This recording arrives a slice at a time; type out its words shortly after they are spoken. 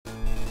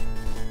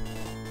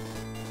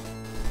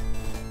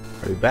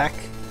Are we back?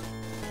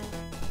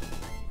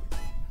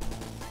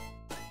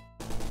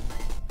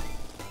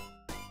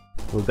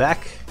 We're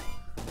back?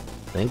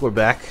 I think we're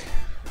back.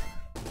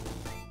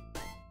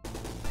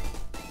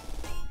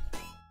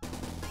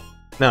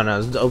 No,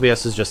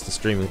 OBS is just the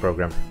streaming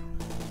program.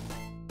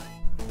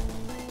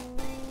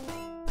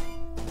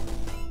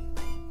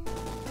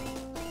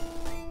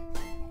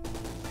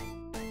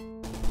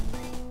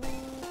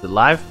 Is it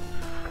live?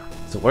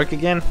 Does it work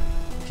again?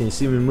 Can you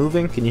see me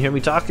moving? Can you hear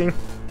me talking?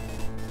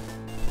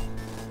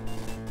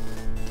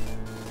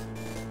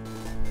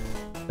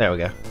 There we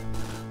go.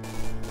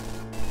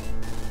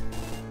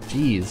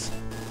 Jeez.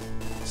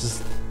 This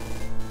is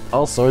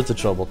all sorts of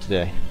trouble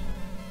today.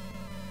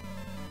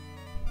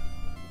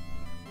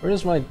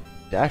 Where's my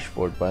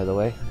dashboard, by the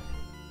way?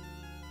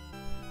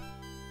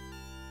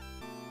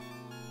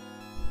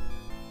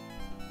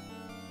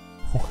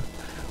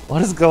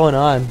 What is going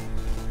on?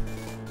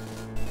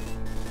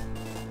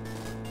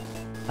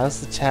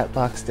 How's the chat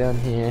box down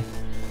here?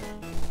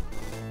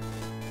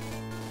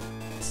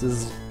 This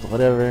is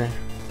whatever.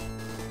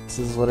 This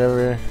is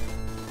whatever.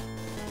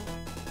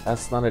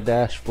 That's not a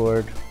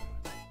dashboard.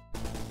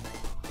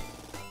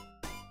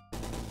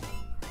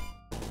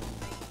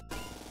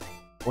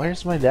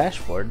 Where's my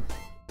dashboard?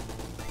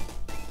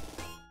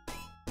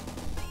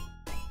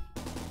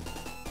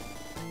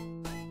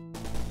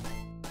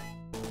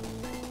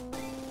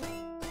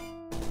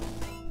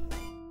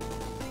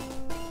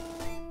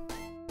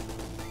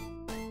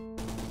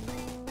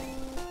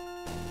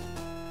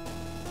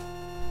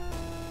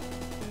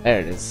 There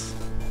it is.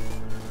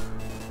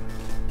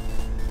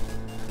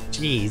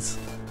 Jeez.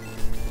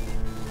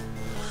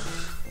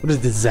 What a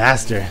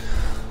disaster.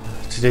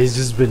 Today's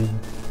just been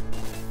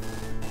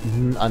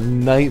a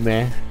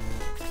nightmare.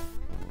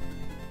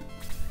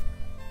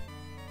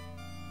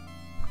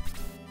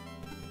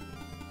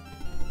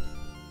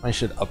 I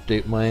should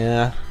update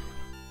my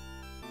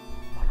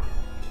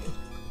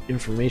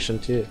information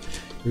too.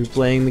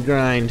 Replaying the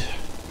grind.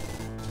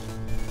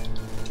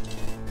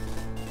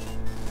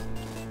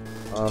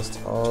 Lost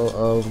all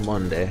of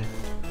Monday.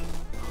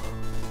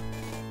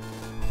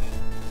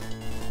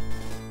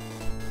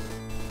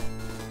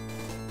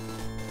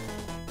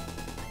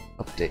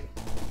 Update.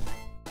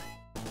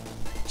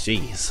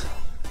 Jeez.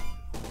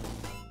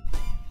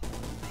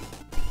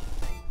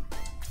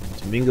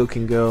 Domingo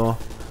can go.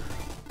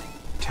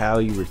 Tao,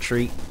 you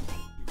retreat.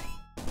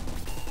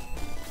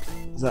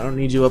 Cause I don't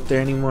need you up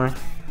there anymore.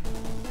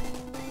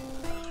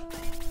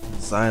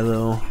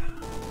 Xylo.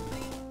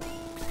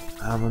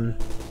 Alvin.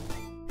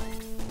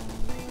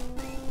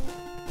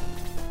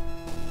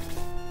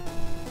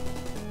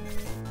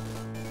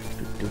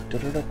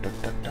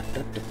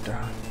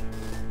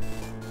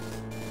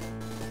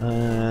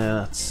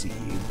 Let's see.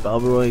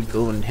 Balbaroy,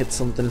 go and hit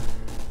something.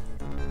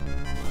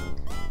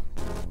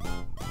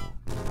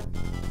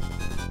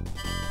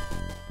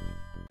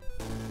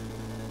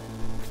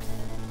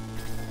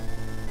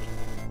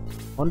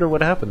 Wonder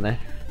what happened there.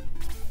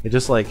 It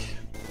just like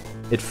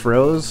it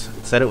froze.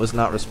 It said it was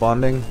not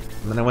responding,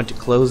 and then I went to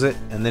close it,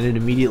 and then it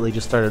immediately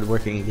just started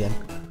working again.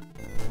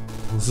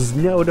 This is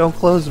no, don't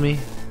close me.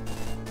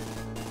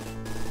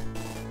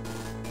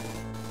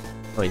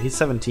 Wait, he's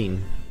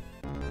 17.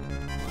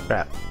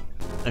 Crap.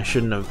 I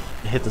shouldn't have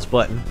hit this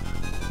button.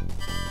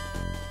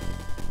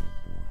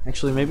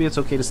 Actually, maybe it's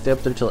okay to stay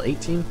up there till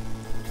 18?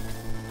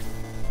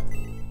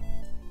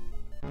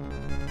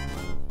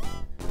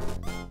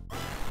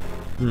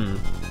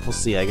 We'll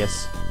see, I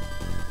guess.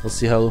 We'll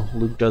see how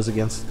Luke does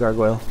against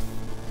Gargoyle.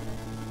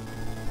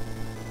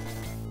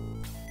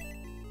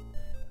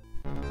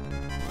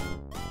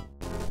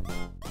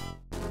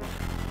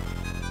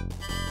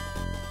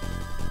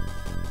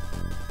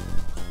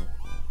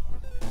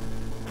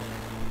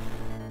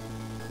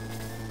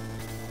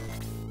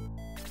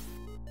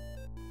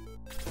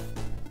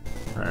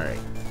 Alright.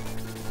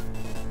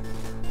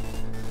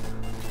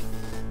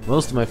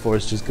 Most of my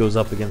force just goes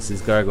up against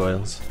these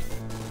gargoyles.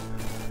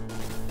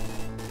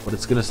 But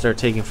it's gonna start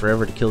taking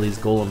forever to kill these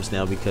golems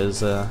now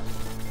because,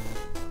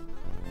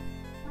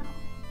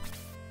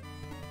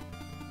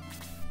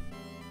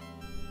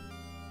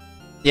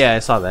 yeah, I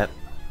saw that.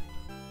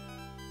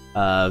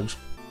 I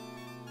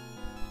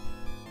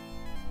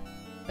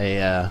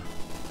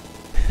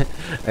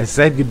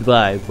said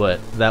goodbye, but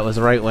that was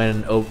right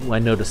when I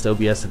noticed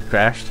OBS had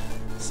crashed,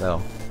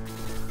 so...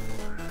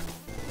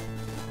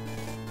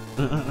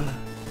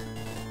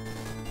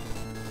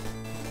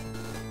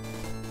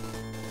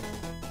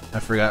 I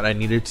forgot I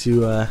needed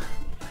to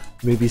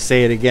maybe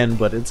say it again,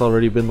 but it's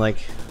already been like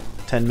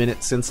 10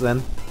 minutes since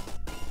then.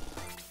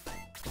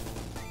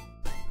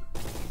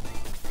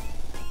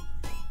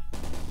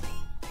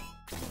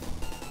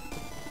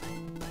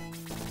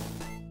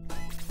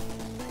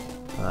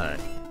 Alright.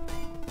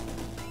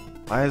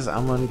 Why is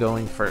Amon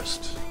going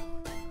first?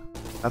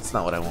 That's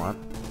not what I want.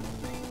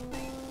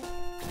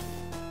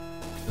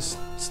 Just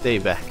stay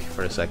back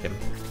for a second.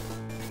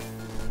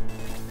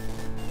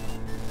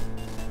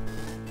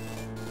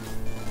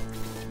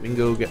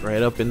 Domingo, get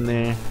right up in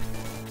there.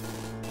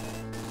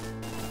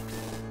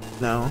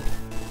 No,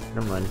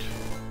 never mind.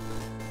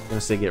 gonna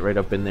say get right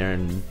up in there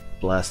and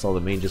blast all the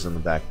mages in the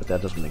back, but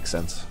that doesn't make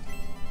sense.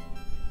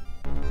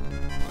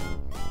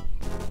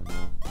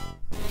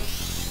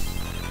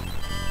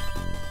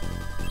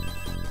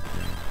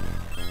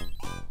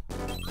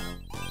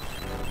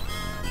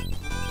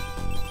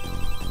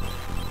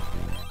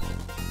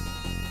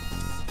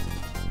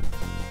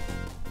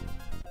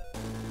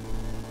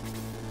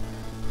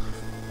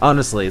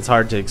 Honestly, it's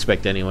hard to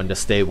expect anyone to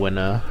stay when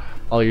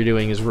all you're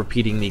doing is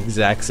repeating the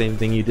exact same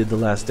thing you did the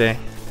last day.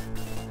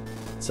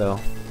 So,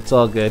 it's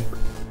all good.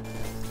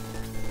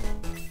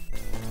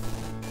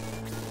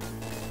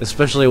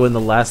 Especially when the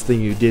last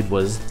thing you did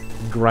was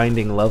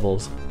grinding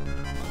levels.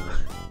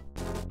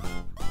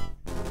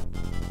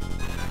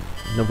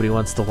 Nobody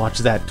wants to watch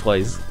that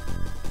twice.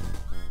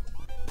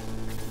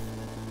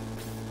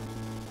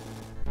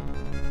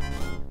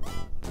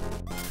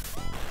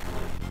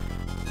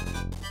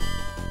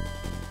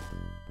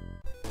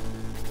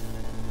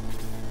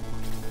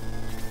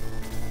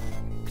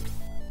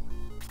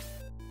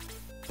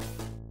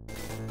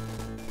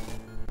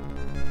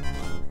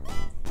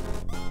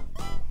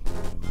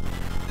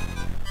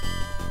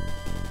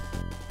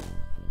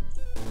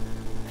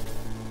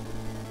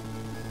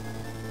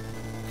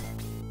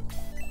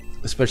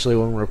 Especially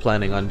when we're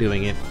planning on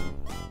doing it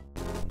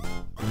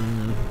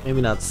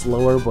maybe not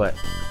slower, but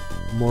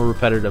more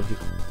repetitive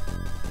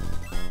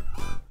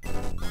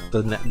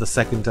the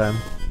second time.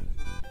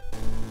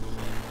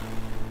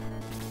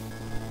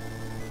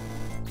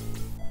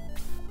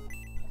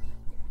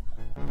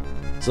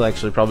 This will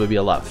actually probably be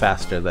a lot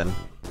faster than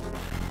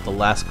the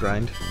last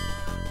grind,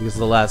 because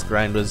the last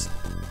grind was,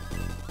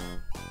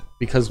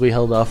 because we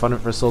held off on it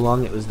for so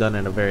long, it was done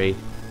in a very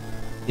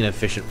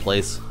inefficient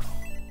place.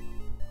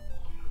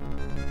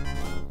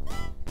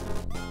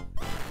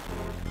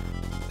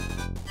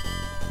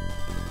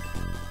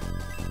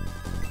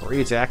 3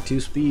 attack, 2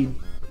 speed.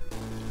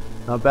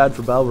 Not bad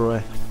for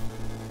Balroy.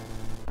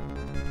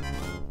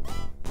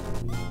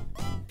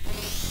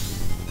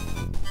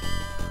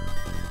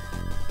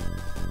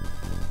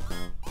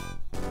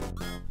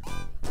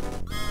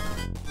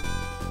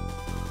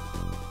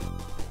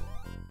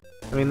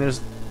 I mean,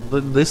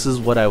 this is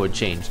what I would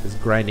change, is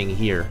grinding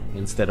here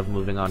instead of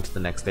moving on to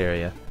the next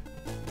area.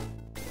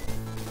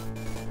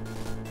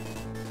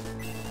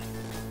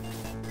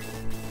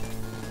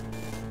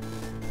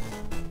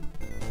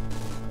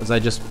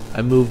 Because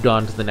I moved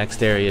on to the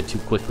next area too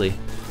quickly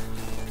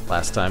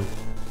last time.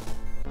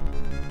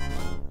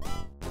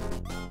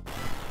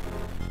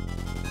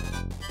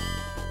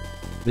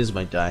 Miz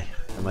might die.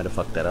 I might have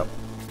fucked that up.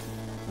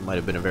 It might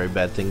have been a very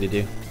bad thing to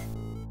do.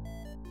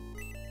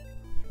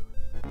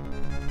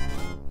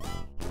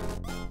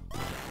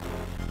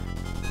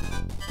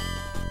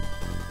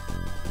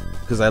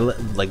 Because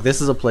like,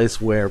 this is a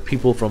place where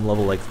people from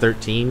level like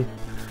 13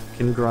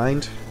 can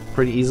grind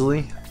pretty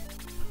easily.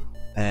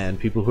 And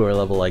people who are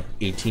level like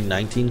 18,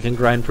 19 can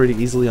grind pretty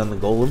easily on the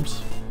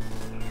golems.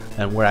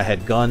 And where I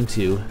had gone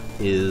to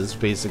is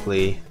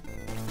basically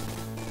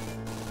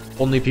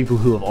only people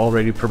who have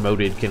already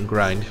promoted can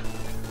grind.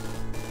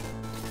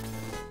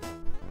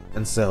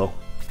 And so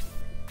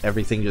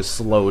everything just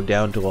slowed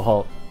down to a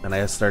halt, and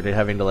I started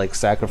having to like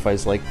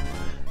sacrifice like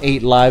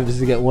 8 lives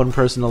to get one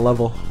person a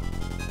level.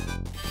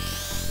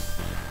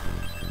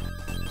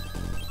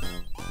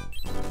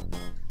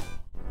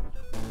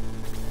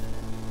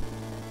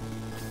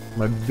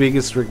 My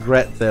biggest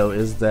regret, though,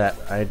 is that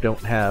I don't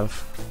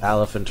have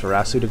Aleph and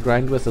Tarasu to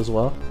grind with as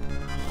well.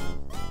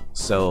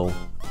 So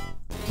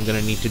I'm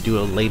gonna need to do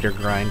a later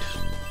grind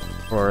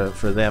for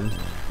them.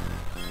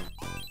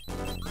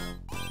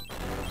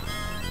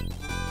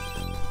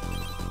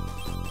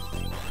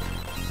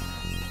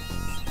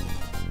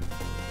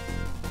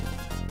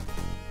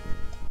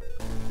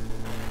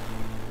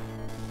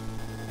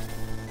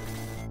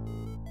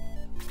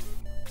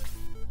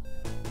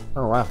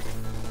 Oh wow.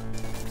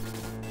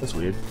 That's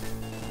weird.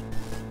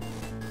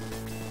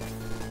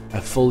 I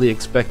fully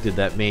expected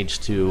that mage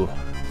to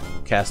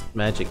cast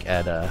magic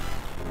at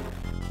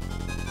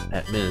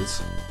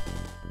Miz,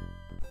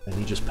 and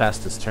he just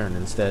passed his turn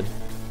instead.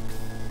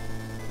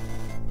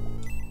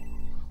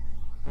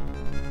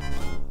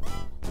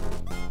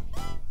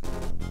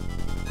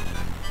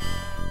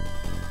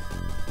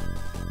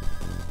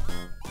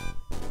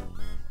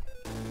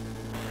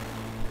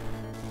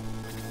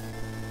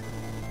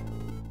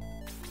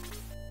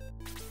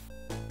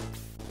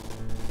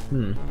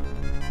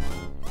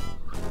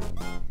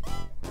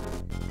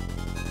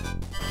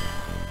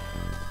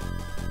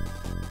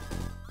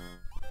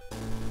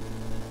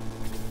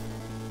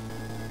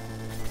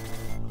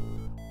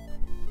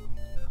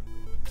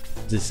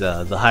 This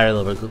the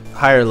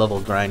higher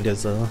level grind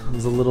is a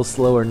little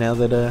slower now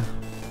that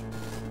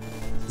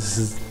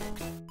this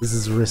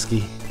is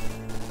risky.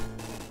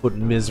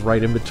 Putting Miz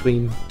right in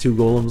between 2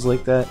 golems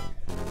like that.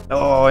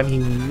 Oh, and he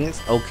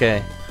missed.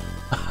 Okay,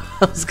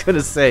 I was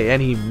gonna say, and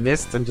he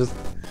missed and just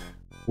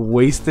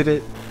wasted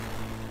it.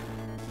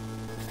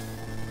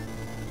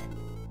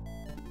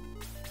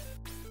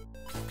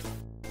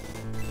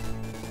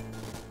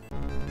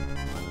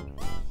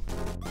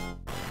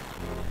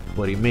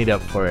 but he made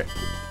up for it.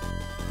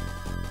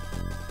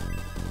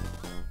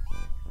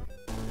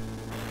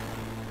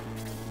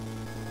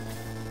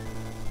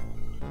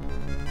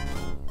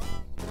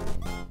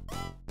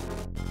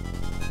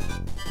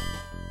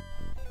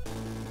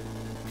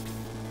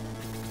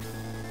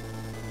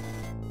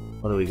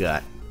 What do we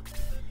got?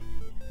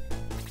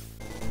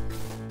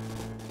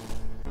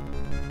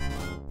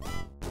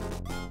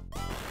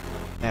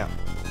 Ow.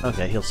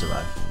 Okay, he'll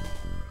survive.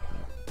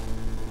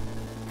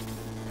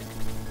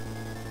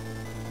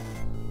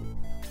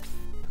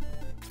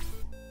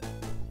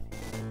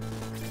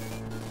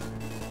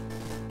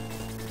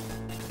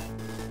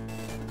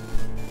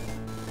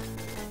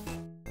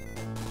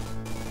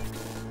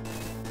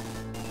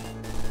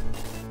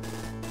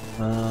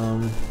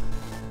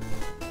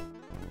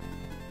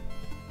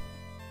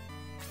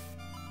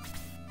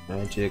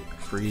 Magic,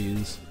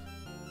 freeze.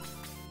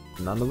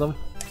 None of them?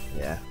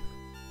 Yeah.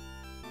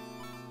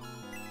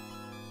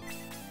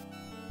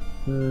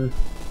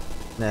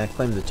 Nah,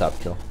 claim the top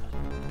kill.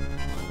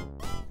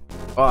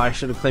 Oh, I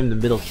should have claimed the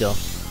middle kill.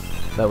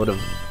 That would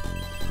have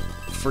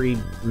freed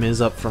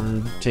Miz up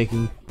from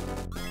taking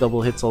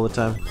double hits all the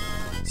time.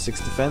 6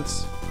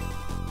 defense.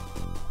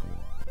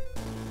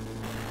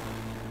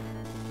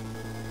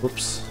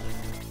 Whoops.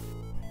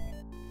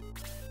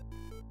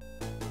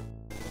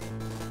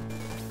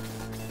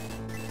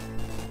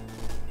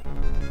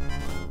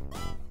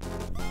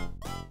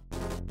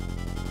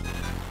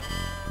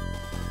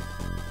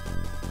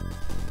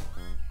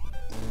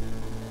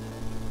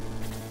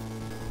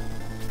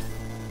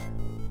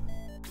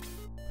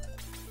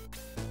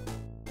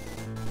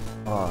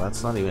 Oh,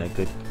 that's not even a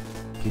good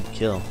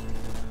kill.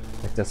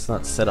 Like, that's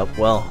not set up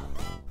well.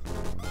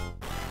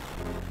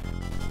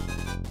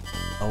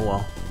 Oh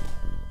well.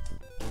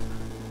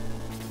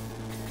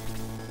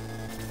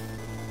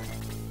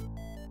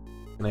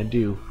 What can I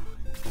do?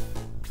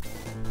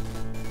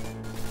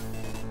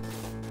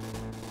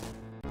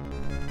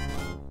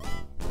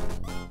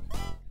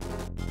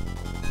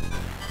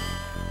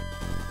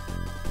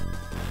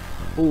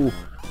 Ooh,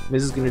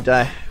 Miz is gonna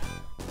die.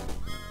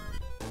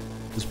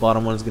 This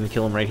bottom one is gonna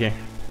kill him right here.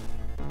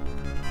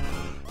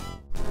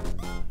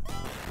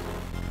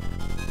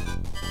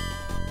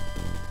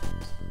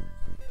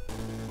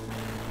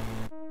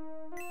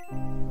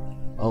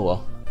 Oh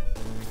well.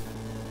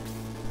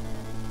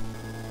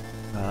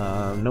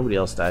 Nobody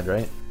else died,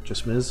 right?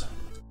 Just Miz?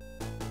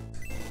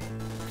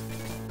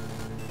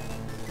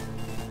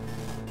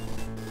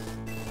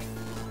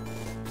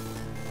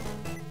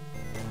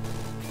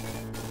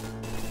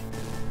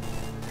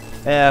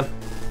 Yeah,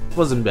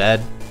 wasn't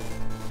bad.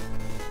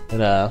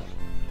 It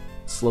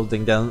slowed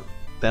things down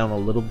a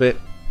little bit,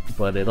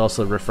 but it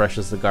also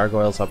refreshes the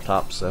gargoyles up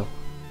top, so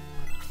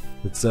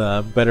it's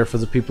better for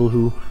the people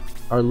who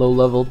are low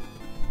leveled.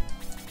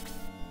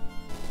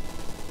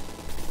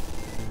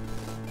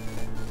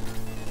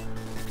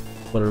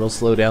 But it'll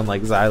slow down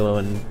like Xylo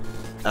and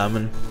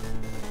Amun.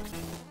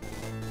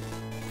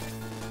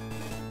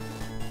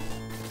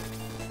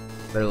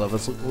 Their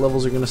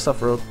levels are gonna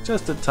suffer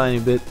just a tiny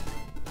bit.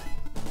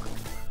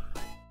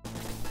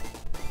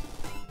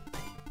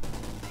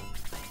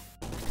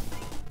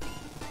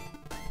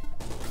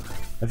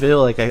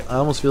 I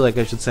almost feel like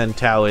I should send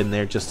Tao in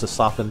there just to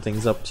soften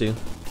things up too.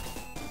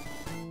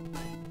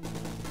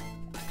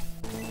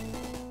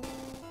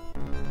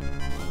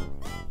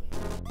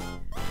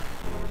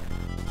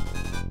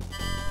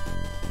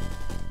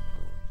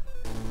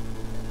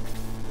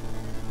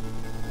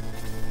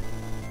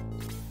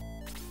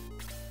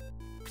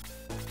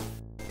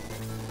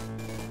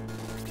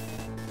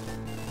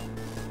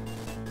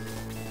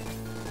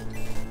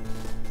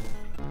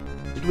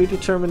 Did we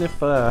determine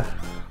if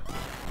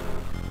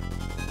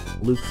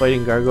Luke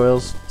fighting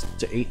gargoyles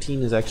to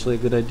 18 is actually a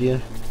good idea?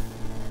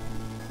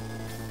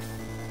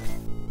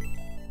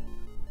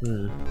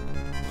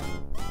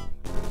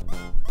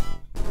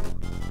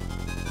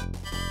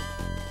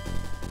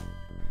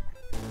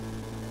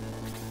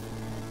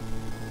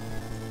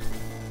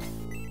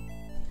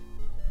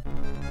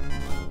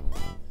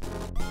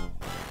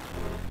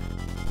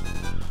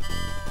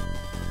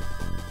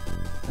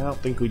 I don't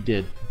think we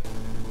did.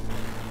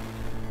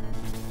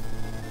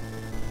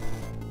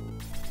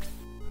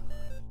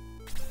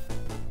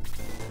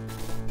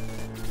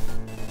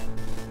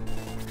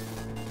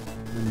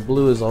 And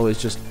Blue is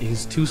always just,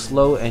 he's too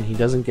slow and he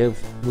doesn't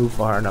move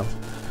far enough.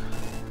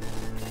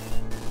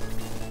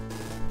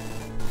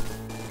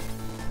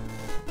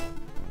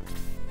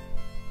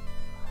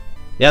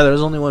 Yeah, there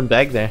was only one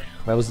bag there.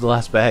 That was the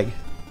last bag.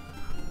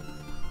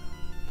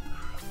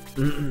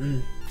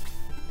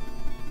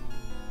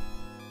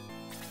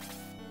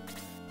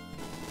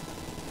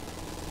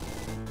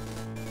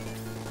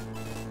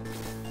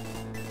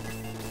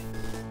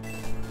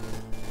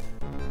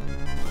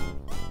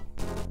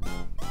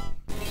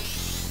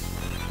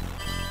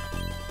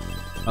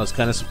 I was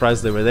kind of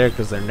surprised they were there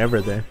because they're never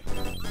there.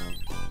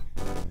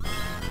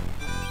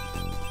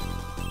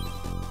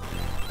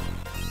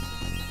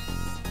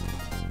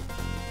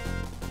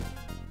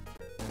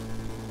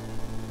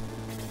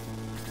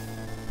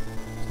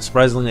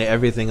 Surprisingly,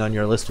 everything on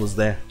your list was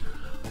there.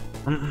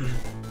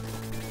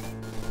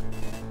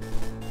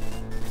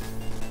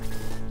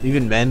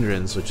 Even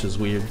mandarins, which is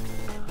weird.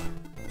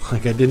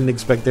 Like, I didn't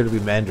expect there to be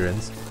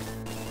mandarins.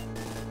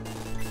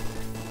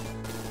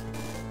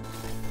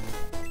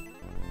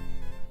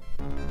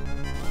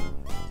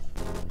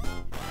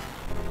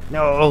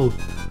 No!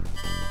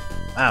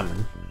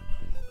 Man,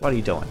 what are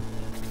you doing?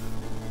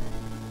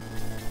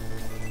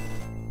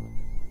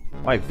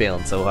 Why are you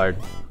failing so hard?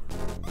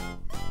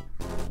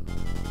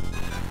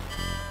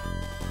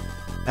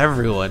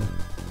 Everyone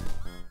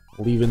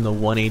leaving the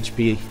 1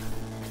 HP.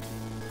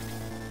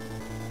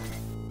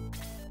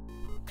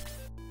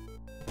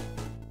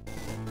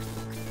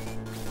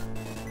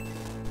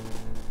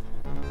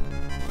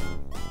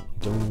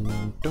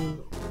 Dun,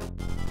 dun.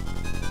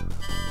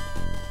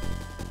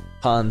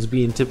 Hans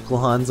being typical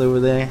Hans over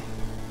there.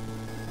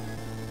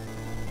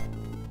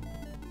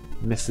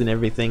 Missing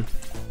everything.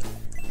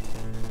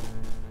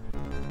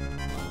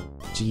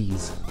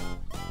 Jeez.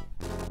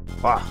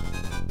 Ah.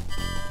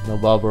 No,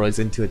 Bob Roy's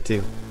into it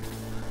too.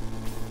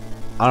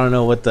 I don't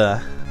know what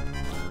the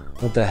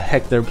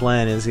heck their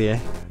plan is here.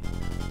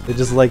 They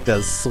just like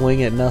to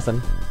swing at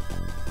nothing.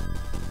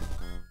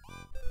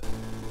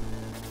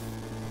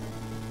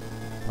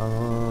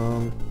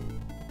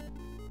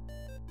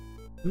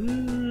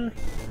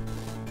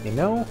 You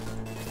know,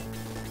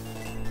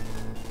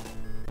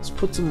 this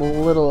puts him a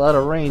little out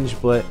of range,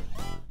 but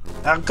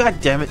oh, god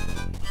damn it!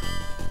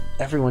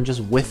 Everyone just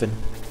whiffing.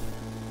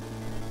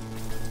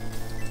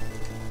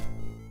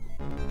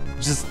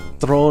 Just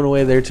throwing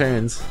away their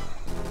turns.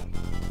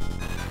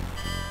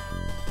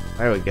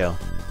 There we go.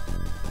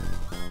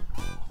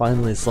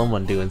 Finally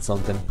someone doing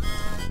something.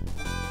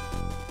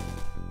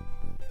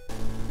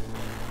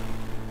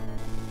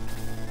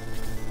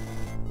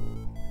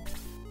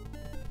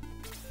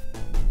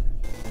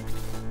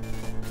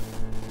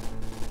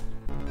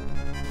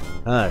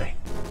 Alright.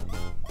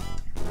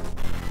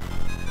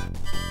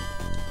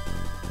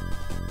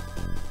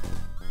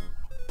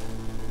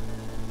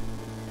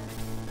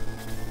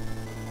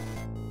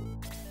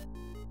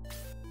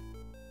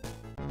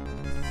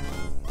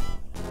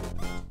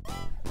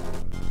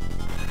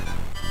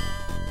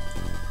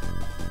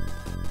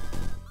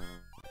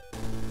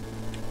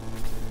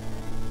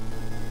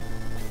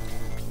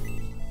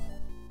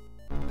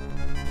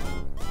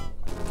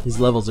 These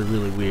levels are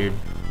really weird.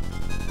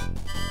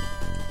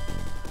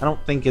 I don't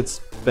think it's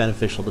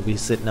beneficial to be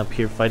sitting up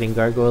here fighting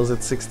gargoyles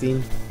at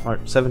 16 or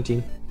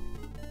 17.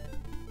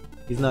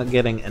 He's not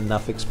getting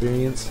enough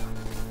experience.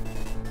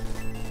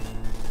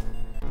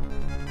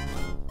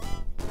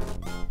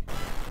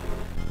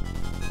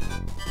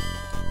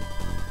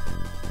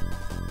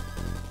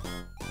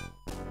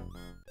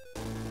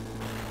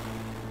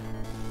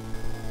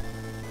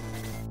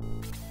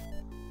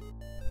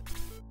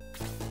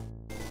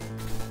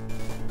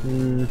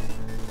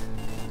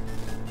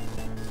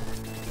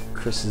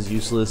 Chris is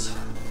useless.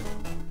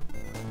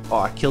 Oh,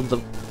 I killed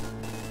them.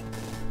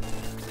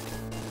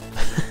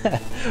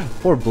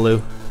 Poor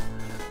Blue.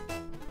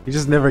 He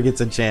just never gets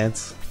a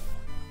chance.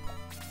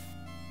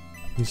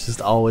 He's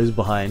just always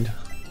behind.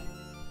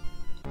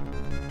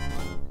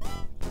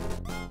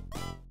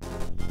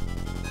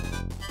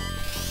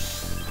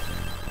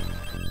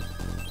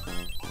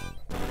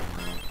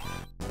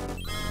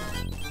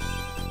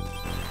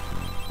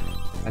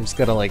 I just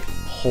gotta like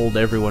hold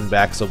everyone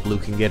back so Blue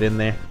can get in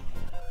there.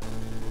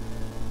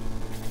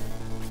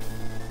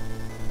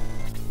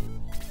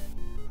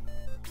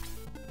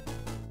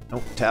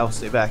 Nope, Tao,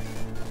 stay back.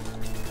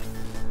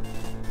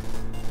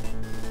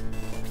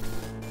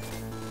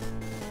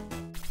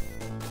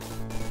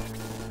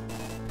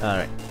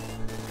 Alright.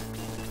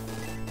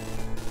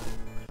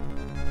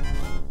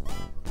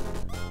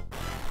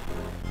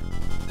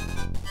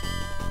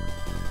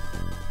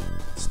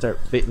 Start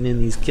fitting in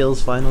these kills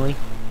finally.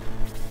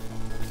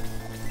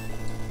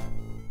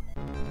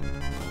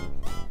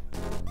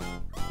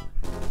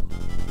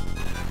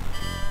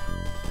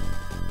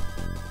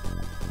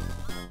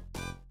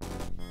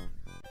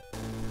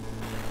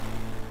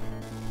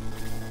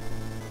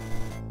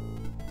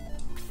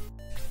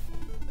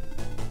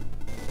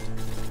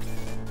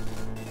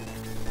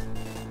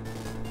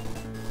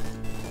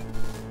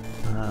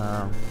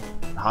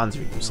 Hans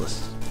are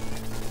useless.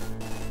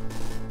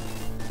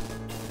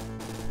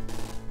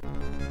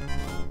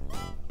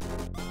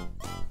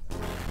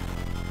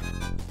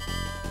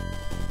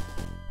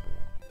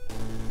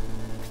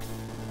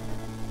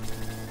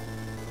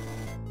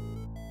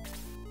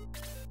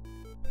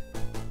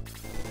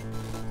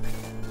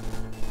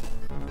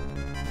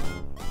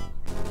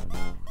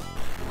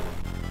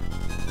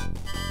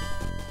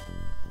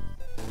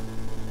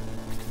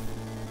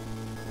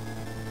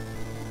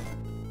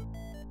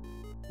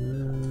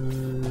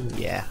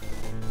 Yeah.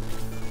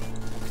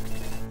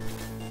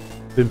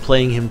 Been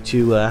playing him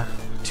too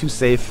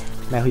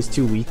safe. Now he's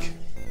too weak.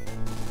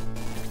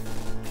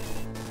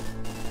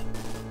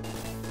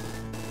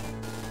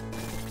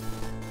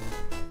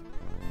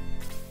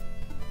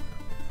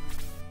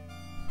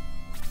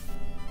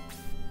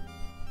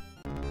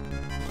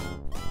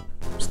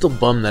 Still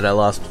bummed that I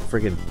lost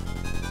friggin'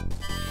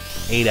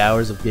 8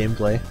 hours of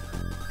gameplay.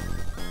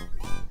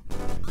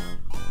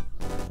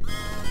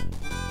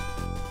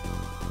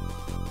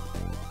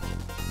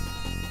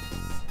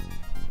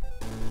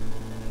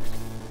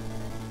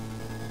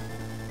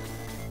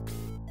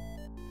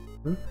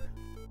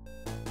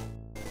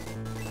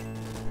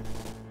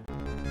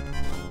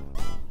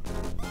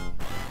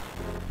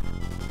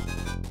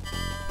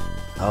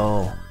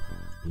 Oh,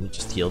 we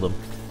just healed him.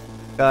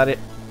 Got it.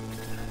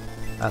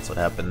 That's what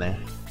happened there.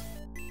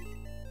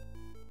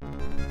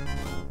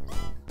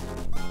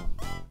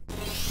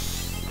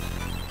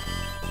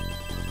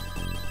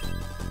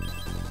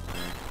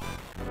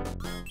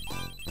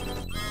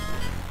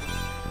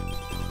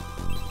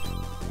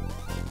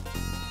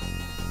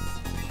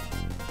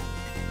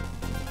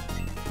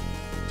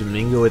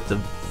 Domingo with the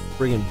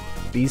friggin'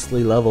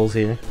 beastly levels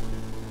here.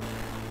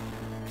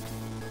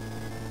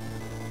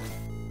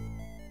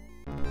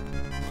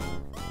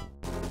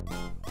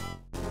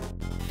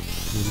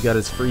 He's got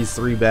his freeze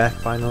 3 back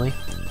finally.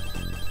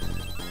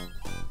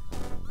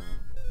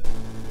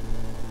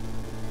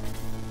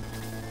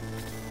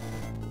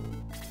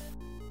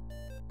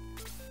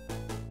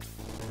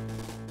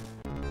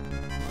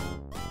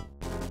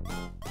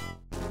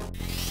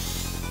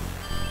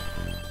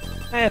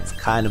 It's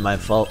kind of my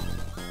fault.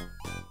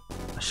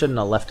 I shouldn't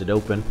have left it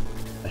open.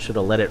 I should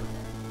have let it.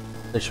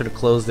 I should have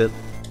closed it.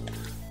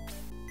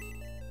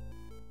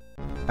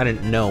 I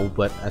didn't know,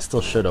 but I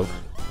still should have.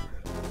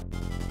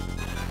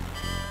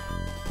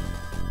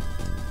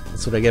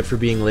 That's what I get for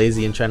being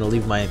lazy and trying to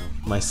leave my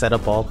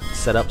setup all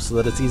set up so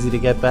that it's easy to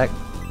get back.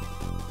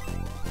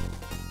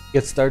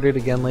 Get started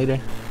again later.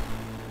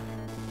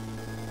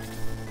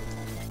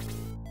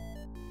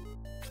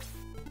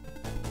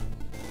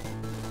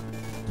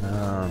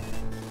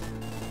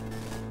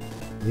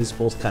 These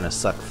pulls kind of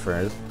suck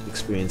for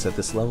experience at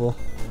this level.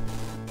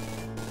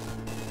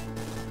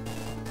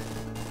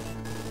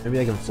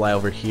 Maybe I can fly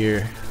over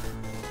here.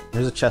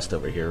 There's a chest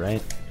over here,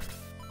 right?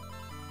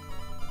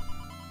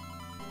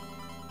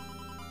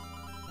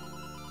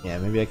 Yeah,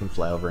 maybe I can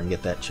fly over and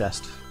get that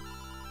chest.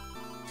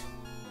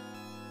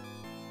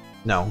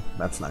 No,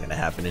 that's not gonna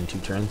happen in 2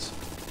 turns.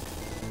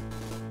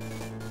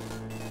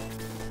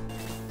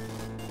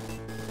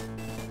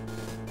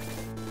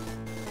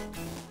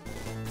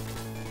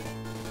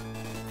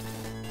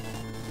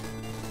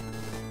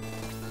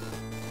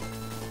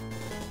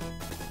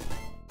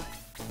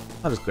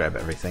 I'll just grab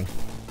everything.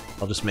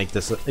 I'll just make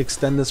this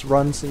extend this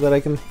run so that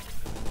I can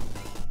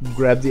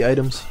grab the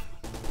items.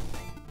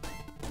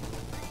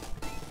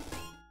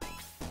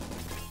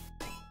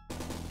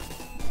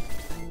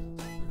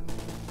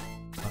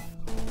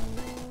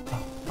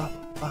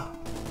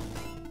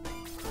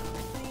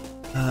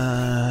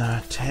 Uh,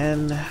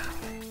 10. Yeah,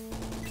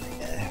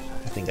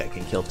 I think I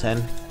can kill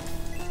 10.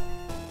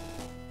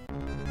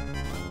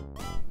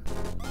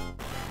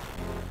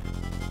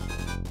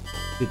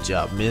 Good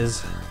job,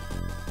 Miz.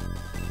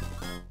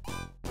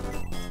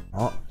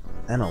 Oh,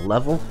 and a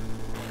level?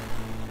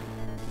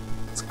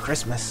 It's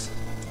Christmas.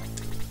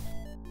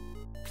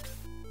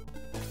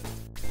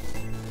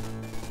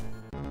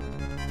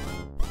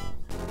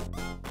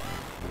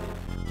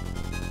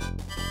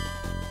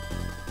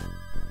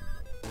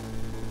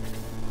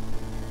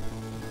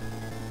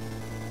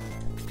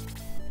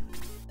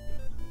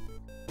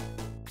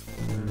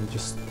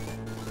 Just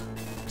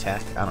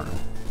attack? I don't know.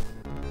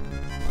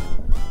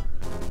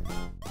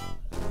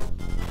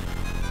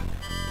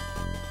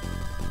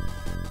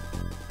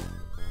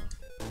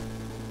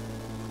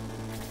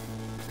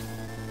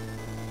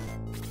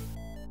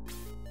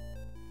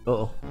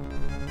 Uh-oh.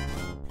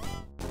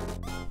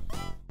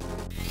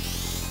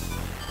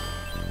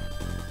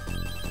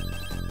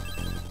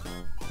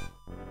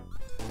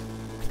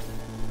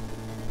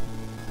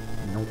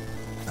 Nope,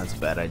 that's a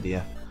bad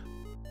idea.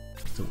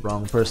 It's the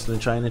wrong person to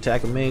try and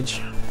attack a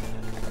mage.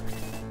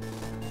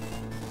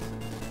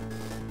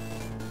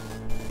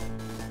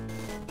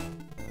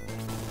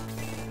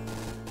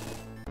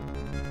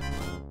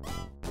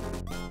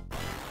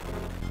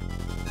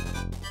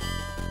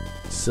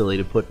 Silly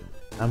to put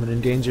I'm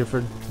in danger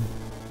for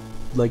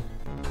like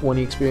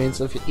 20 experience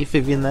if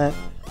even that.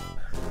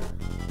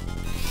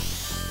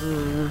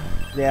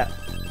 Yeah.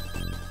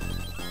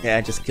 Yeah,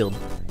 I just killed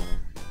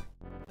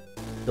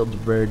the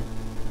bird.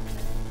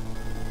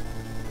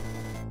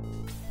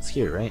 It's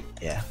here, right?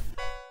 Yeah.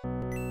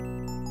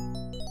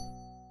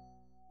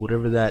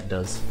 Whatever that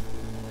does.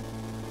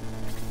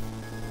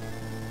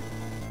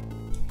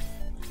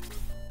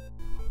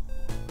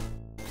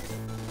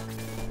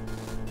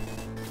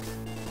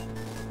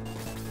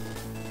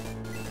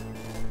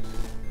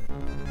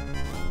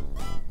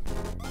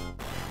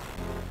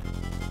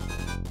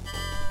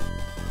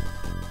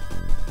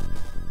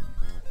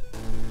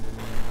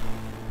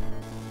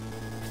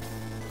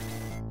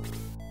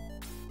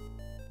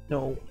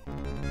 No.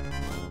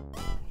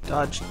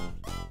 Dodge.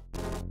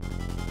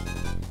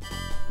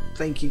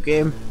 Thank you,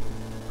 game.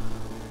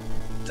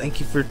 Thank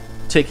you for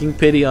taking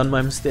pity on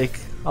my mistake,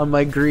 on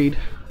my greed.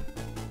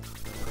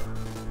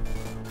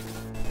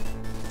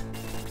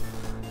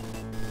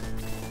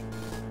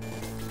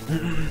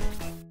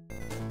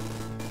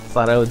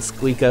 Thought I would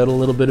squeak out a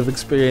little bit of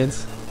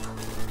experience.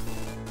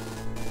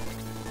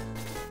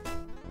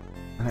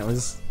 And it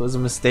was a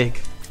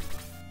mistake.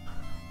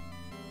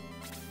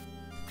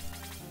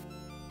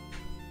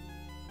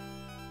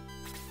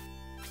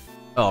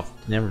 Oh,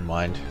 never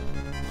mind.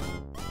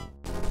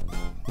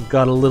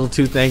 Got a little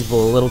too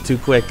thankful, a little too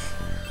quick.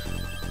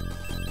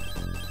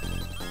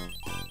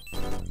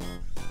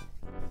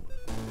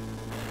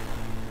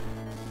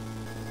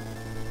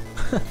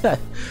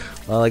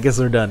 Well, I guess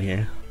we're done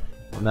here.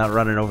 I'm not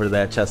running over to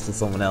that chest with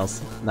someone else.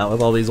 Not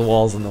with all these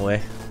walls in the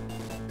way.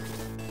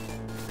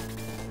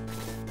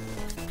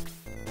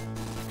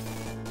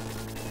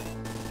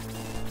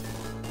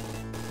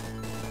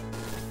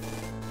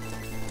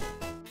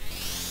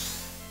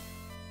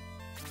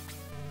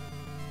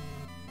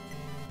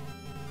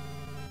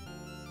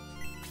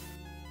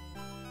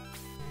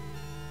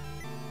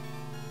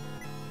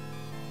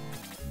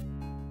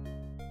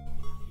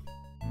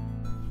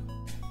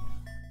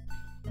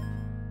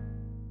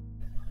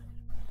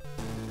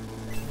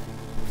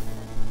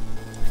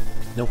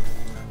 Nope.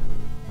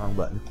 Wrong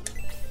button.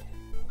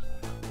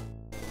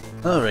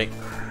 Alright.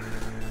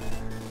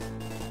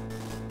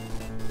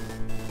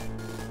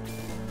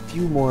 A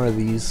few more of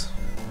these.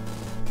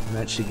 And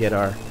that should get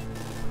our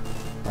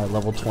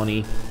level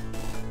 20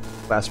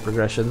 class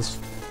progressions.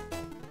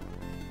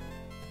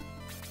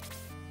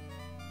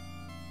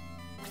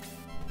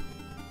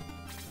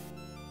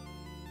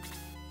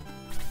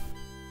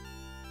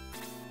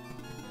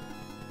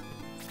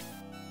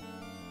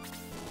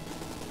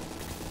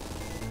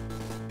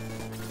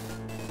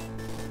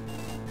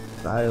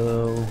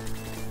 Silo.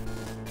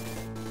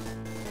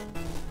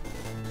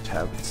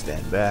 Tab and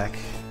stand back.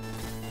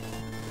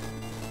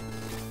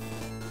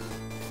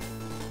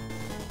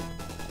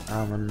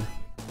 Almond.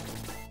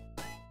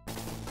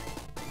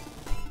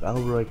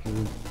 Balroy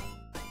can...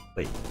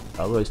 Wait,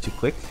 Balroy's too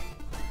quick?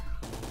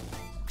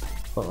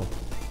 Uh-oh.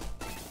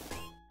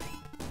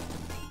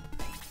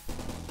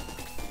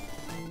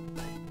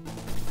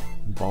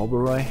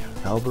 Balbaroy?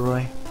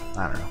 Balbaroy?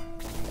 I don't know.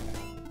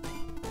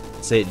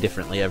 Say it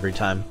differently every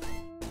time.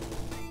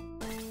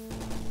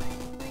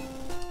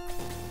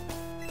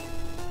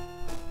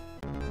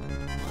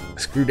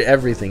 Screwed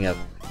everything up.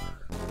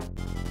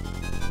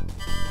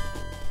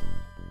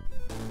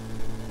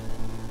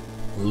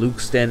 Luke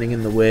standing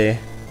in the way.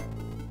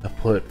 I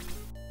put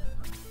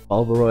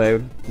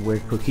Balbaroy where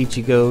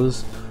Kokichi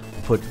goes.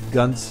 I put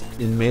Guns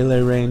in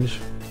melee range.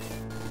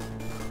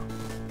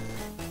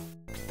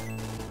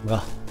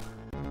 Well.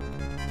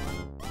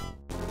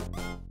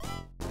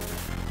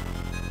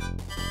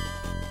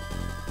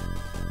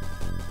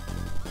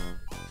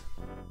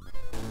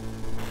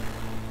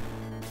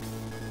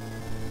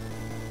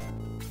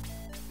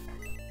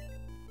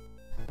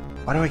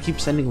 Why do I keep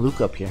sending Luke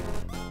up here?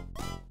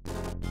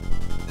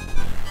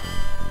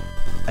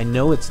 I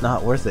know it's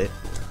not worth it.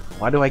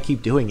 Why do I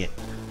keep doing it?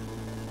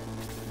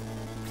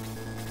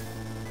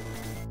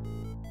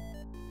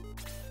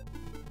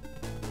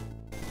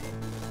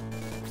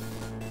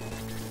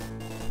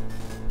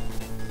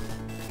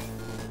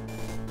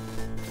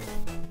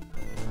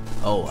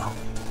 Oh well.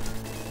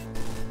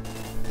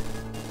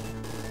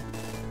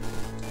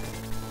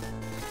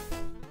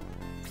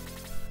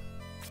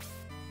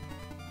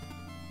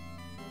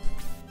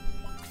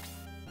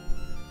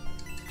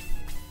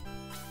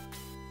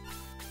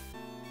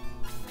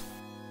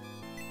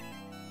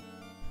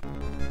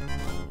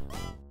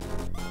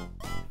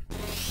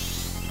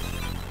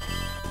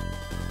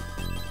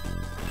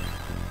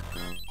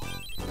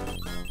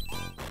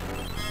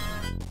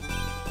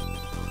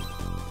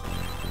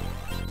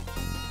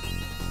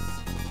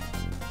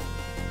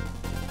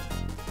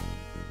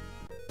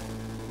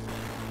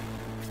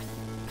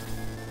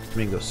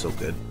 Mango's so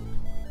good.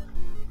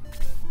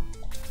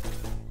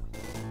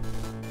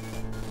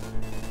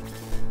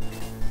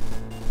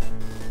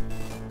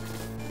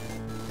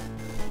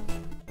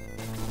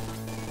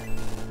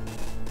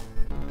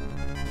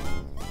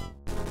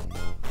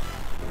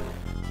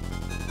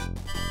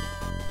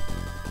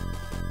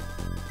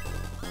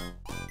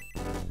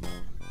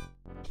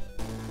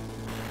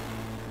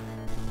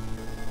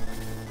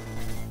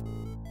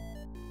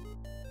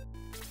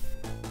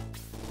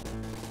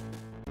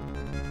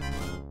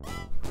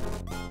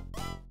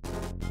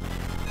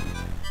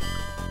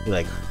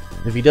 Like,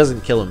 if he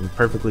doesn't kill him, he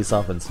perfectly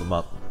softens him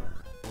up.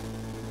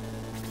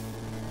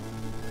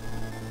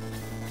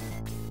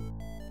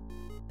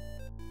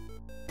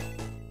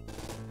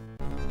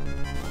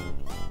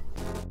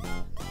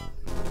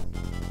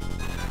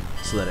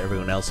 So that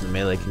everyone else in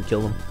melee can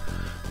kill him.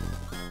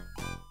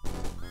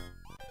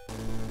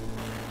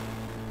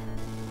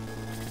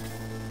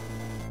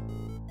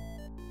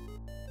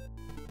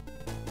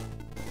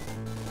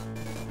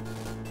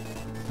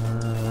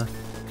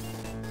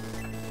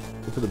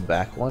 For the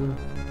back one,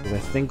 because I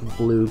think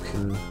blue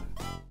can...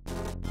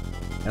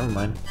 Never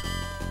mind.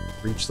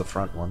 Reach the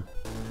front one.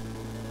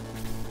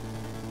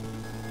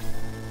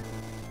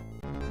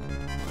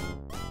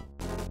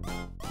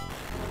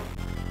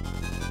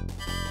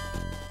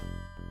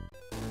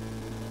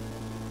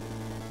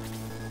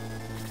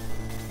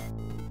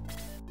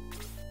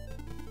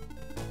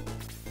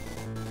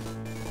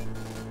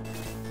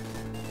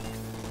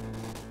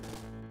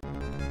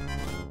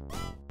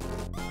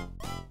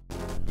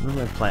 What's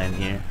my plan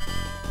here?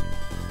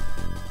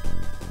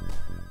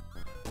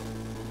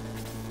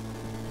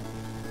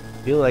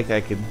 I feel like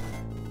I could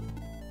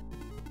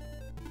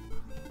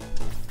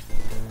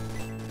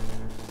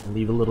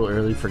leave a little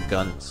early for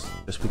Guns,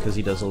 just because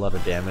he does a lot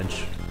of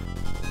damage.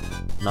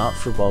 Not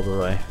for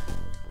Balbaroy.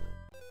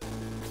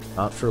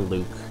 Not for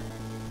Luke.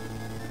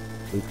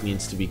 Luke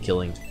needs to be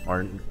killing,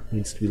 or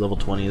needs to be level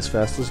 20 as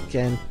fast as he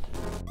can.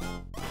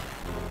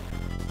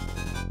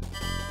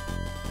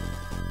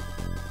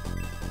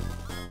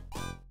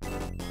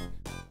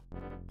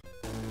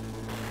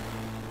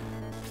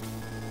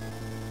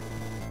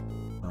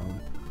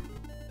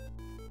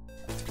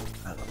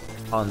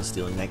 Pawn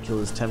stealing that kill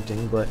is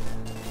tempting, but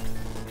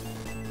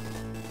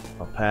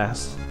I'll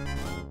pass.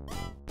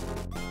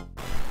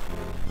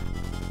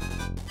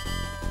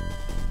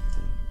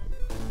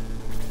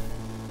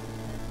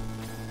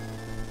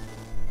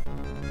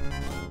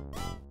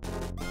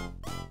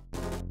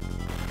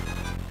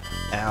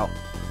 Ow.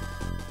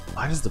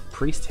 Why does the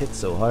priest hit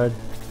so hard?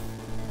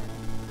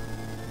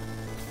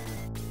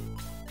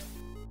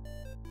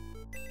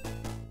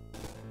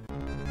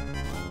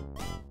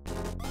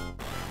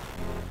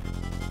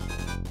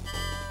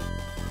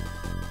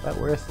 Is that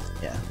worth?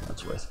 Yeah,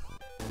 that's worth.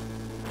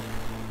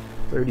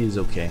 30 is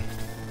okay.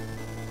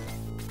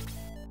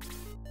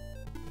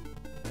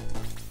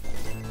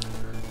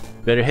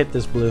 Better hit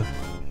this blue.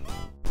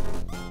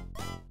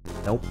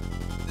 Nope.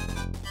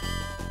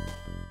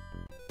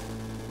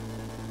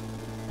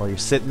 Well, you're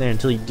sitting there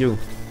until you do.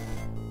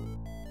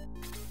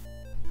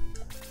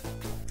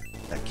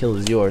 That kill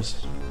is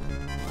yours.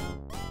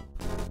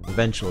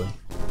 Eventually.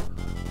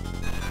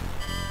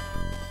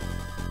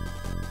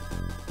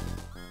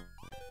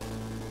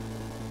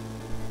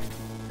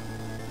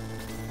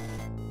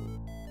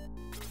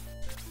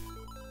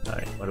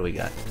 Alright, what do we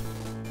got?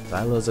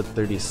 Xylo's at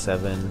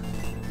 37.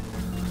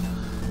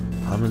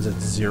 Hamon's at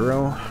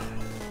 0.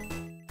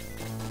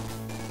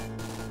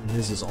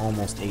 His is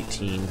almost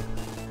 18.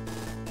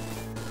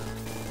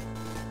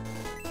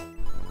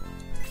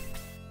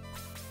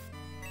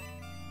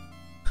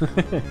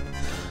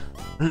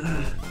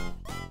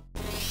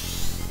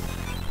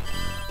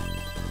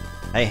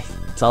 Hey,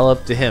 it's all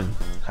up to him.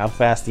 How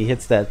fast he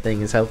hits that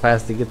thing is how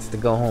fast he gets to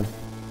go home.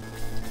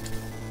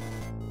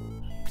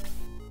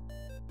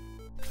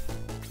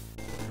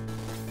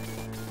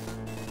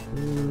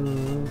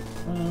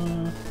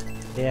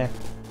 Yeah.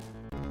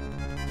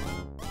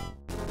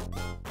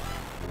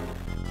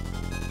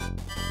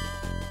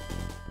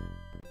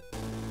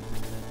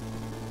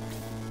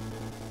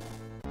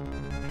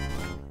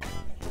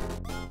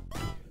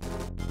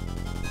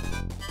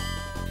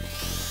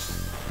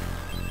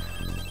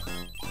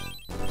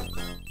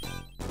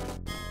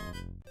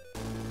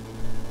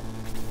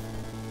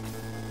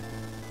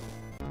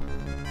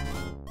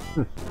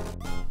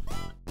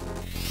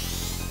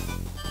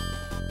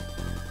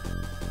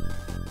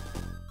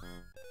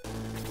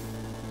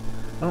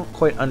 I don't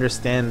quite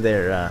understand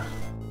their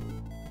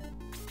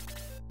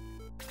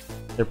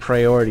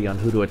priority on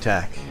who to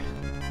attack.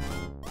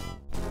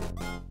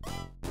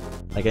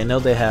 Like, I know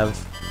they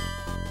have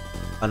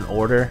an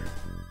order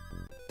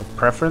of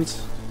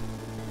preference.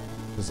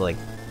 It's like,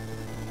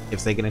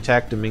 if they can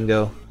attack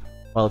Domingo,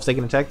 well, if they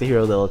can attack the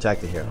hero, they'll attack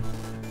the hero.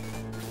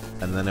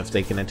 And then if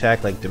they can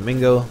attack, like,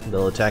 Domingo,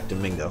 they'll attack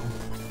Domingo.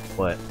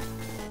 But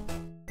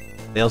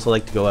they also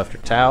like to go after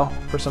Tao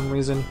for some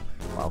reason.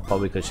 Well,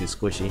 probably because she's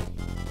squishy.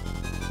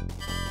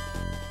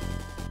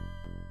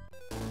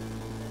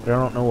 But I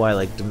don't know why,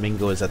 like,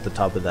 Domingo is at the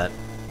top of that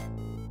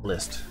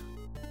list.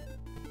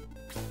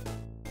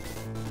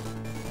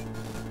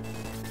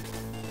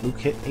 Luke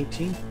hit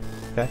 18?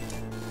 Okay.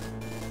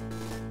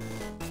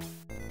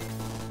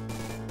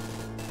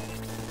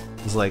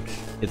 It's like,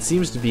 it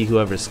seems to be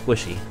whoever's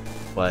squishy,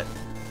 but,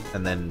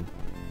 and then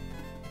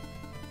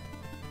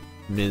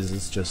Miz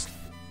is just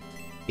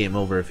game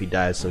over if he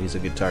dies, so he's a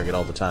good target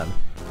all the time.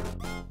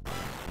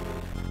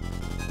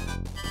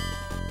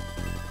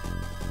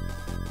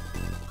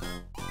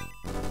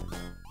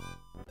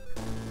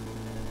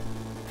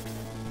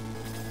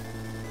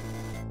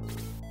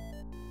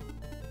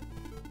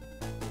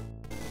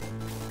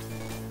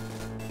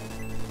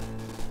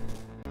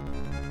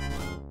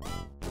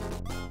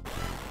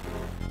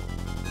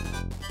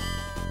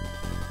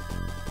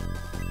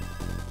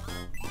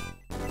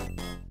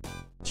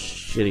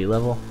 Shitty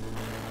level.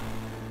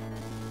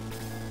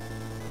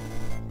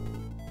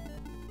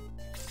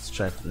 Let's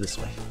try it this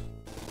way.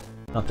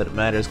 Not that it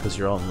matters because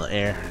you're all in the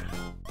air.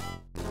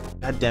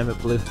 God damn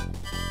it, Blue.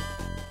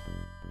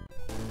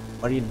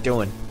 What are you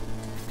doing?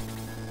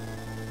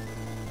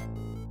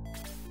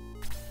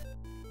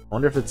 I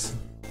wonder if it's...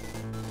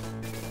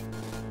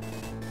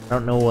 I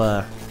don't know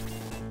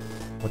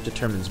what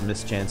determines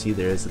mischance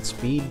either. Is it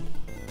speed?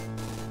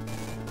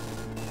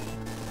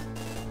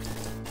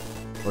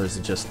 Or is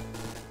it just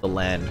the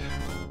land?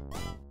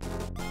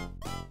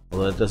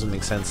 Although it doesn't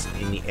make sense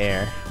in the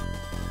air.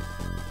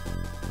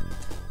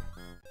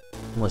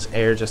 Unless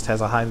air just has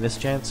a high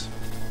mischance.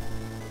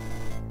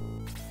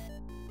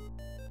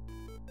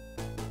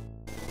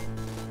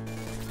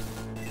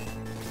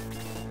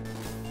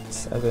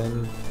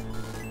 7,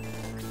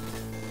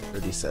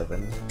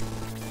 37.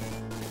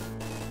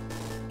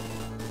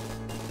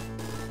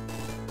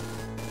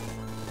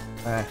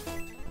 Ah,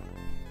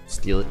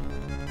 steal it.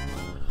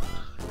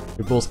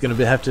 We're both gonna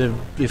have to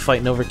be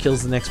fighting over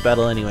kills the next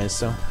battle anyway,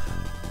 so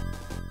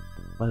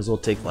might as well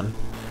take one.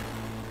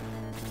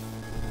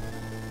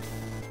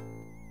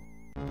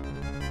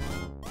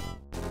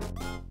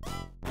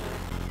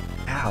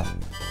 Ow.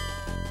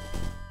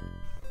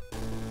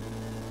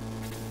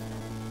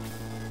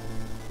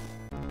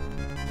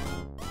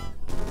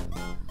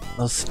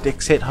 Those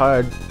sticks hit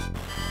hard.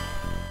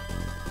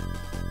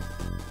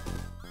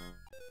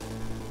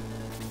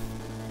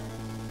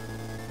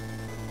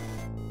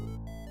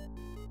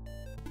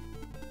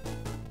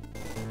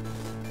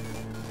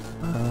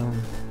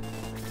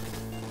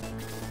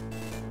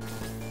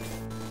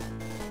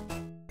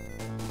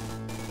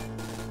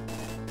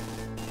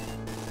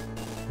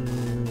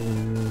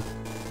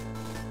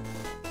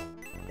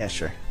 Yeah,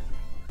 sure.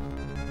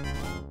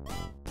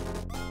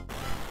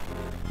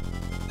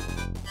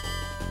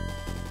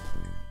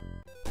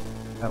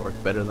 That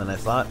worked better than I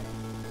thought.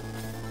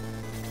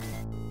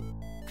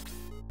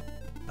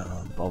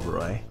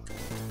 Bulbaroy.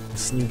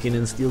 Sneak in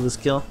and steal this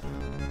kill.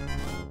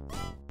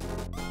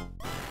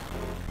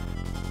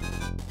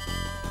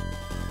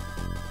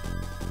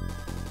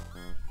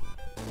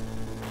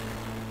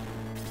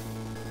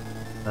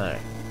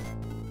 Alright.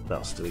 What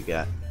else do we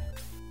got?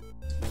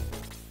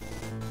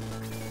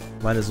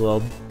 Might as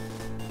well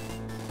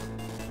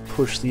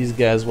push these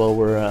guys while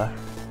we're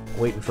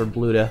waiting for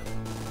Blue to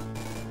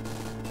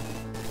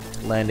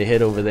land a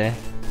hit over there.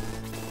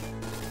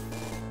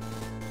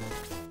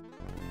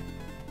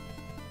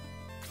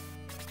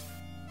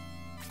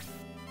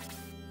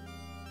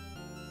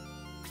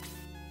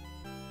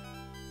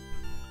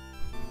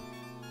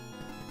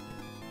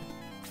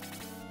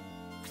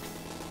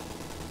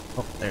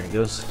 Oh, there he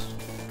goes.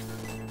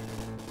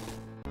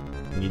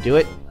 Can you do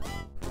it?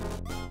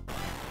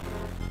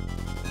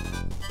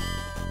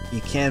 You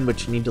can,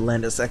 but you need to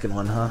land a second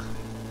one, huh?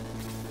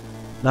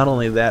 Not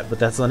only that, but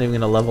that's not even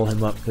gonna level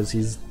him up because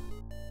he's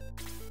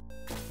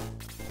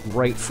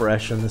right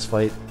fresh in this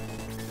fight.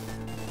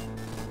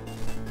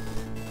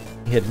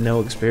 He had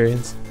no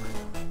experience.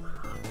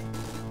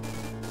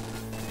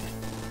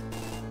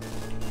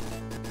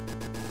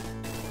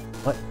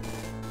 What?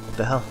 What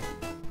the hell?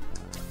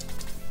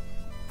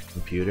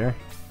 Computer.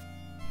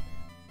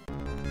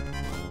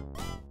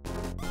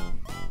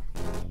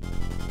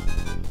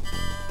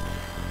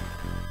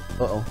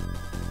 Uh-oh.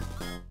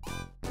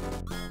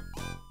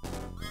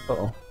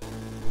 Uh-oh.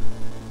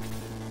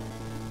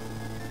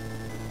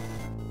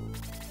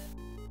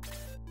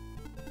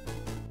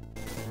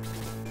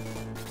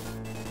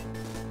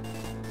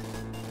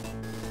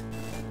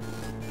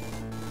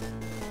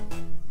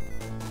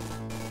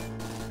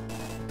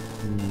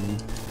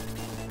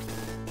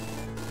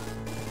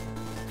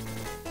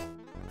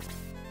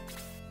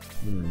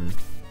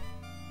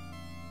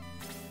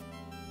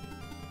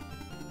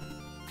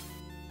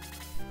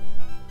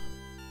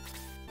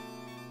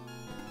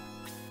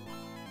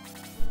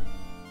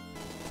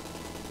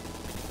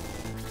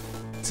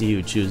 See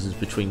who chooses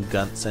between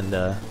Guts and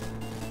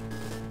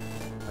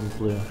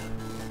Blue.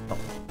 Oh.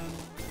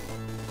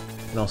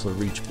 You can also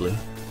reach Blue.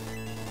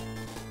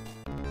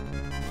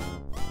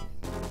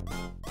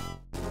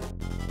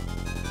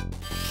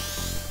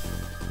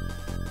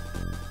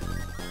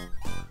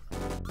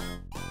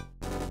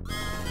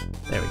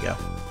 There we go.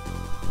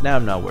 Now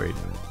I'm not worried.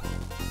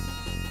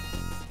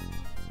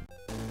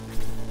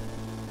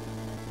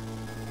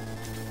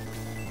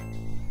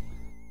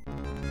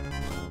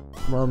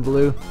 Come on,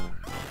 Blue.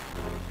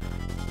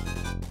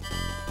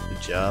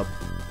 Good job.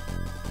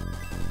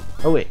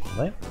 Oh wait,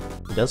 what?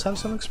 He does have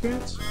some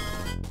experience?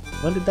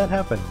 When did that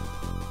happen?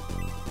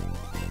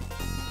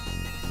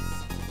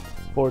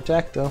 Poor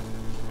attack though.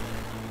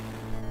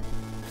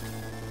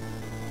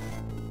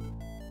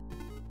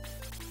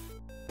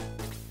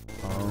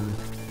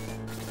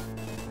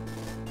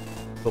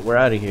 But we're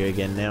out of here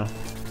again now.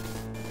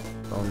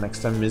 Well,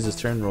 next time Miz's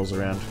turn rolls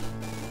around.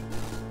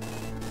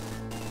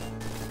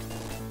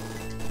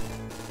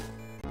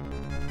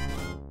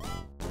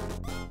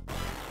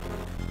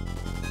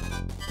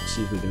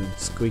 See if we can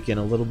squeak in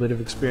a little bit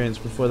of experience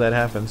before that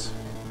happens.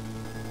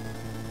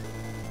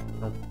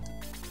 Nope.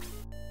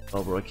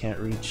 Bulbaroy can't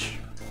reach.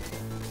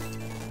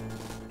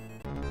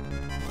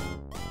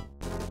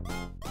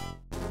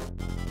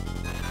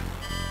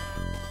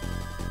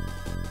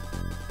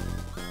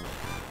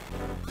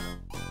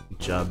 Good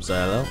job,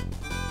 Xylo.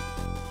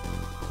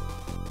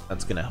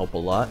 That's gonna help a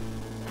lot.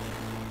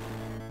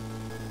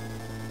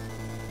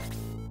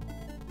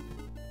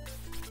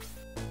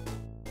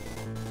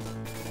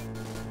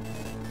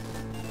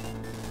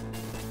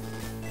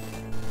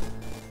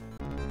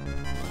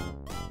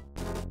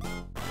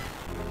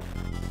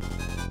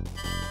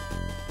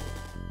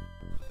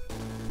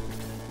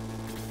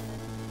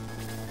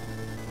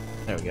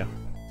 There we go.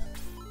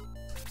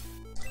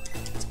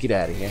 Let's get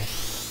out of here.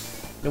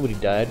 Nobody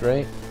died,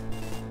 right?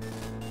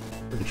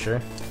 Pretty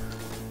sure.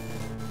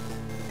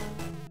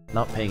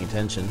 Not paying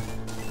attention.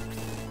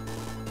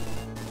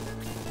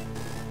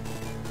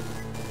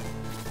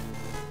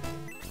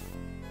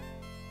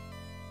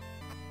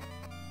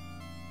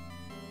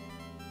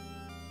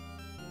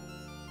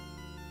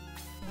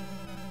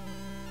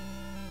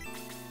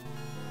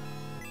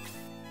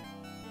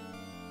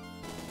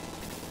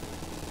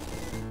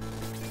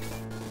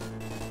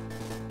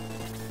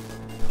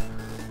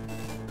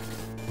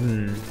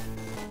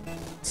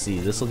 Let's see,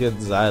 this will get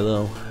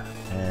Xylo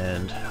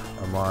and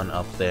Amon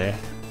up there.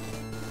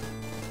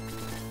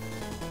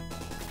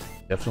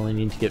 Definitely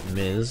need to get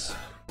Miz.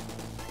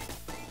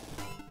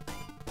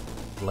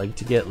 I'd like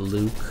to get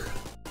Luke.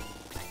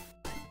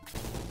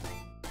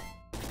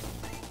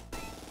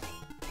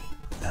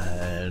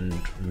 And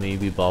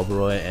maybe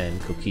Balboroy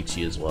and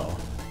Kokichi as well.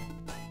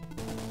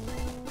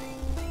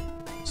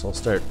 So I'll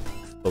start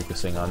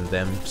focusing on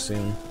them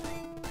soon.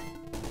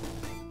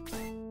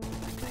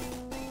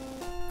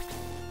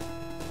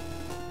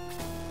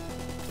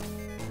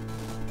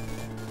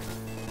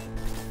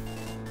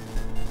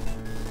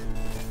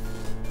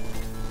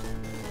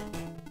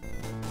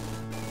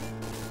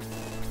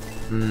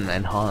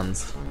 And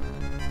Hans.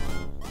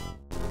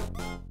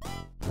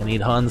 I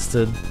need Hans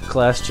to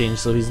class change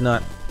so he's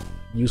not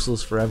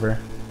useless forever.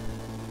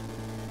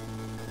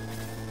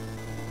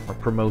 Or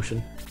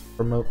promotion.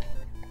 Promote.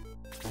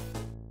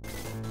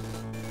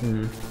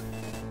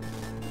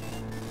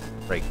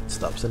 Right,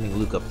 stop sending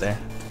Luke up there.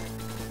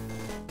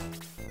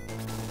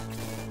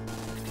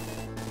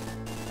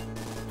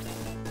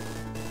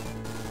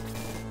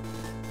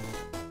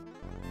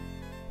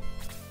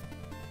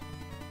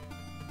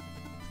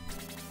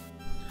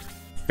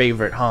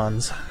 Favorite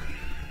Hans.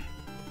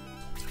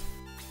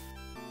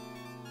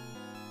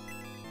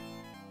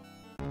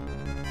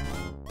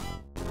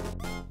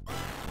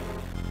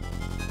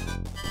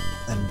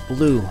 And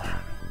Blue.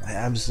 I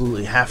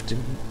absolutely have to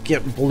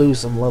get Blue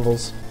some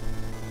levels.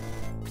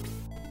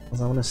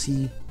 Because I want to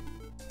see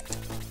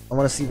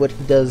what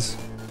he does.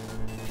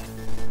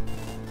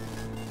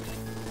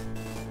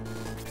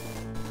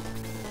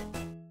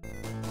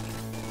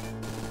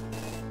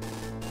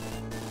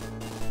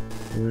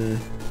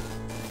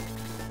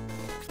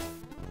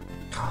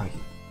 God,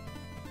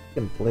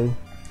 Blue.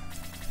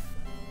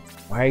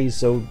 Why are you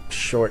so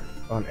short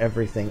on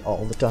everything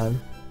all the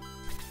time?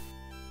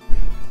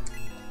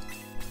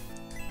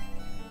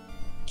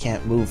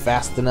 Can't move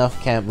fast enough,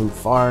 can't move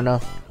far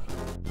enough.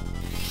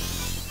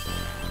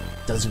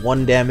 Does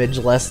 1 damage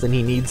less than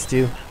he needs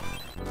to.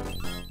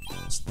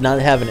 Just not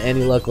having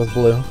any luck with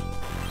Blue.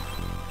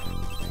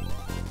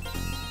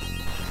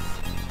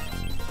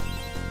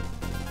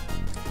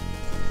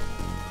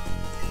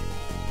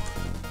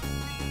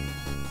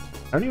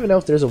 I don't even know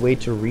if there's a way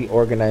to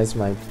reorganize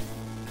my,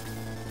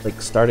 like,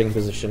 starting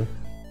position.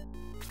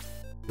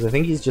 Because I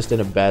think he's just in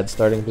a bad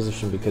starting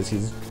position because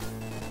he's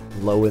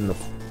low in the...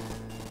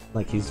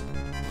 Like, he's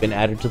been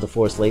added to the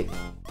force late.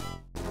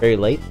 Very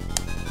late.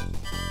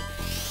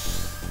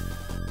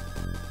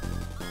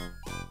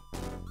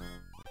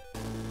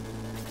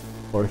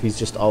 Or if he's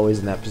just always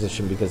in that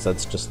position because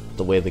that's just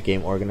the way the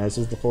game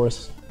organizes the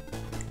force.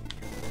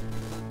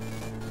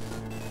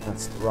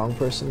 That's the wrong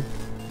person.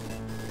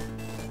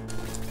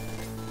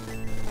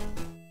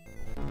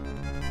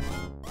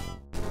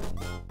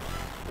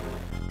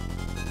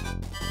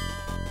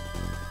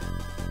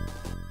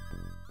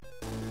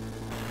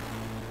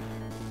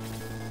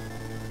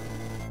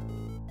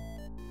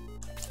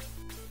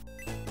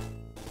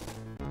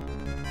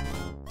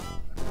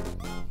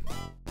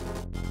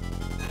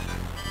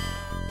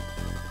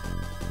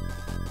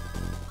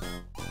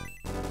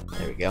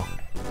 There we go.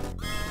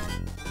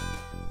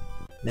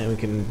 Now we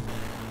can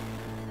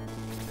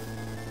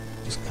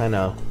just kind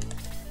of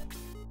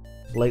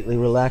lightly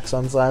relax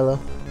on Xylo.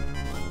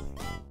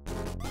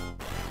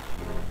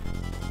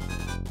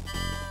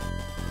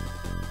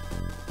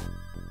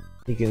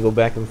 He can go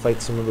back and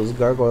fight some of those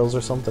gargoyles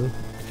or something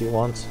if he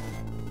wants.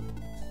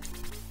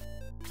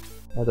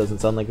 That doesn't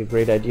sound like a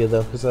great idea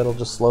though, because that'll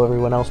just slow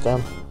everyone else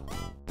down.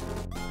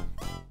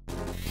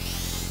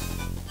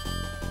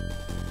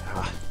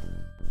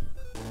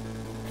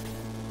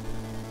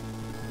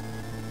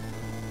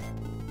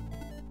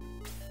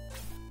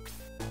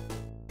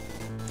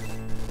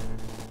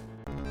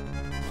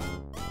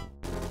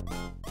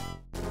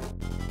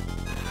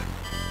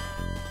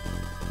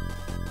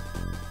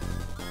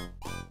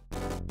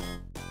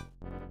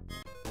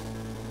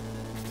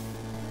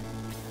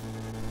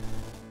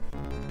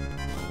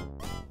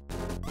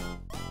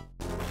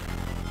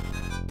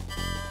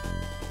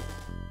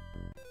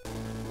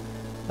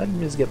 How did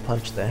Miz get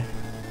punched there?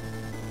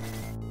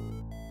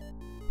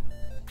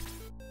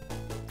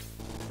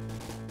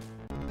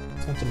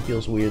 Something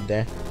feels weird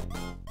there.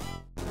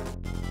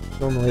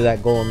 Normally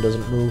that golem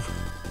doesn't move.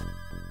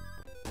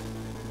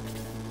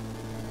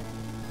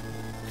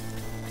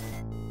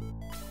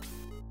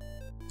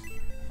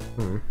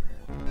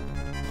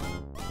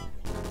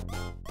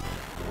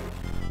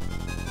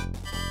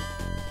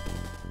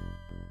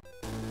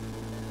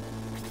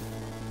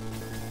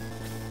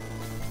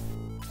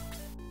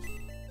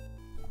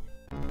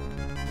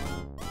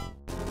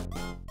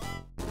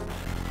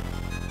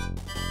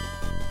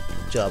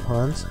 Good job,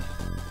 Hans.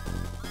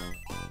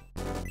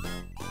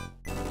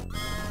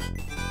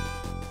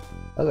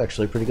 That was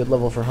actually a pretty good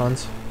level for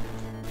Hans,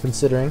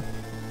 considering.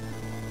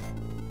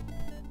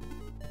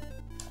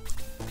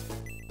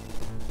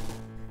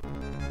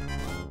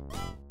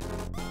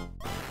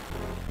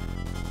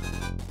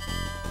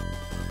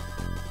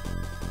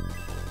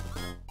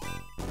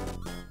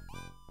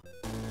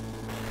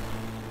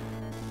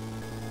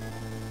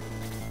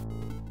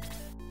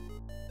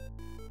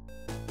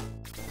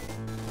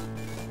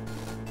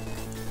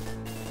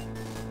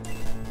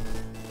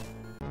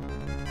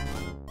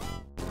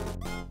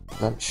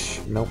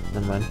 Nope,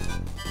 never mind.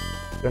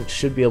 Grunt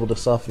should be able to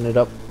soften it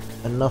up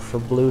enough for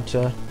Blue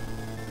to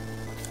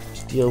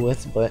deal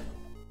with, but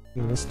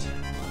he missed.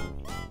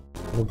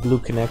 If Blue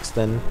connects,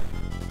 then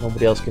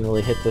nobody else can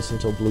really hit this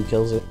until Blue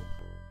kills it.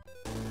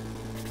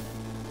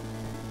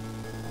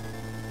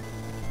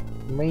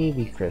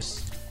 Maybe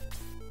Chris.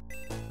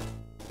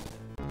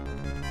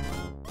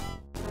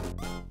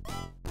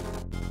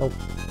 Nope.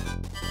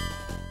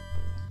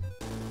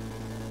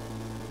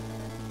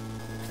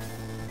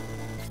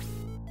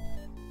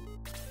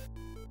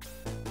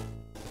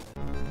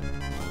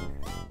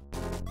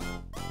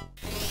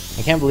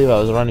 I can't believe I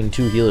was running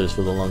 2 healers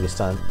for the longest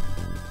time.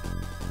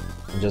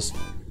 And just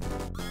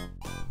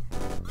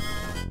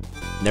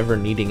never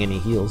needing any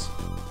heals.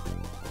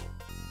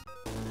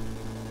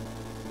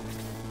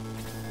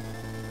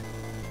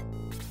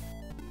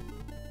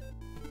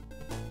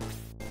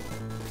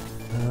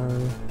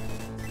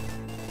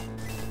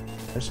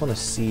 I just want to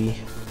see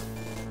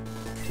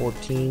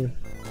 14.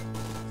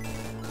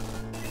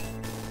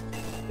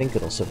 I think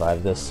it'll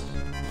survive this.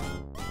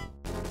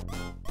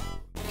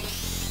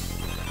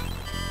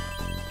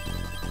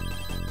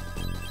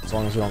 As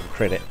long as we don't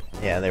crit it.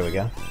 Yeah, there we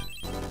go.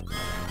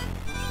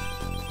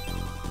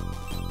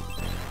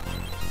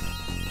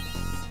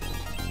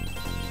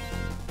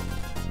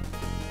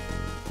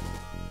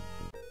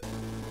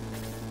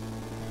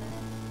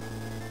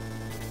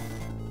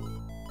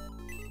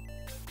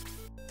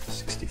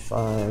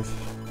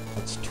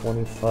 That's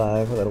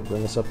 25. That'll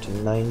bring us up to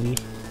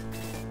 90.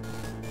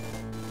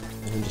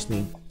 And we just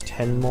need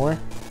 10 more,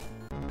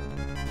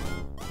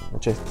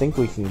 which I think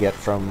we can get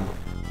from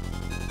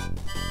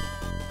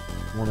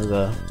one of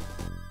the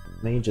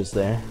mages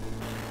there.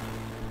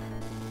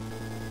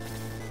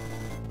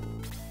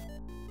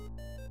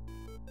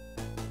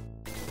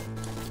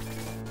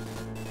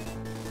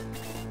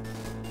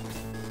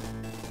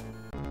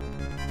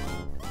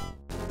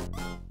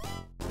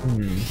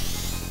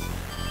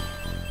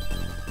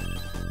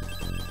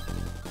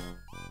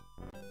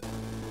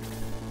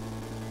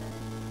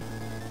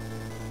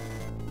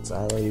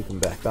 Silo, you can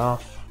back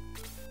off.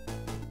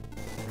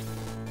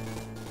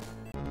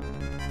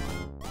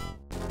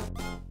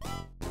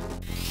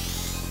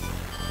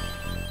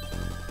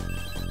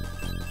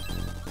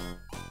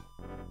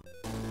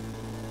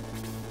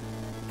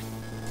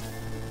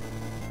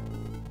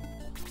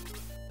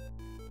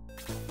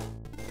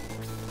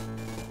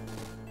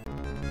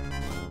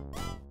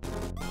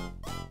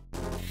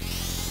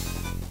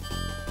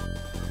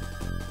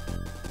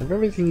 Of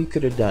everything you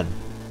could have done,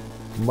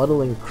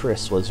 muddling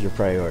Chris was your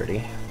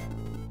priority.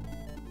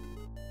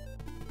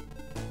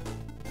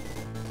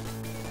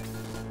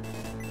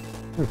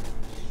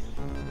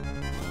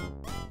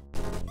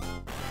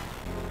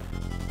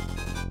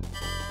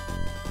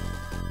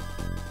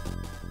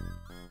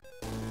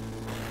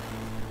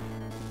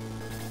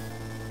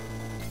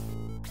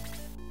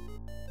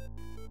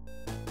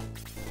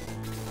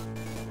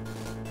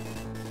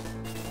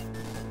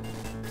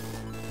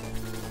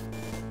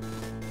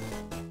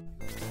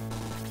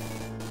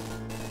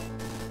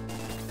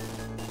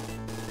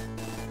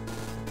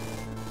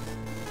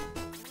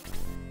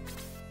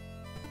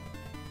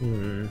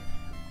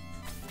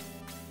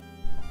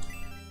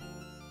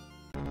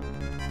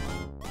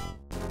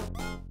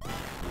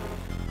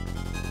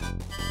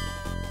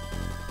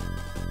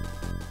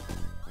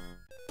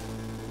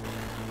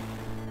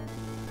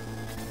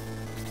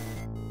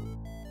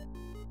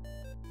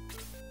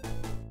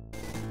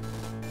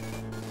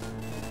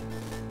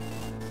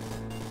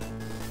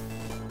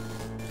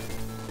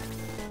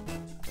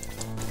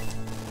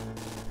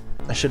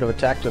 I should have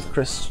attacked with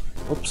Chris.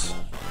 Whoops.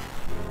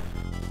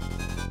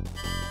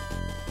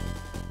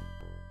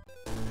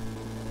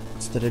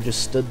 Instead I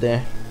just stood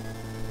there.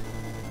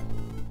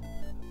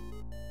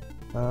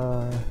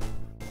 Oh.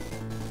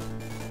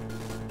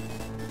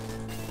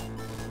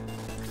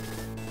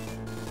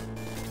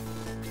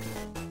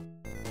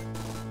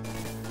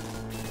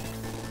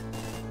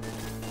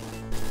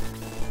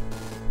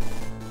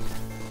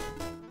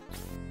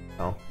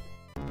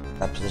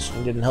 That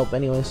position didn't help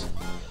anyways.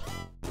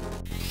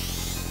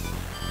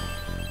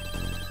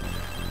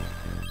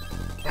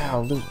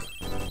 Ow, Luke.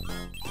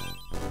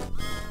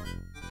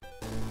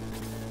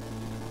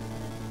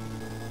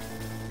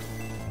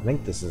 I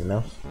think this is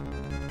enough.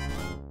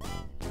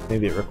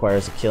 Maybe it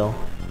requires a kill.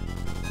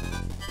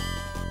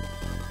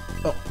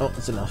 Oh,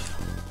 it's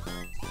enough.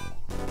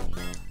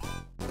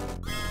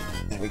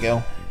 There we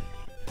go.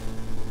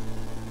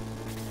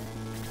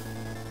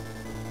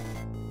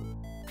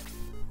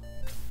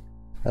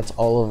 That's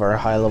all of our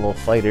high-level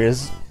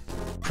fighters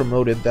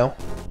promoted, though.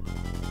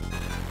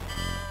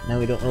 Now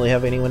we don't really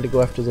have anyone to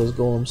go after those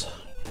golems.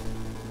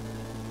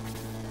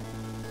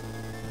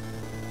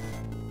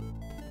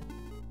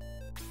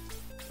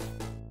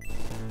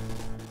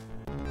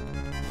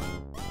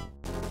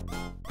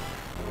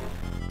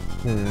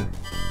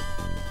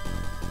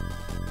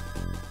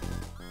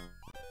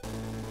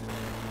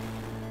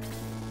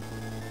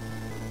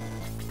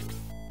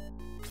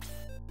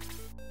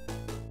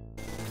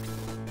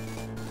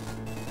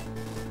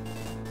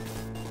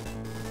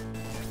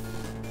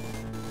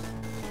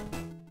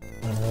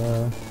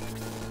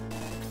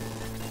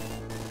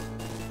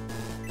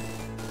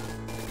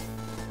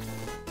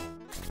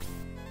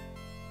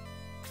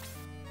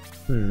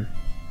 Hmm.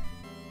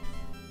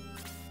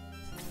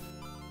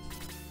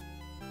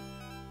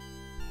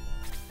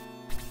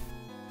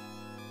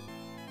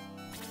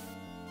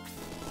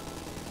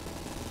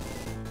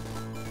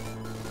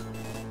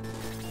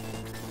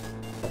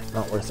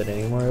 Not worth it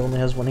anymore, it only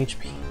has 1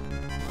 HP.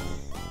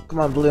 Come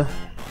on, Blue.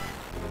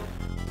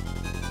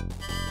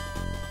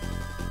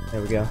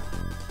 There we go.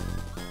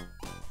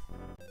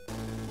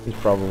 He's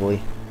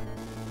probably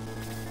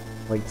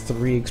like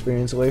 3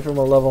 experience away from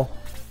a level.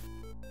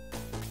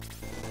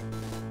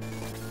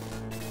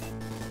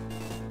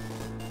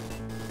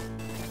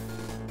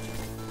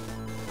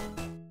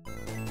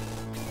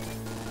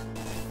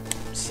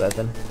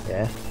 Seven,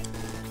 yeah.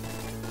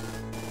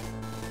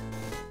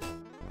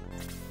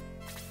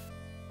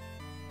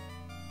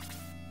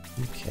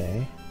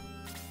 Okay.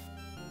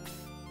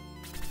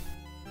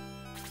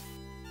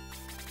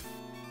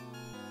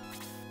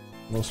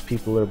 Most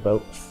people are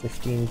about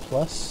 15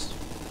 plus,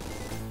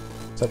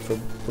 except for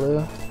Blue,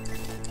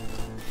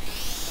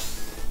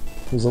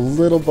 who's a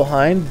little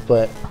behind,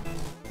 but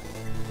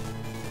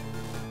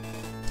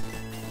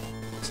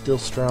still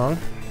strong.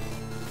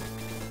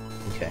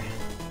 Okay.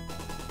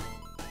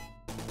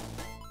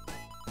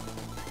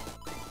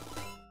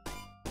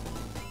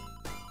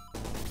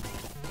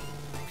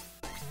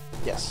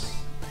 Yes.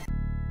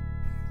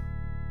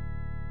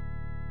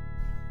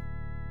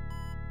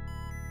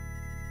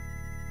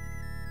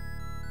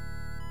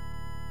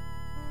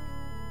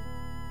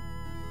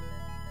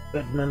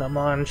 Edmund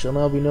Amon shall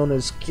now be known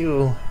as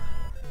Q.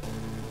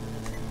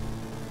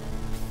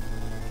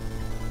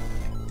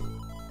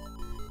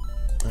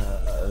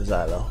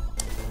 Xylo.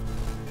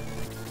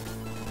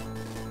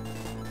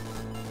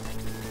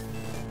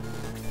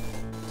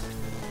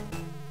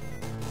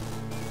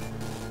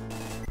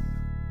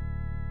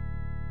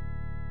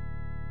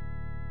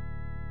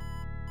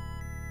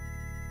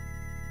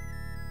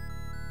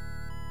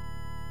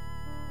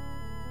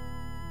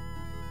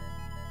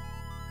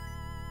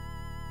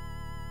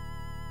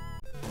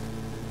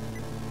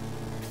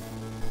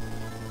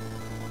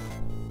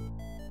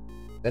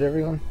 Is that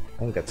everyone? I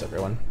think that's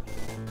everyone.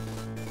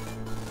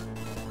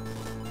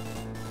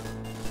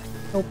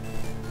 Nope.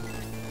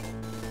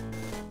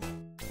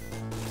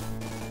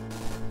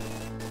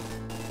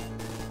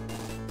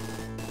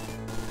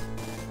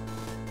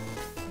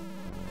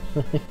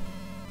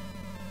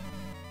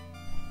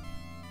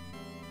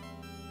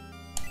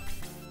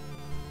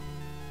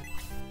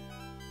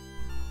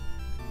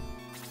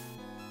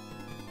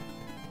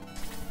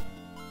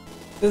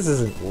 This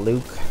isn't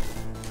Luke.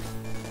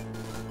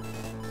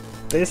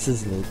 This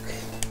is Luke.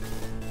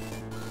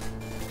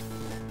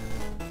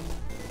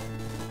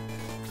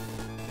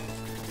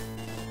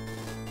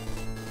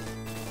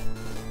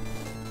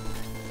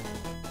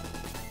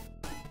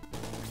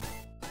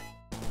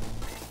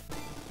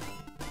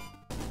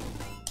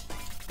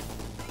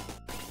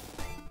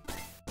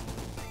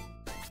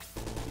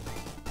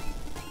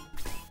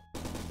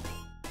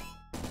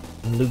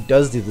 And Luke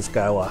does do the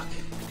skywalk.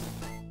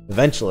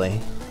 Eventually,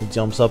 he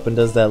jumps up and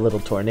does that little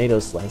tornado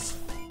slice.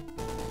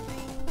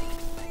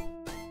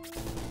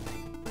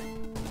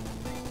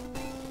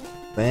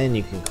 Then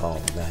you can call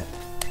him that.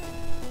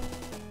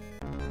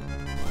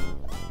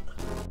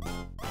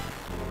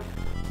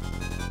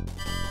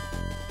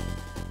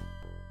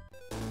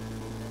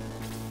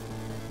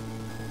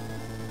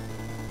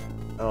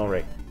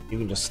 Alright, you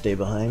can just stay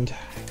behind.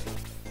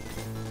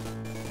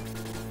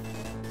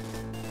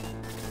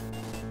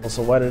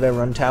 Also, why did I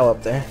run Tau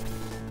up there?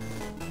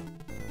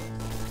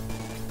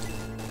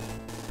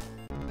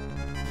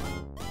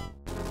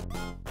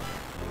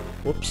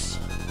 Whoops.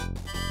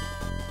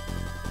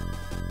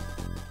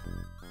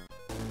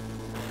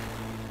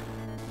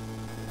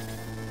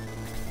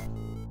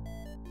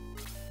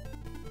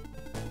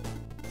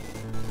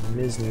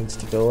 Miz needs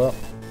to go up.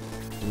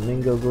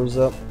 Domingo goes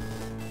up.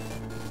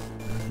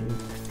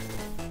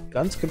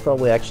 Guns could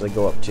probably actually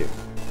go up too.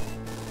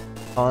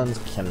 Hans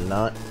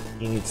cannot.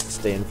 He needs to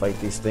stay and fight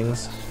these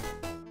things.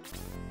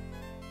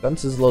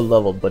 Guns is low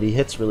level, but he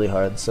hits really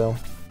hard, so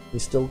he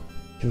still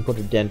can put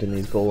a dent in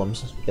these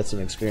golems. Get some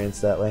experience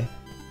that way.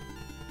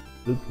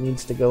 Luke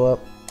needs to go up.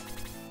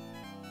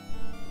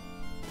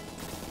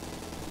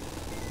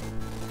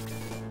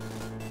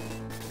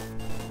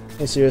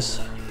 Hey Sirius,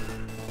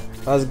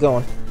 how's it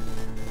going?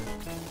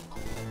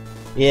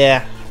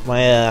 Yeah,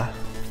 my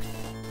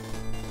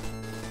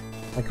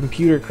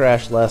computer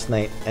crashed last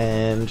night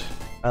and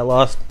I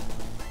lost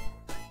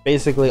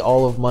basically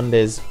all of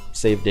Monday's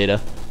save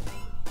data.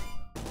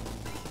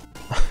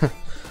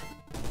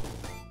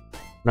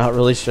 Not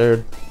really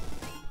sure.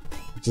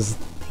 Just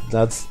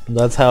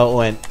that's how it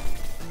went.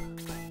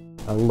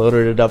 I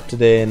loaded it up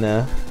today and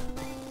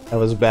I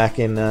was back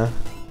in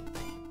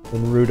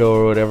Rudo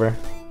or whatever.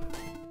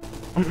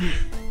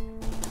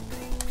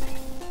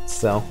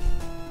 So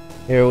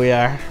here we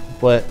are,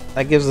 but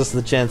that gives us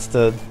the chance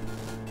to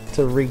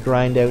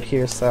regrind out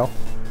here, so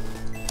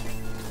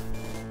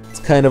it's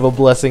kind of a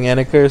blessing and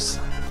a curse.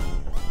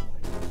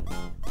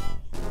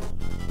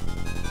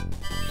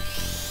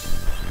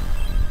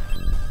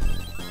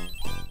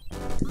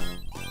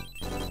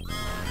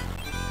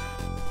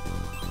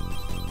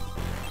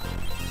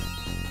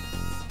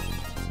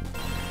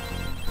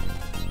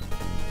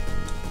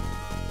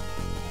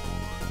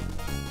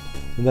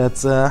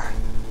 That's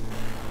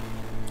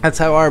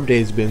how our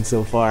day's been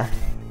so far.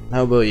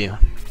 How about you?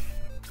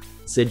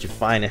 Said you're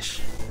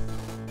finish.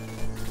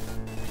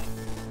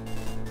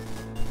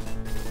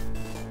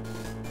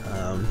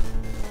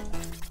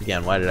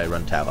 Again, why did I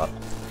run tab up?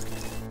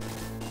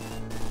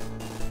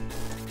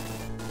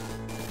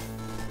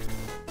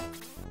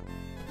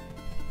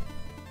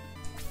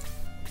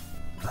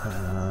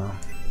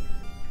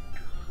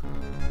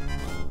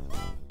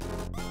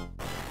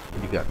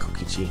 You got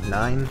Kokichi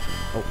 9.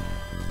 Oh,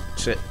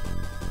 shit.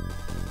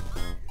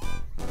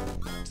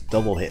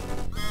 Double hit.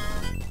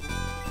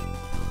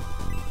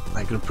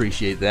 I can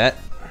appreciate that.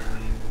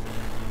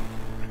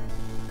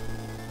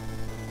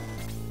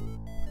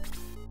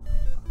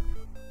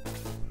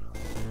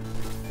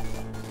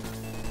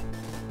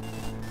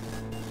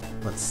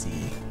 Let's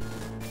see.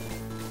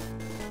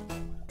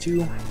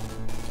 2.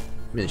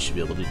 Really should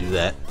be able to do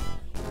that.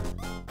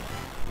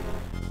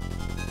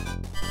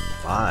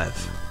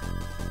 5.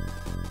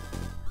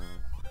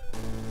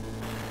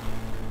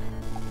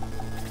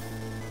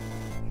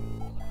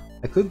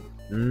 I could.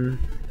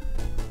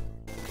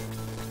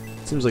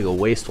 Seems like a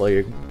waste while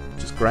you're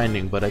just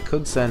grinding, but I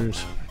could send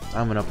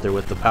Almond up there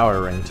with the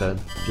power ring to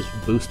just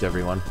boost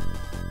everyone.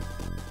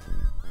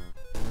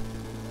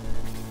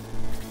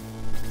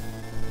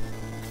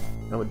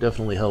 That would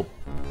definitely help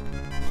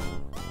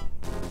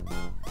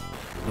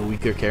the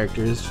weaker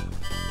characters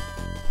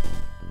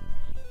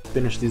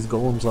finish these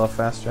golems off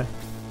faster.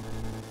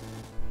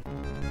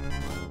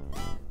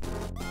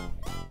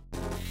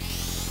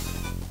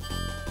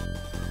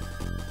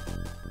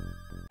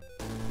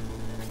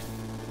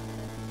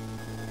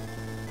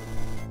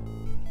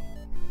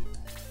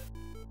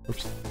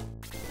 Oops.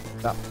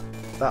 Stop.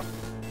 Stop.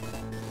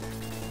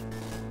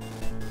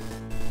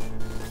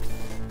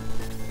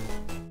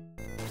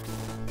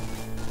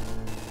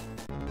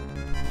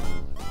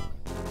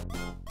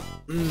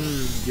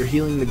 You're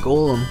healing the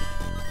golem.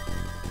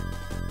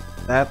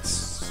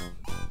 That's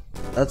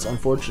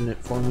unfortunate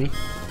for me.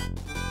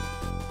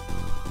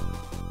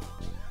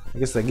 I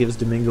guess that gives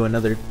Domingo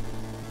another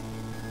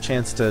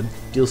chance to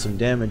deal some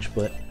damage,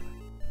 but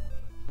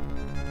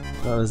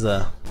that was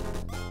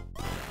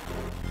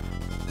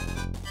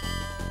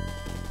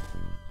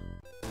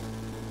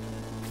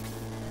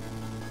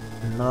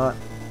not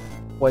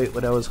quite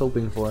what I was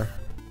hoping for.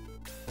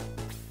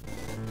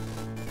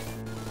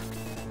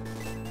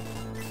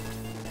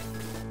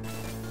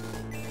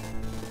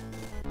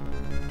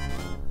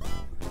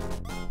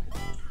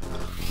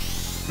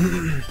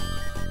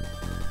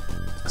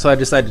 So I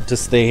decided to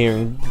stay here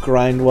and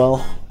grind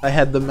while I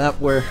had the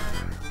map where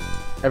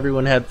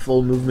everyone had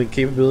full movement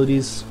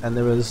capabilities and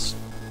there was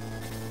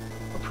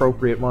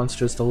appropriate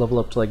monsters to level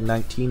up to like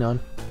 19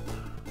 on.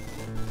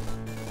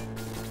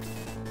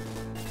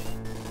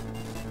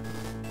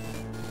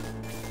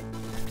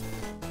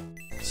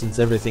 Since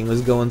everything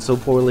was going so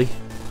poorly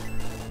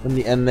in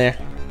the end there.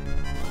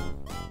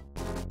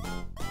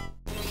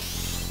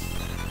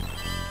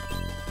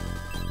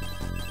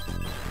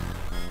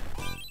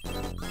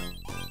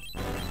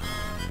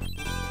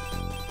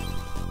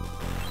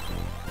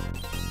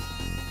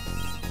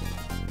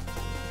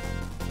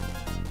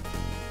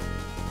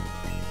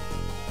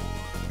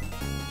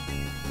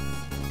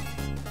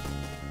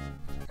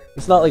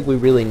 It's not like we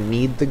really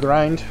need the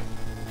grind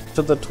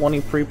to the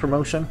 20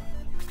 pre-promotion.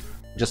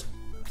 Just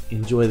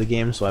enjoy the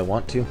game so I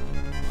want to.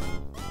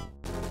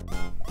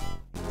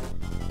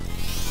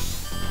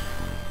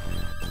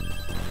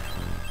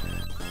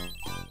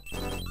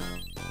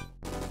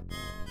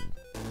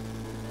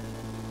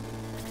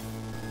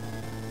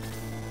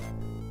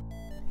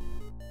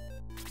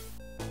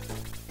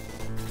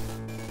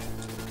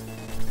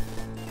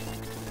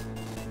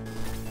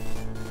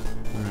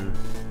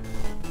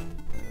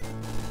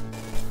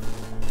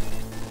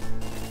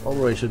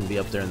 Olroy shouldn't be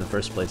up there in the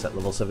first place at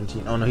level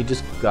 17. Oh no, he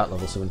just got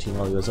level 17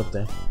 while he was up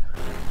there.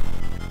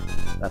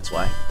 That's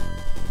why.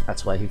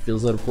 That's why he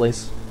feels out of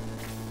place.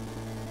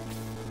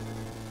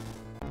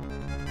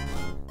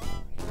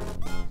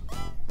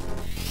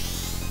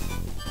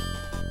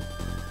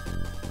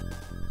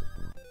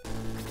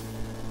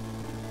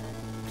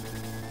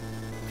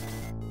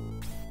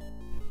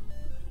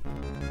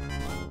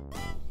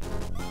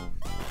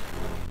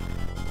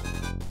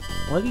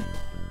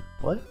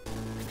 What?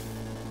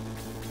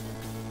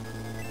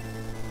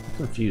 I'm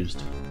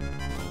confused.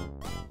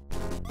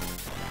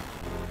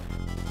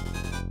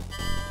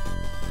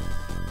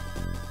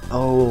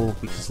 Oh,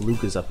 because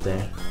Luke is up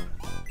there.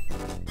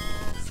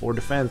 4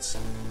 defense.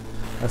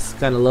 That's the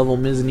kind of level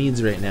Miz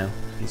needs right now.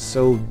 He's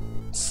so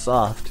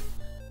soft.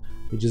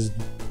 He just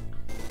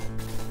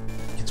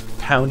gets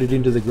pounded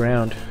into the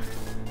ground.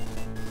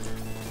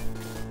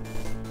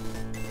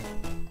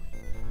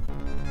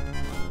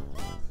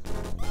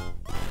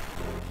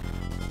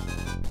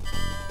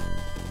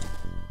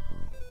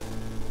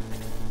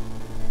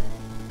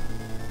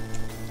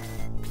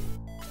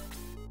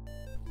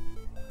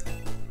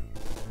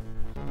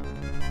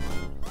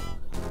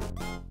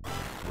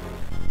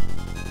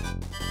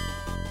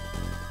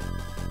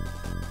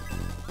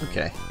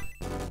 Okay.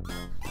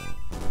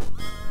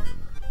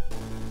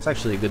 It's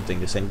actually a good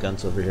thing to send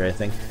Guns over here, I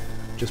think.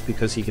 Just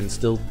because he can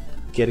still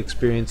get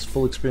experience,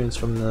 full experience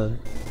from the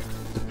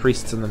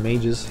priests and the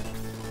mages.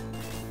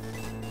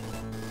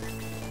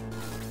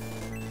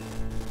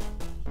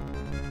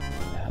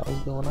 What the hell's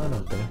going on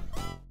out there?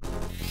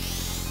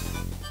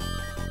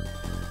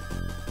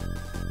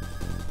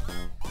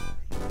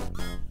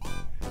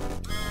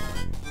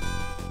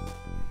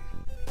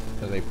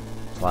 Are they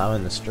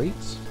plowing the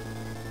streets?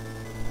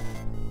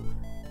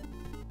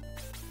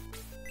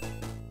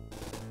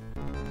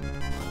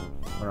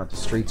 Or not the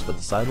streets, but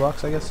the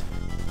sidewalks, I guess?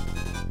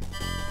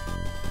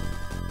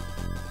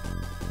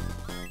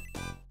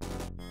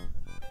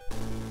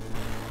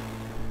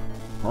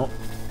 Oh,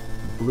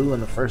 blue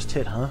in the first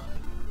hit, huh?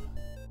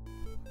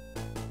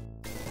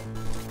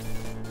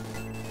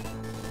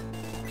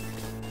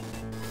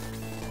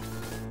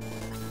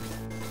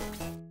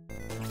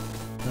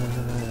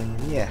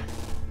 Yeah.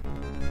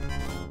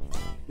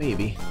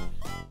 Maybe.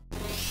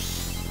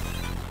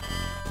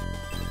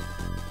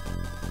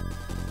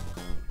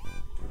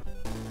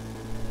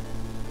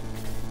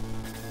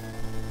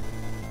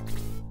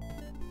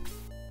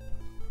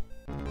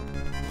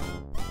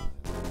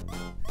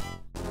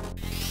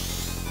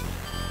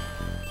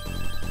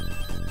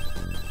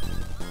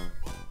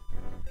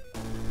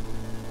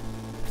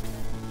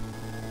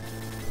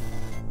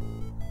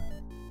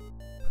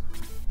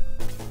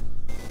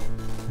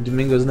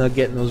 Domingo's not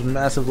getting those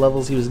massive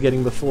levels he was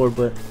getting before,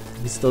 but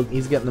he's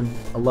getting them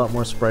a lot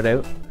more spread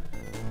out.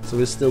 So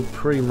he's still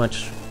pretty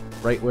much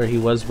right where he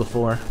was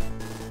before.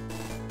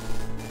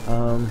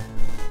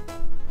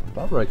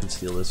 Balborough could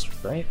steal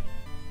this, right?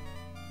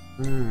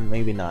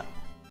 Maybe not.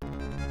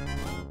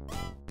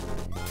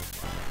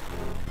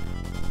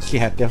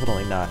 Yeah,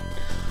 definitely not.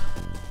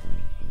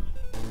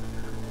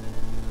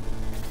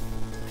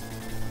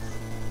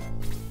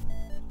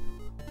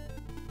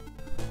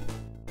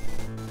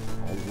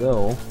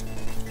 Although,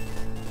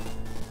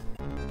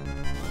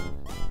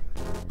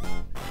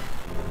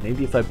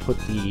 maybe if I put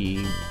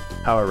the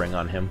power ring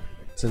on him,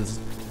 since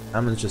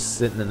Amon's just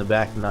sitting in the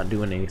back and not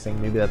doing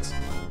anything, maybe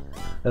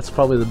that's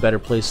probably the better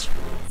place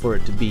for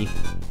it to be.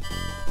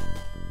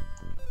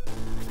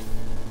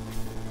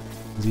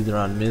 It's either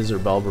on Miz or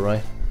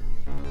Balborough.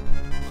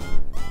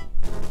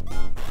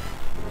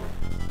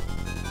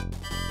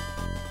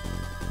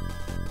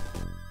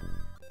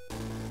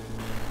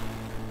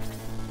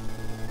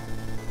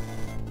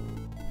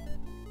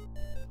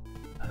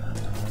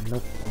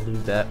 Nope, I'll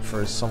leave that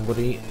for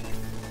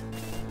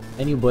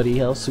anybody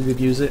else who could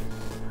use it.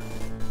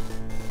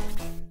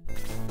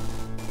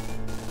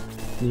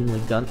 Namely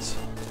Guns.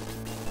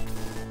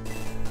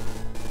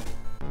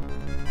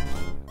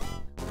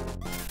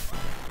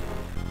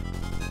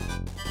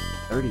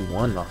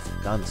 $31 off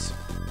the Guns.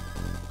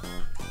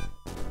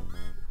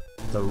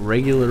 The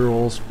regular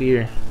old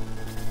spear.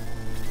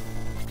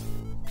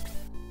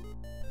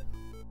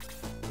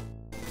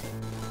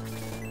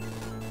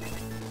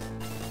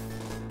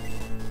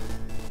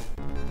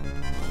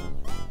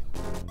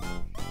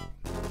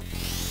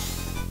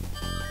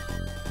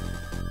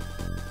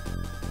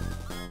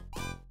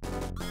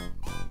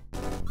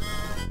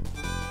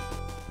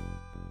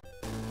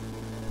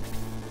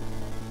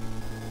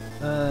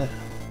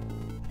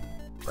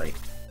 Right,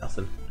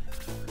 nothing.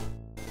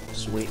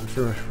 Just waiting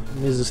for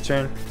Miz's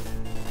turn.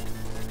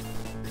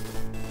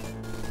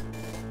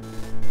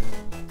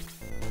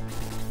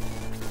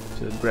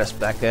 To aggress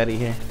back out of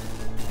here.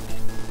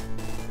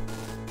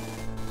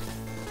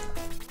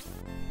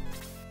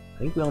 I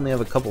think we only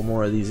have a couple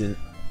more of these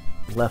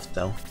left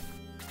though,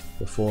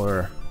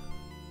 before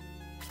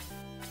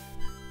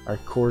our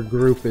core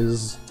group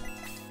is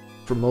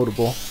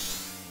promotable.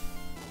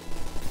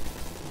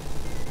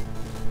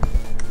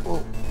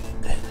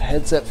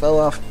 Headset fell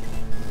off.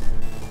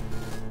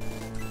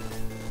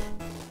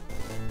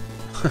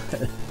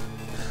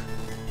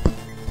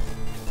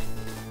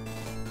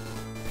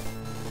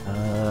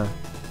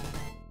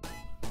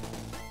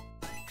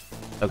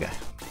 Okay.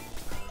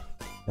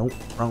 Nope,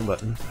 wrong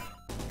button.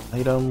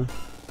 Item.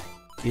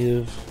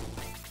 Give.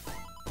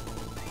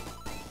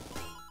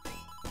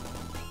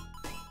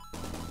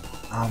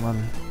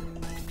 Amon.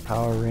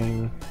 Power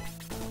ring.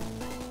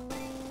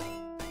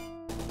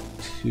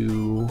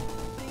 To...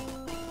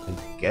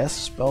 I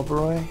guess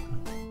Balborough?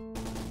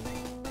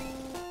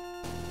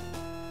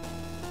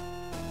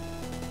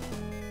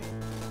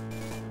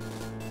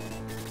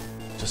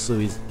 Just so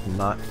he's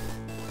not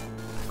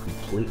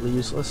completely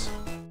useless.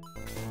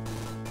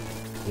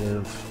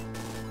 Give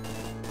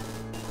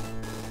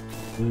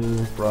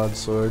blue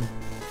broadsword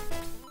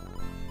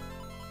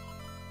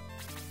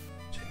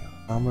to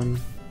Amon.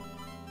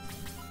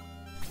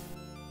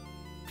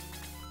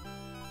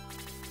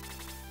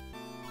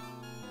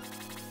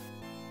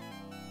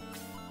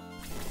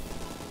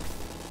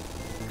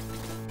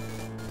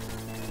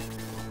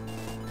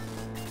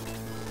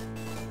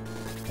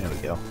 There we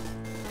go.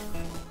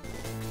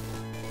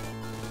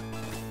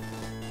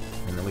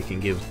 And then we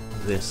can give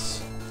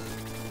this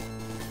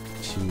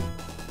to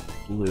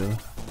blue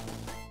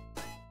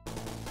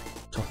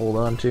to hold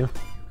on to.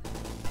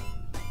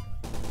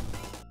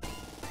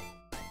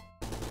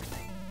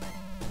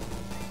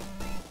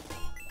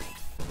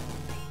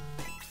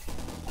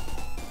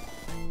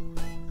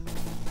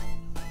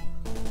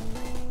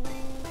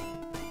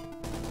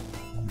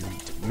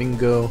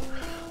 Domingo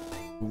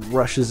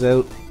rushes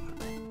out.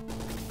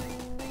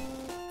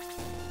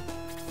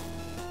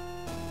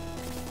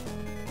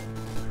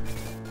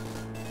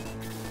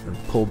 And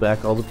pull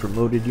back all the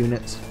promoted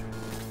units.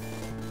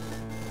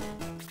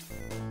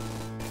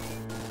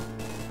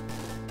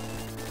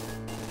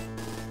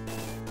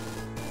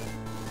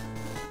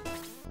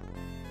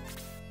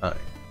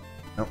 Alright.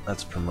 Nope,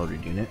 that's a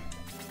promoted unit.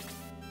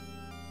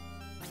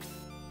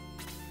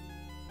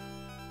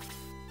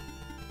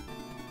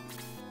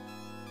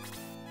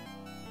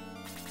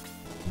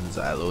 And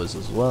Xylo is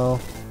as well.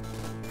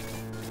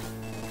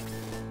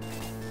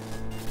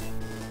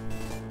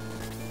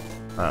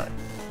 Alright.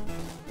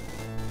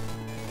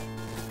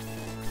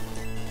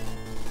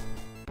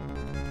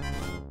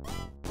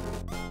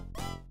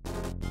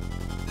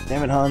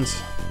 Damn it,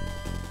 Hans.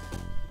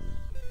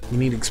 You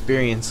need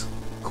experience.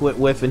 Quit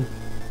whiffing.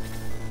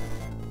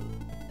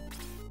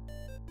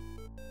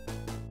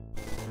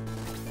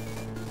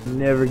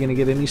 Never gonna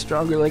get any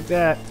stronger like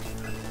that.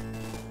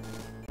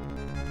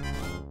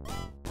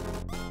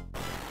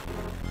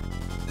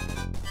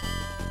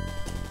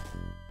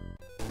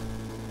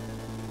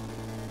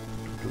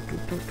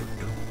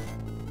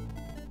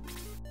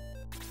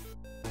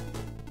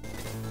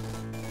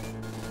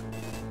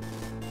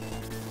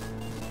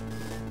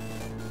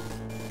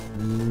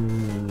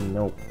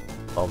 Nope.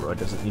 Balroy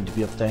doesn't need to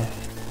be up there.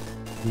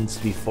 He needs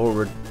to be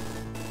forward.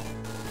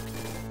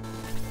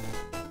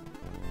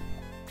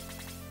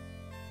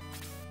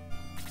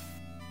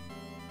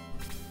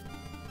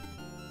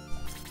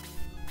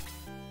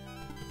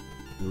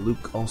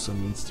 Luke also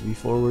needs to be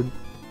forward.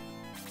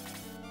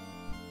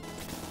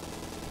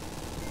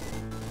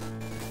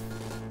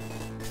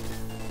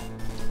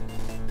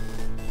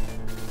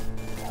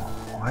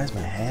 Why is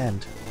my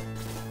hand?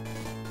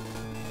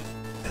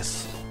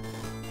 This.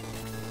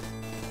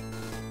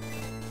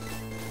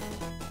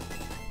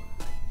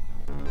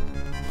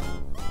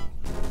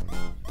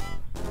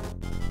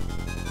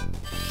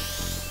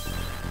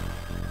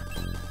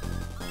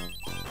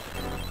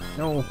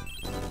 No.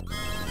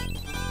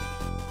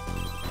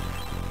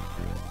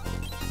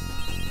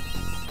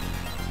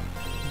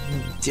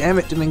 Damn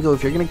it, Domingo,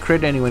 if you're gonna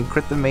crit anyone,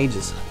 crit the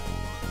mages.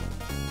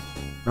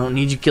 I don't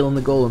need you killing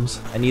the golems.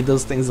 I need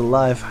those things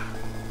alive.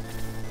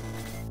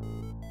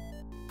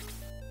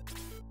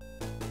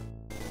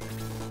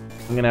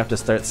 I'm gonna have to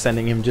start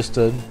sending him just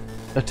to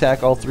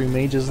attack all 3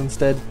 mages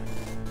instead.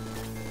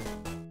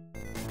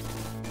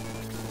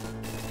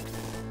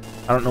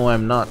 I don't know why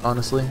I'm not,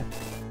 honestly.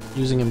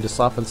 Using him to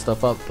soften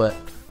stuff up, but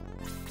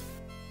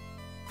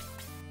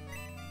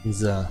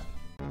he's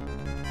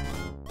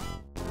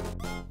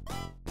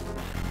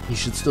he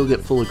should still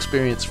get full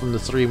experience from the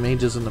 3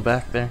 mages in the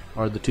back there,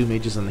 or the 2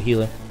 mages and the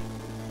healer.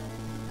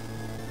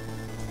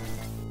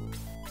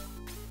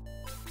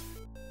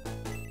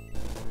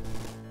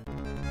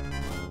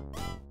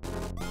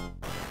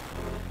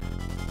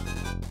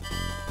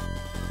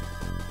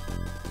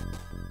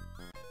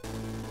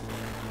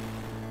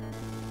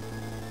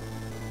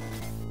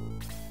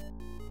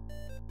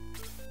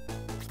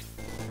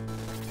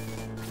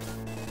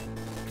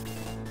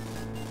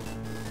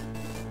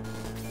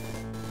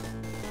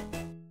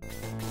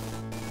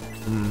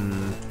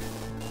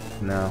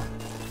 No.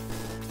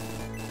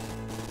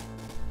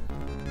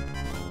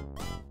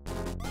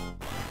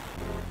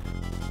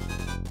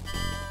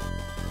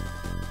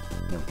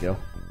 There we go.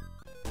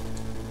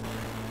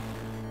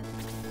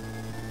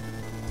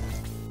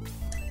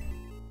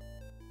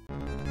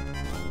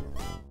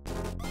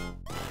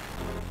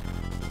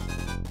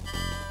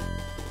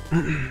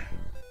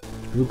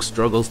 Luke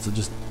struggles to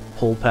just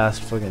pull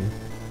past fucking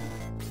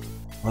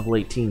level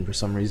 18 for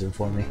some reason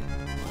for me.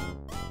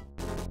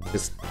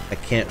 Just I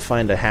can't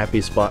find a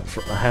happy spot for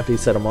a happy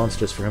set of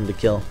monsters for him to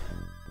kill.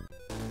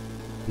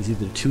 He's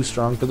either too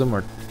strong for them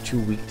or too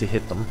weak to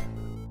hit them.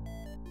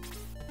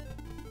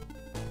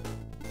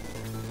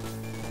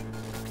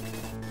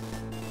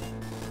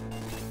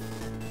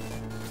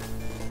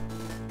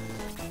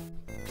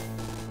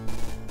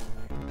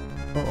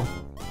 Uh-oh.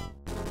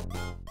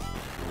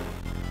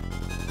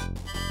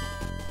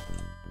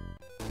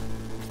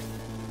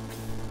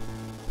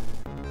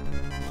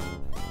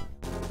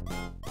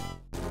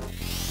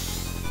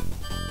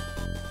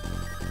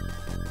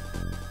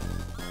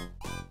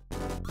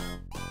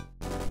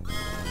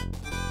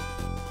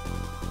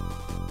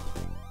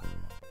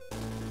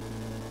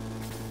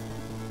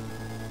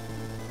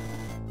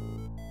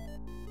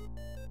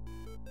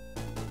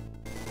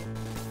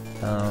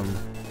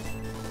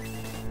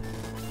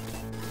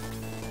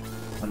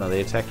 Oh no,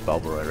 they attacked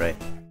Balborough, right?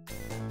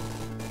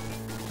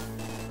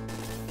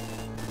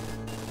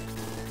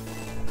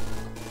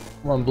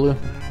 Come on, Blue.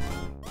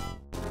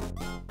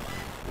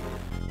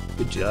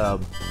 Good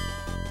job.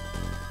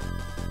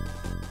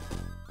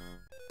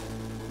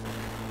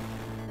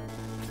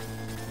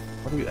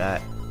 What are you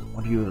at?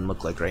 What do you even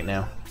look like right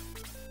now?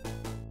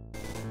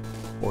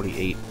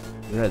 48.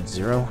 You're at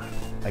 0?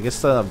 I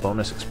guess the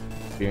bonus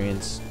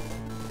experience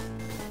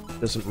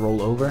doesn't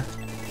roll over.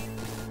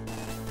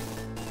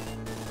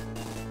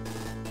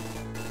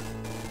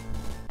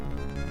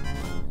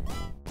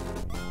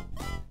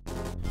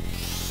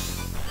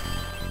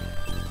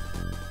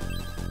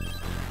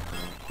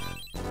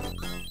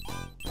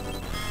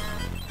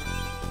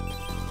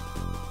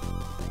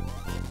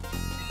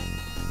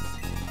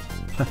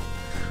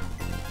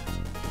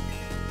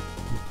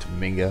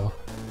 Domingo.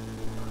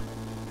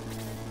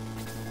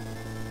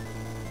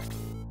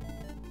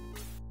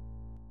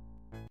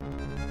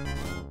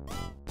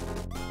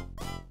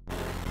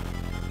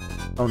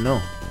 Oh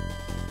no.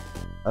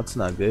 That's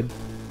not good.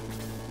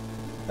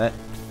 That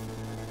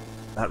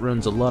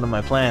ruins a lot of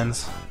my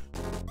plans.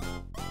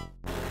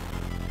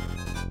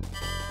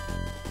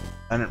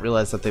 I didn't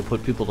realize that they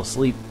put people to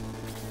sleep.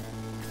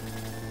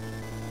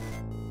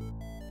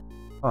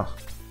 Huh.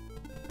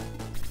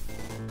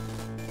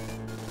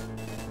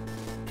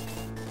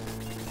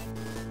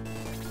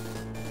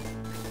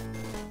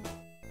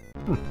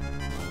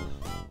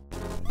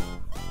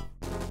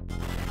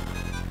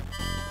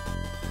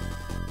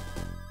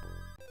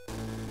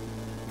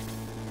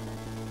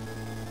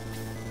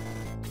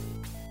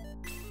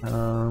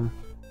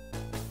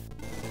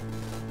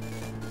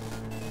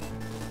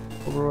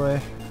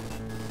 Roy.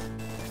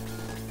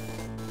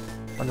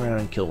 Run around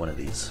and kill one of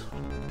these.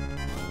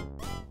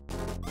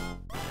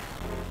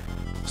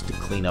 Just to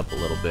clean up a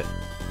little bit.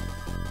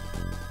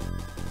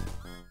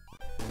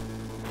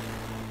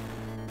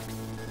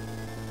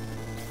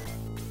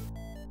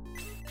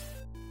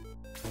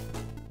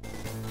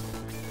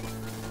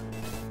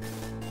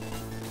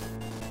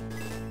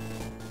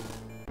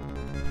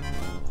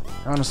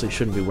 I honestly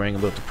shouldn't be worrying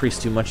about the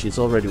priest too much. He's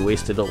already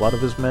wasted a lot of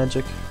his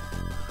magic.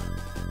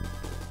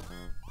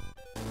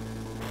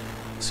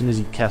 As soon as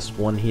he casts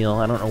one heal,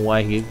 I don't know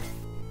why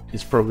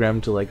he's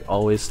programmed to like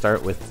always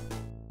start with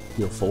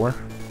heal 4.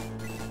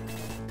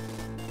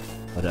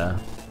 But I'll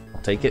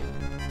take it.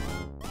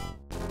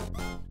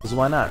 Because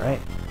why not, right?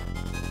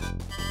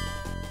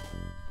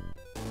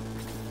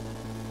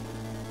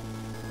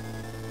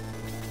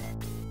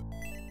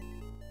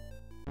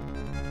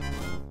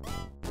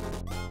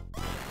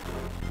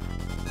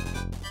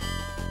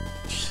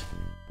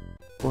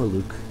 Poor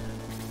Luke.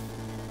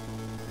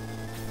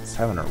 He's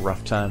having a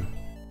rough time.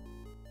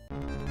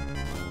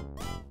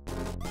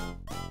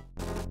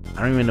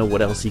 I don't even know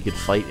what else he could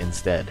fight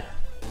instead.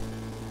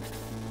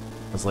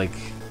 It's like,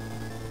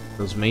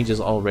 those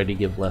mages already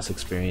give less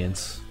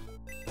experience.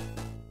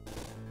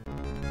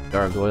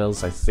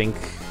 Gargoyles, I think...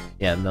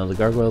 Yeah, no, the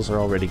gargoyles are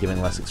already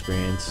giving less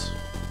experience.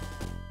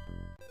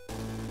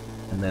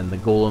 And then the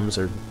golems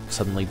are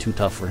suddenly too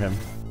tough for him.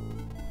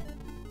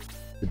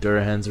 The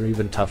Durahans are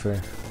even tougher.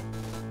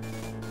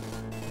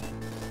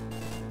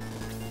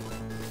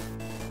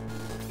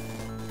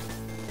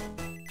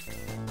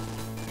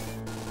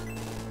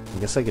 I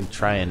guess I could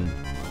try and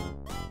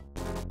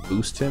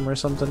boost him or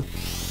something.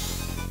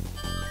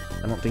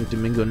 I don't think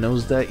Domingo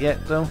knows that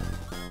yet, though.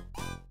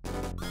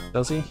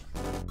 Does he?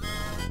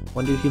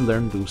 When did he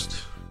learn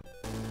boost?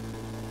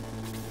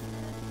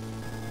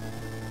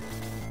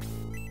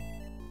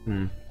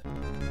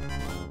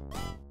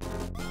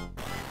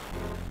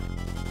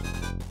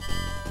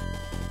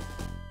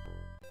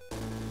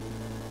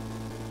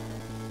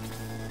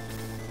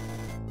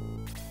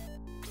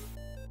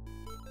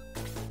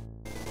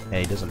 Yeah,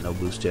 he doesn't know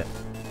boost yet.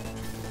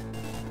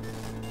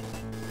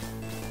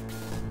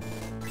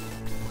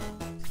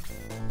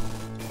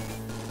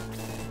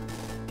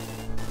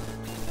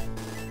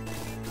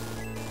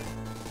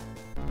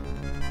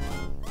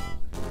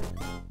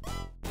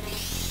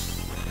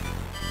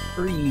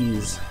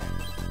 Freeze.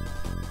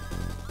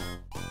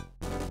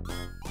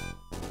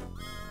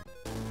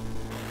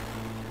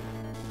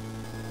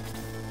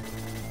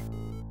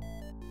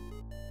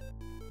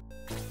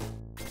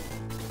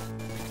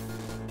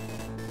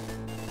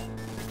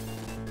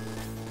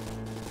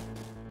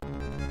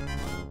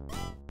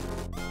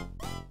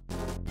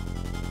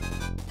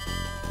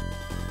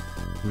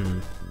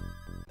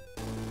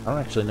 I don't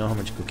actually know how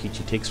much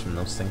Kokichi takes from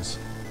those things.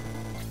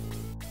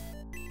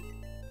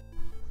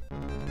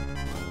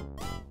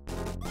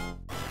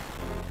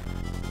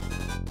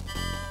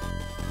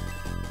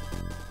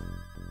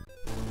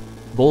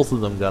 Both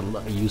of them got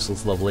a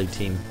useless level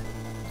 18.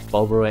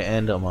 Balboroy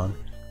and Amon.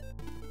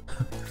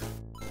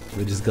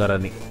 We just got a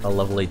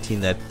level 18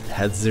 that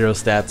had 0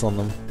 stats on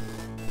them.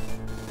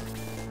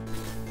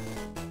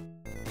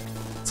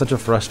 Such a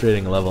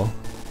frustrating level.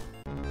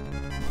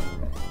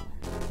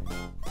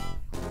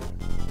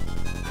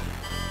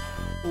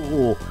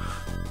 Ooh.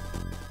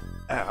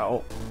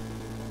 Ow.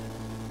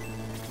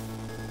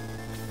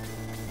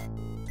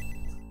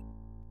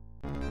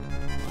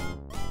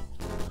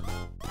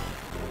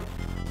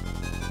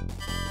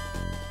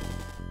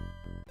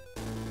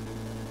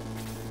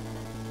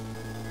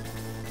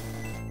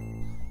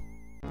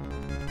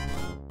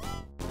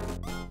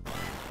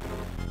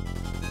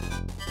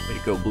 Way to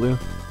go, Blue.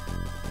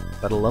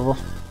 Battle level?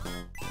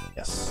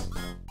 Yes.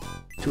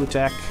 2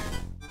 attack.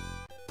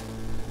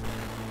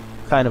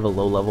 Kind of a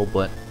low level,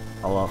 but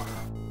I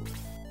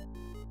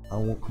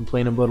won't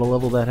complain about a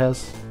level that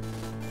has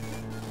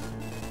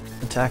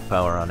attack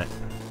power on it.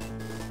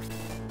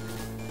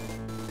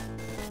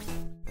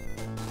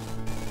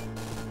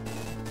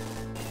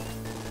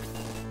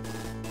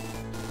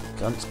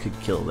 Guns could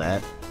kill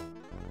that.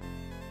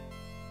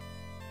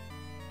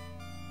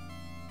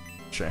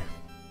 Sure.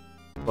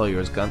 All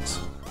yours, Guns.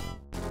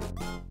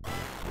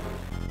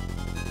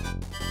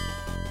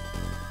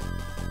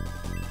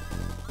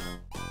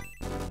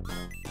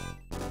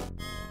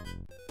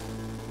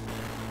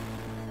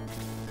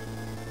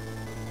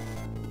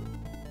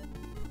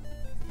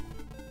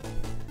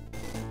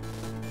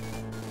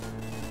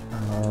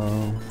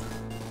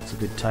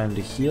 good time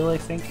to heal, I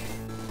think.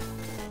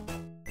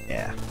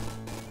 Yeah.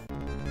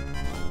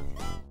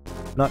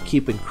 Not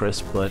keeping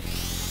Chris, but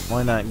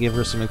why not give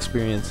her some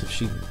experience if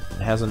she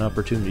has an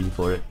opportunity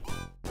for it?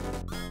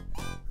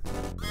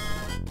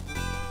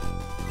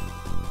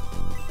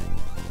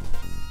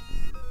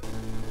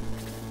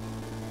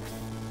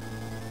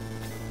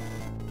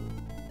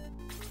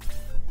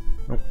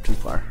 Oh, too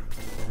far.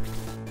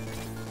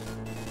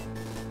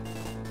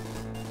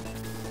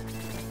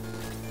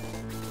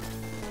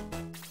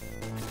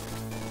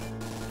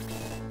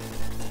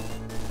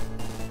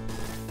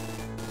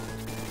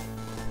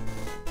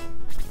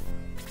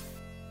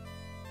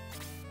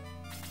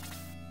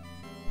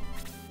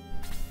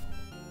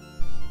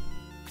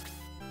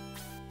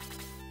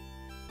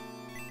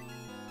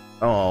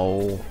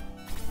 Oh.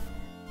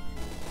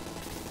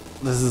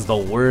 This is the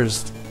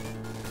worst.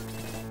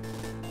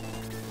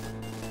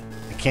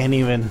 I can't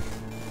even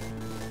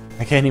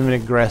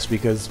aggress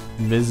because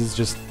Miz is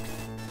just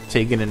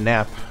taking a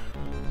nap.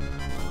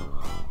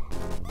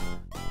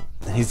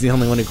 And he's the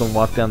only one who can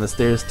walk down the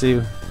stairs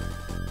too.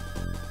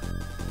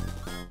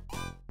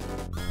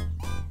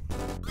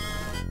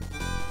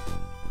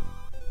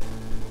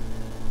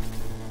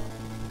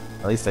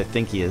 At least I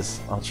think he is.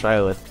 I'll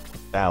try with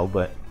Bao,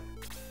 but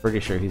pretty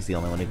sure he's the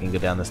only one who can go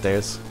down the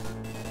stairs.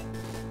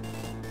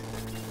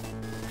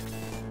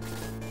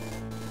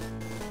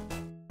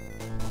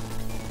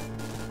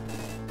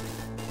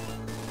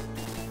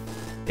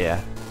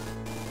 Yeah.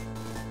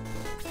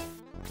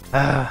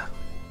 Ah.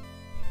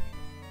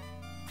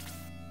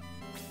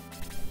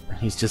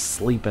 He's just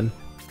sleeping.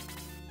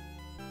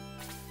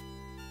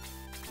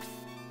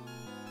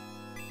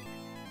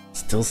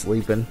 Still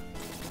sleeping.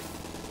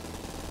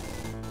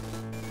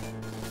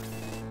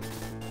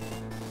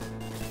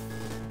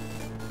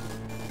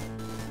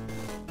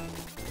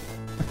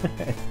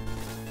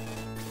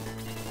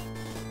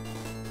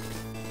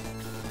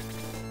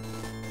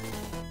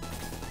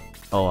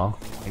 Oh well,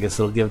 I guess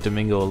it'll give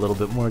Domingo a little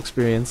bit more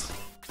experience.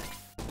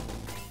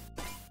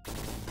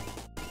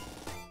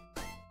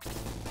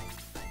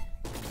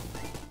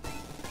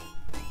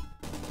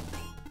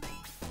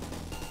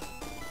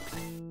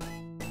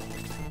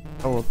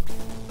 Oh,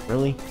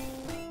 really?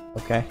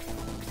 Okay.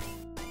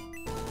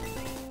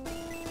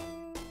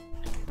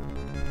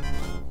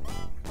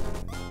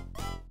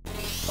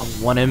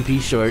 I'm 1 MP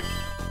short.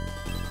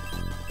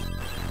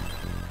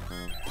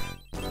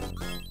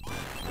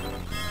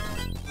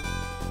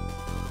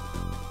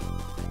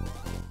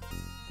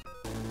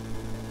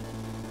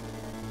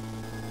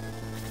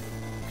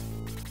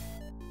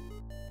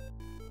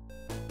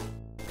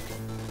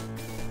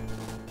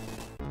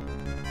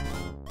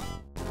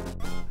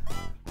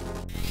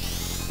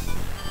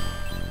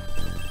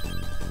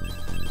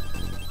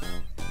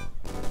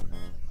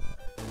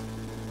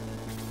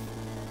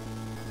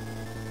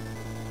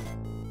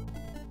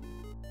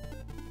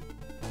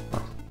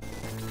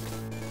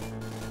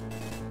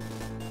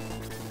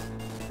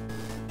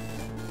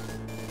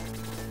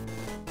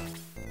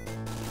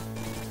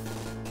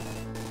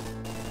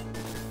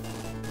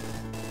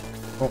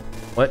 Oh,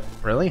 what?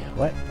 Really?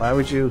 What? Why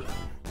would you...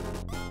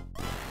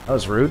 That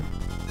was rude.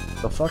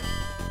 The fuck?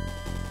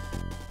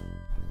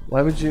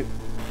 Why would you...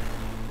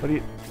 What do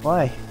you...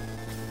 Why?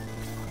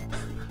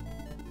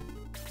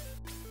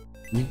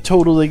 You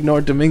totally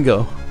ignored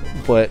Domingo,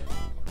 but...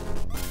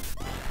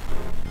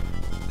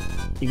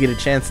 You get a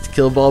chance to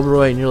kill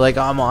Bulbaroy and you're like,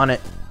 I'm on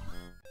it.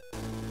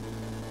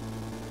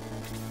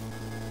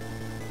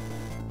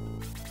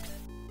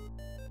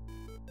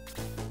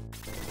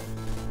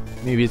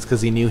 Maybe it's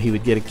because he knew he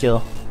would get a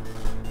kill.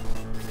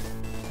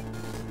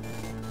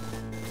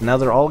 Now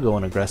they're all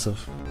going aggressive.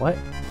 What?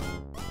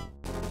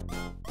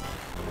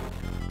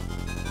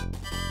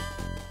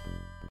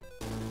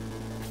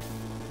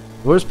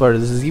 The worst part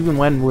of this is even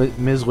when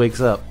Miz wakes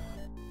up,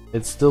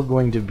 it's still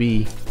going to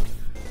be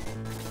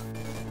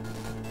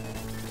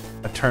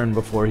a turn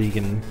before he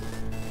can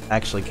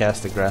actually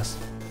cast Aggress.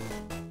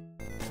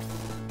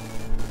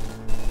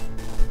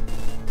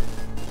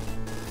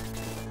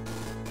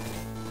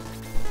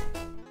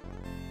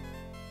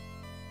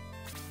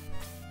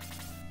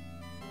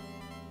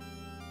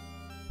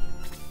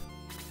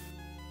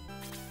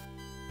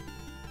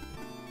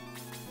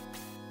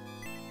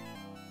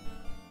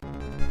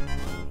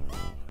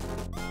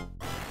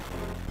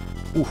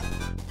 Oof.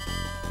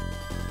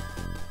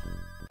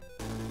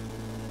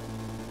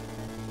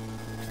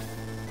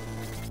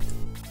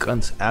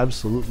 Gun's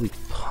absolutely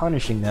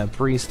punishing that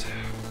priest.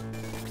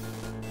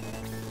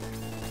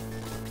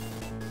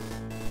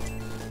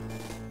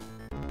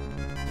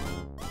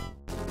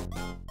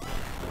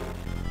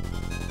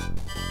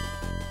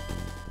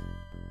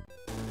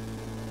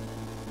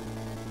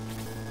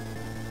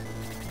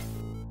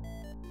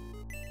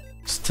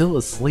 Still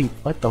asleep,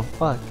 what the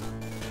fuck?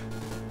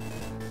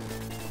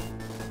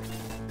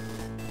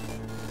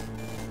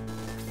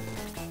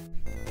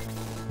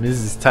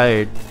 Miz is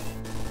tired.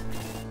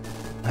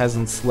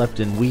 Hasn't slept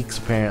in weeks,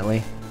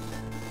 apparently.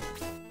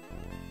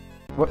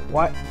 What?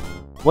 Why?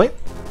 What?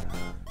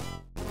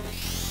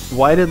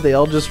 Why did they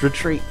all just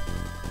retreat?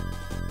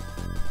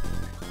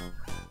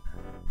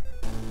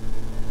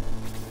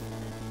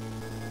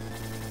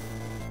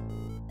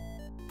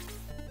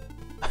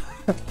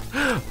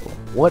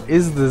 What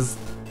is this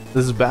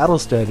battle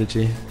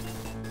strategy?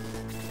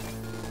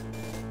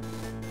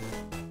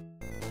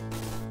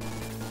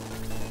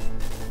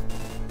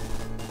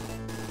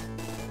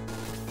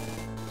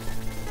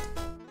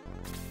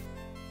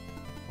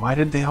 Why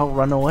did they all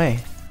run away?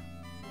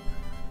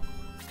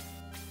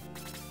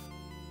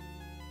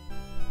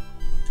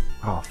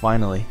 Oh,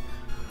 finally.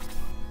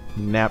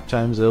 Nap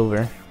time's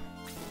over.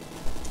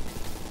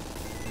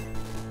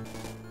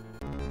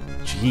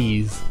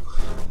 Jeez.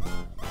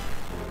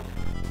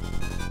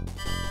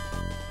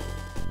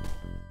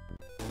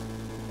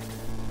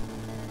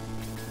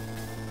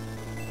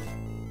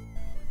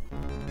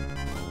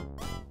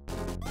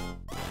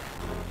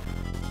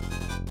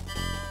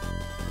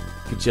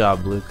 Good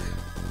job, Luke.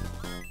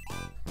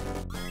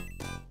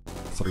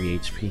 3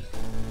 HP.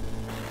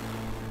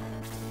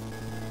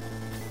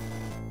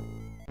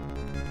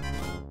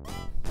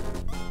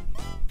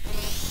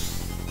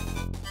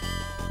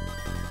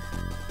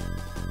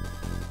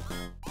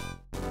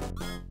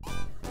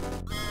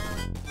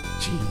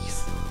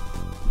 Jeez.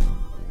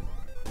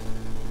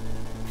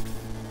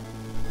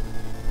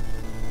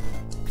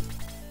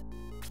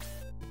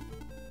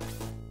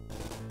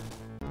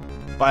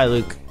 Bye,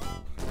 Luke.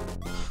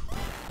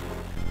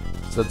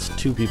 So that's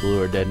 2 people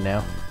who are dead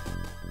now.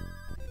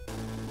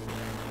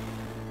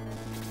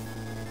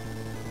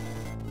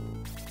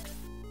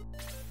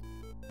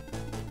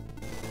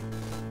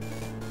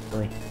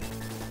 Really?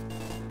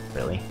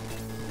 Really?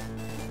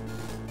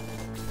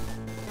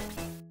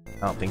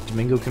 I don't think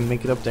Domingo can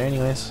make it up there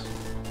anyways.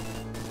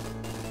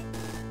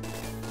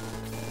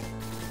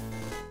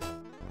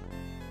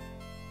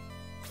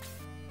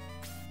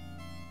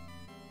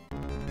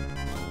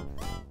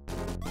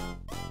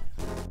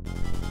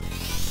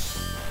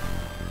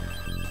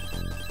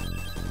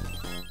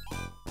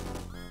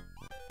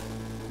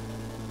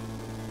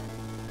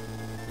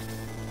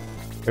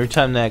 Every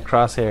time that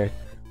crosshair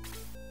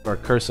or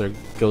cursor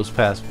goes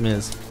past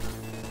Miz,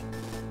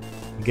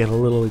 I get a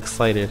little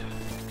excited.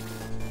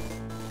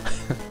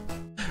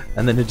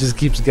 And then it just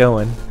keeps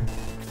going.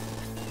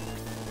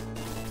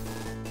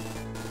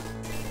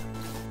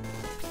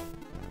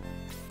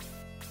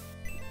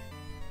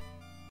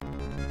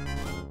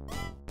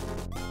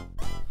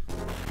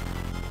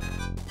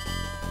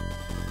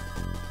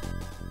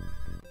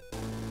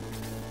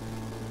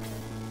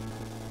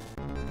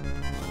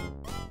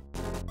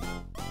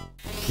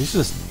 He's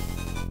just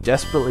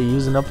desperately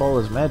using up all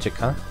his magic,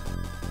 huh?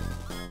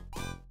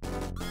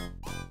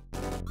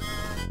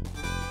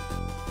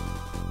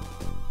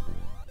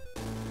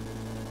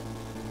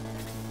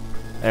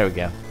 There we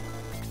go.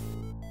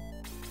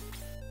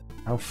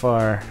 How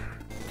far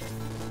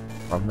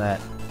from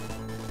that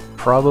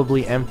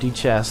probably empty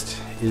chest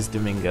is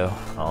Domingo?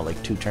 Oh,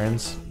 like 2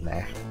 turns?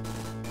 Nah.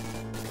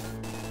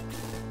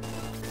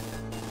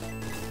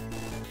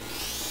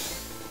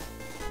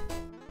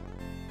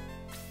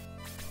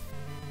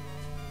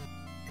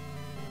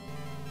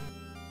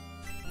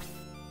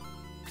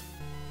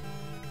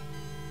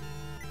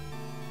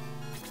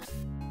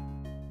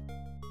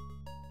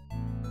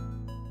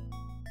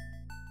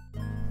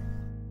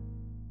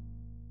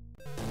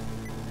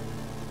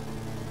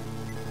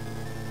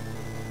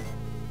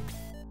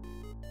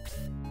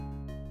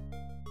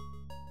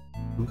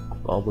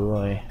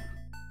 Balbaroy.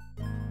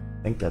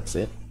 I think that's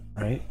it,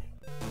 right?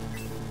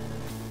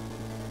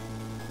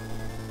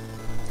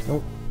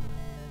 Nope.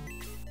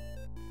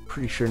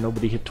 Pretty sure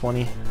nobody hit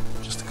 20.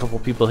 Just a couple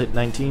people hit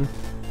 19.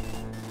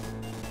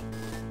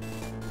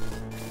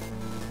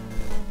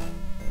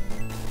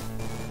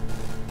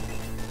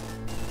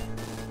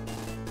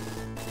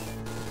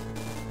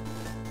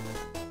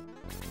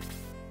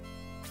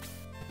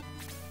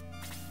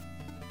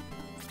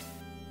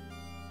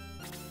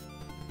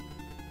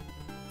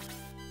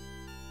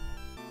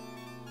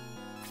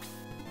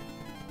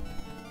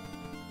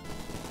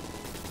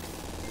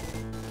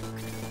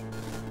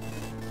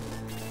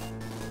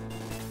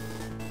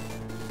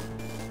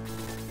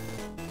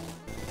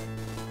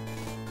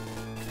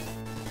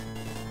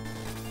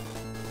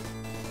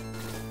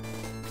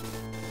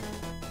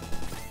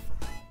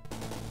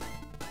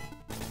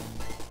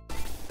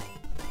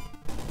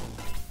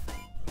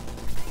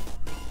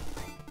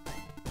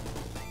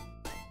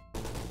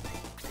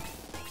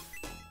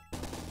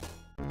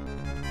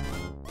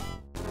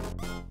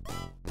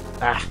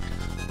 Ah!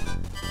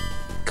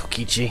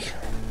 Kokichi.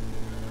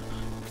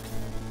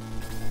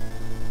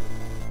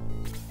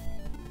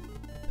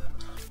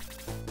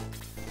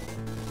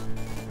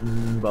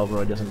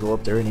 Balbaroy doesn't go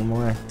up there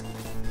anymore.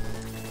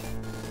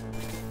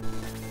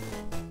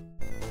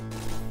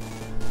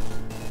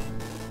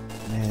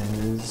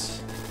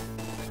 Miz.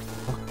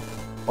 How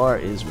far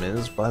is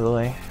Miz, by the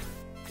way?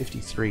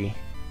 53.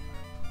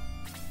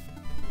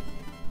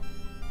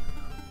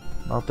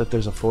 Not that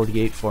there's a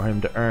 48 for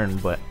him to earn,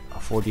 but a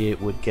 48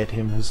 would get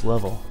him his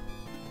level.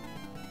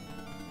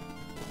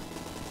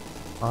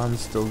 On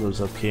still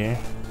goes up here.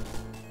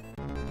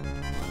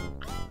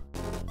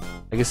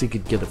 I guess he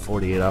could get a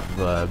 48 off of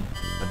a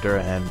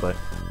Durahan, but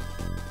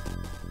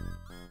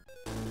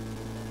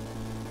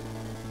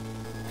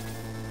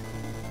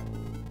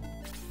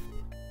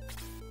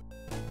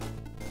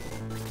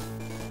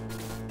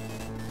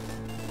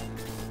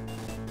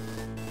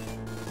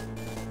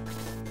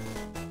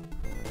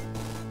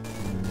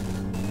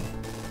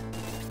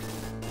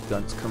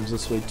Guns comes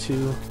this way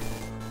too.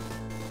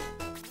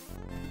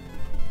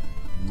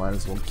 Might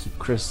as well keep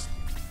Chris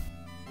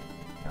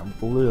down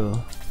blue.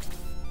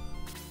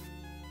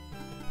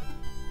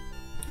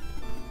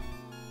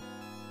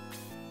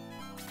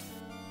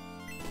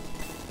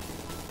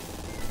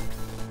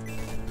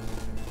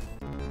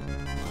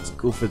 Let's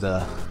go for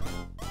the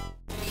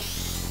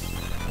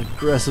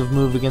aggressive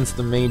move against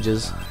the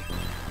mages.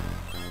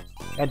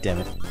 God damn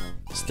it.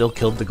 Still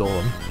killed the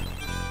golem.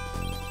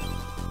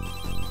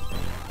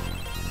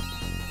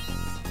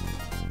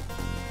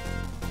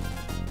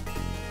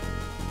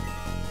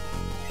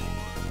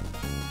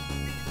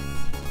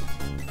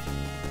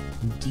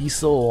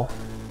 D-Soul.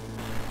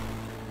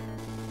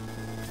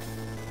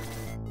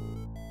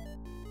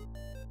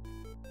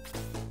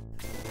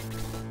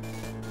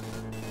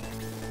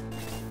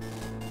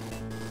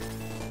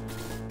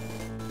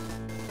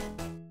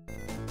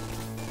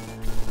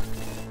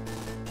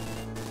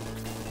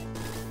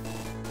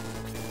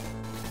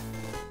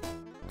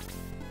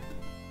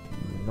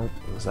 Nope,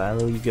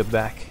 Xylo, you get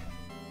back.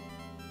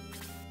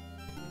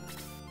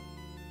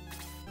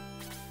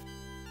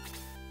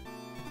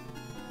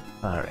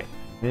 Alright,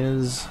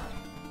 Miz.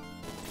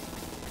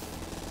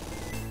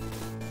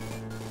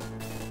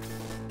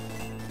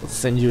 Let's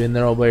send you in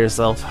there all by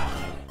yourself.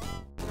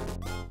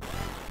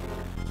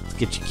 Let's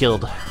get you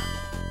killed.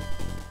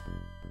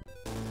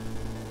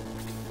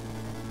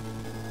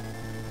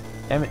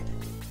 Damn it.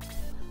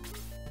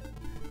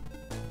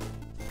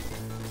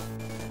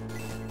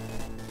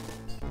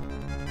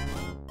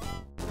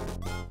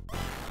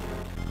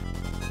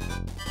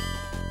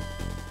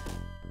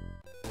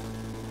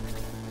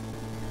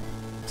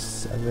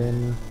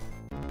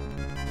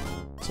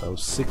 So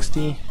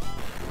 60.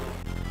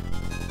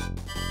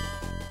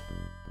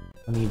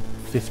 I need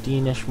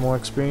 15-ish more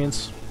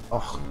experience.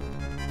 Oh,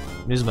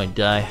 Miz might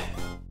die.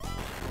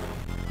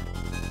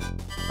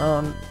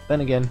 Then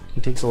again,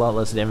 he takes a lot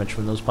less damage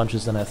from those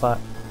punches than I thought.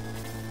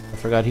 I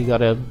forgot he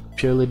got a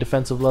purely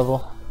defensive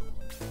level.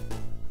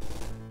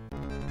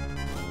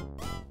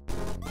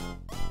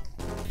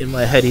 In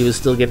my head, he was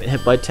still getting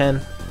hit by 10.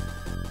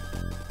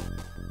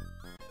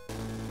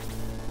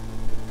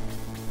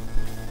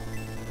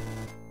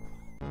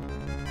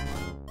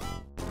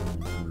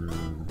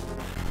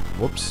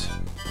 Whoops.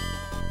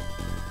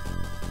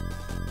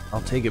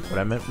 I'll take it, but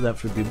I meant for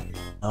that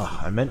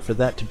I meant for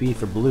that to be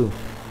for blue.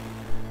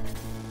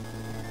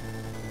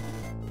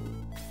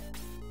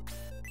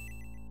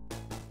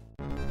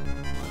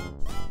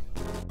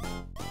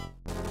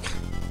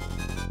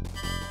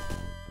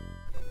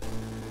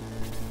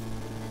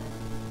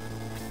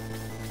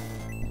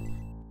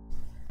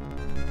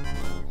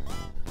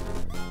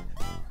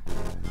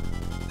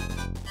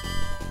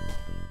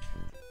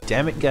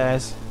 Damn it,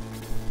 guys.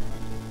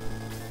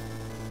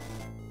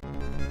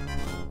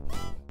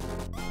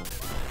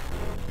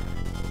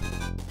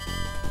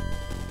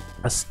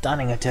 A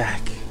stunning attack.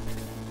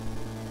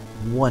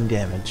 1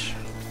 damage.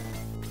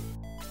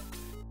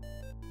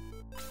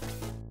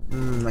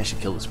 I should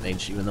kill this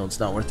mage even though it's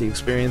not worth the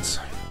experience.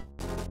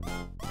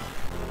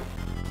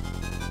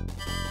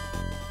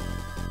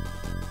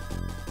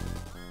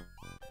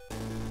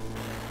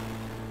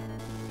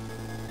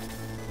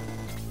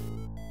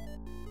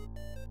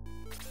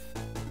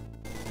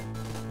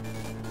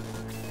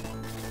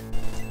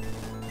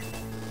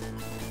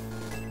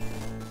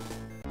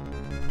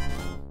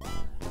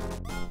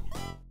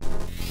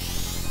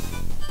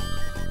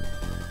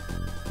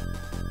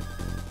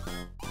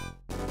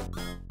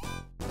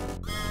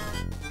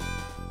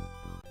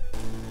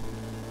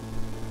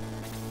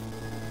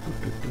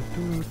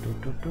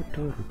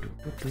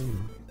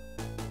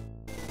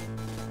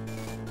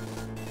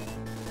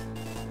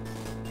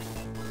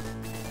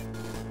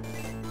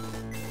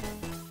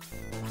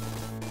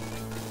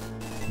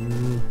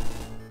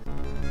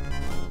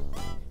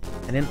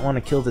 I didn't want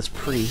to kill this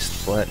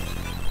priest, but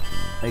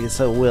I guess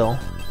I will.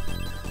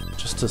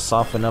 Just to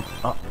soften up.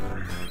 Oh.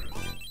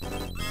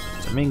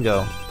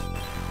 Domingo.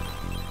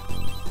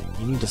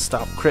 You need to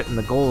stop critting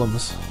the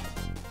golems.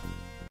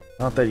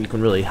 Not that you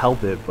can really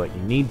help it, but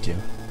you need to.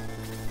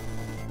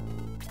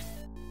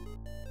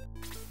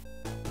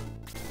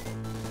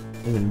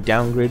 Even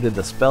downgraded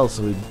the spell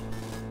so we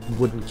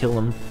wouldn't kill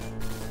him.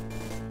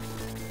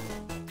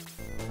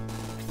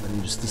 And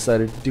he just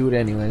decided to do it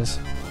anyways.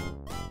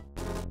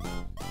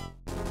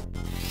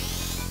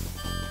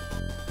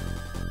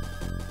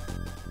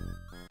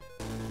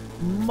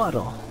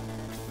 Muddle.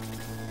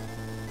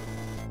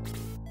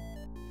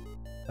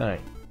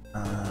 Alright.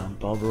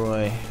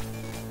 Balbroy.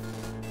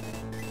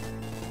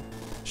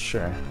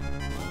 Sure.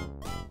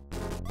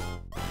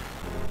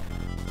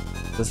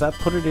 Does that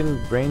put it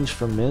in range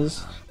for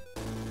Miz?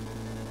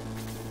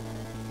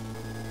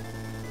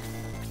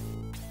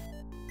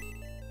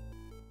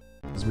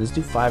 Does Miz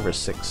do 5 or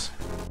 6?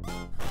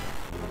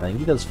 I think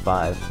he does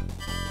 5.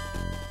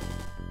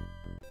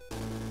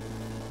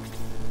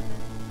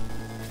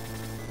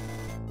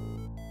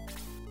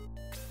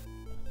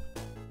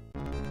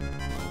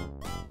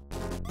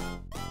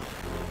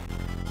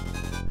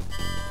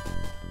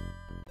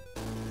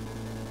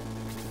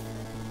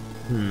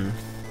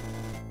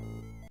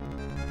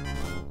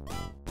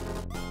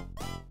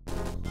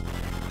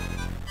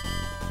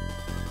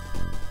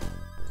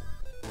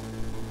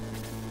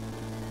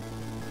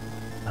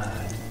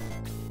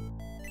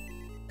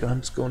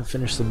 Let's go and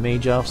finish the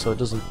mage off so it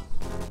doesn't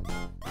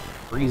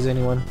freeze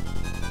anyone.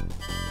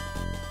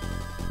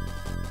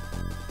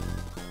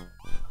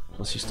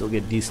 Plus you still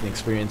get decent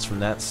experience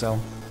from that, so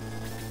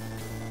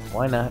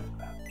why not?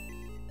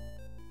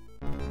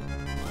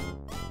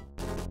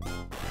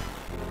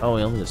 Oh,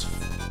 he only does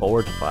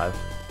 4 to 5.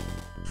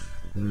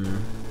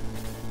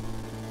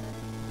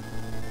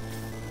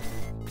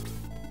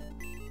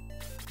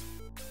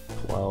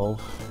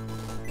 12.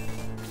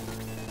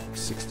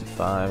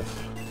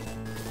 65.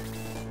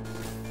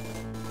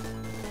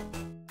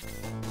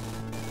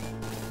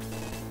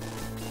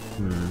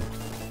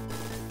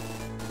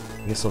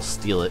 I guess I'll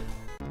steal it.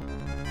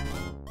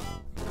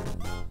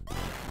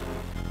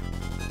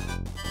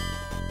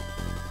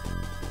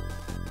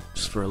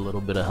 Just for a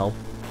little bit of help.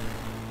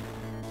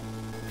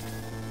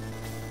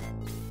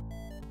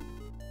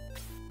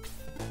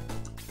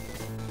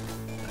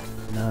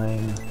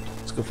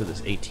 Let's go for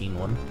this 18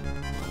 one.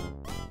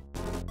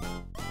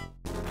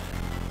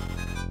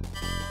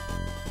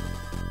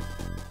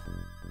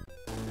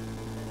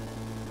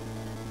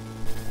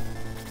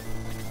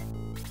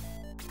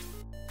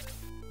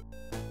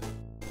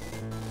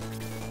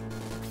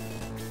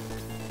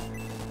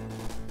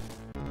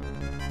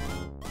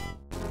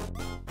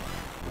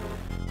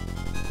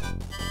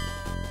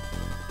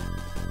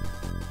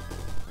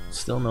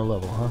 Still no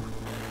level, huh?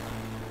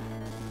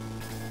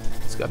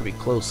 It's gotta be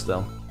close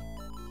though.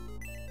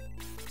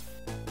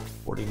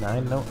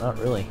 49? No, not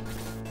really.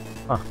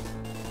 Huh.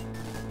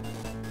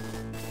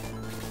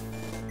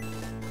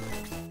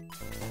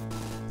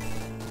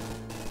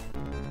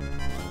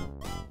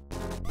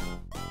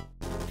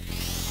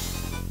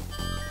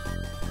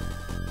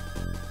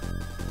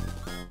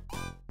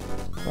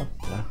 Oh,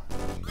 yeah.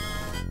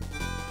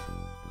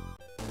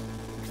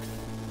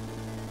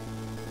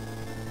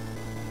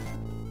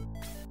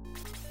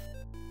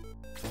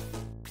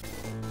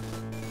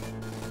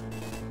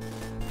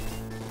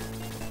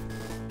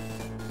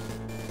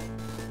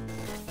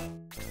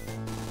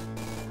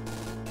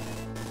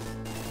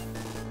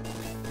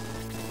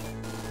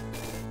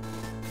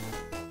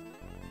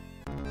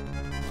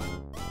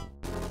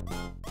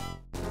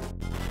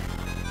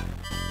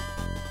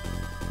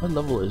 What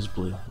level is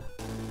blue?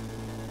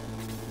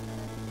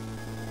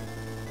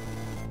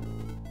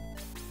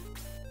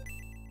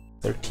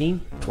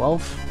 13?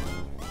 12?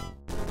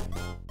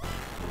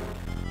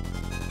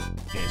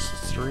 Okay, so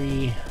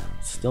 3.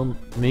 Still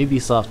maybe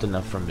soft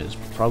enough for Miz,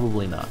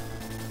 probably not.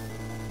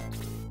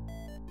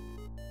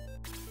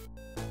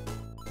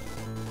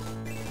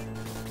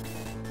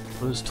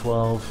 Blue's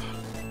 12.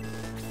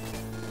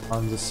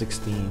 Han's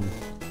 16.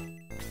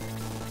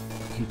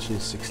 Peach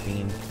is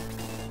 16.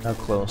 How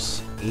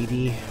close?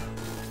 80.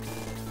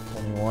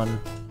 21.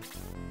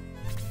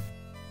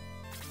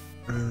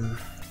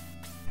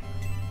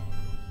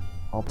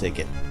 I'll take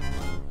it.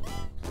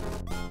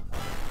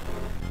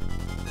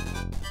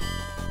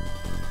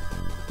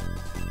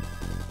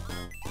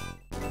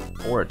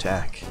 Or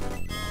attack.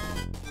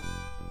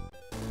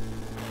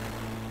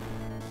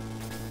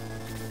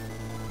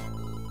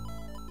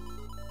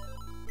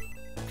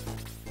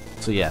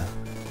 So yeah,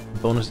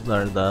 bonus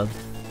or the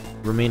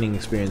remaining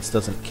experience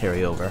doesn't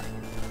carry over.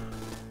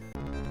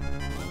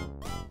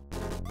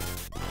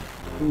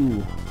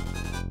 Ooh.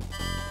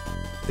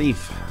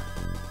 Thief.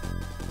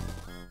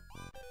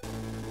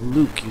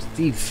 Luke, you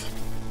thief.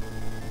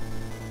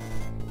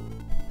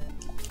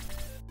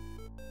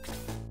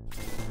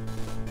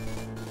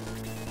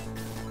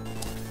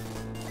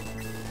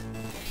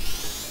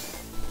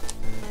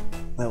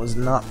 That was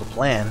not the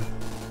plan.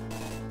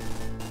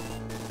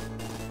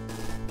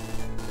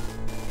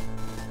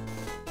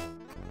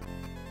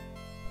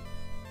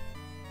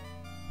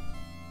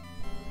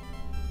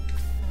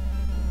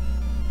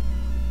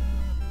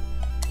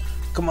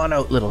 Come on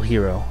out, little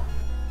hero.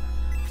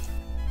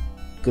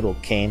 Good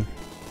old Cain.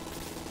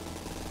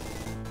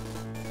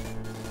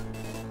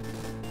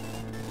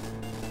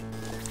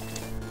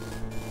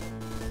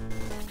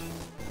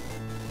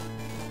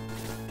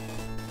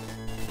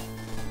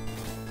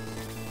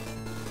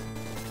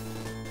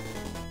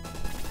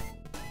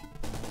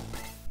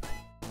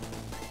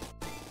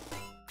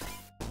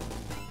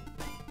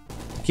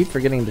 I keep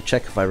forgetting to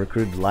check if I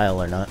recruited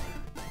Lyle or not.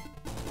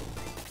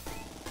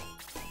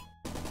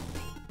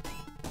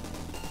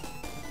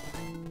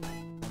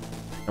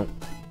 Nope,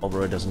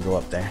 Overroy doesn't go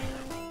up there.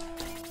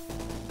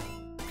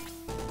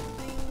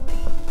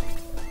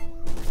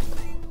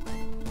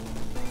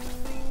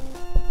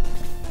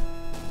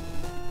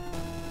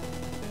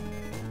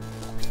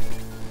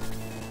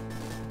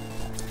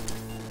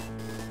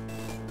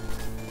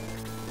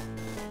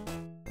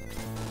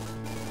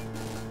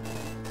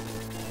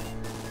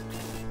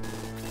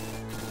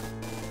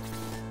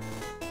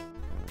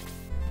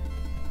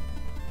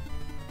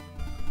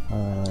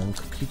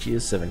 Kokichi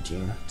is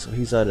 17, so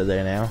he's out of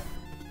there now.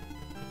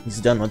 He's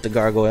done with the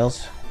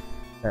gargoyles.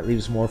 That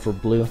leaves more for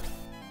blue.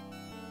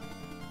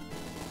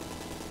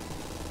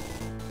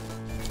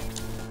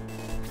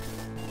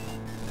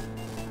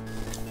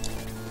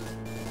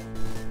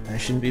 I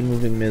shouldn't be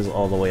moving Miz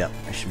all the way up.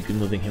 I should be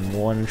moving him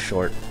one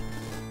short.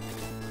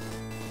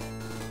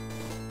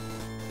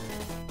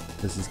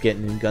 This is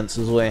getting in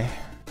Guntz's way.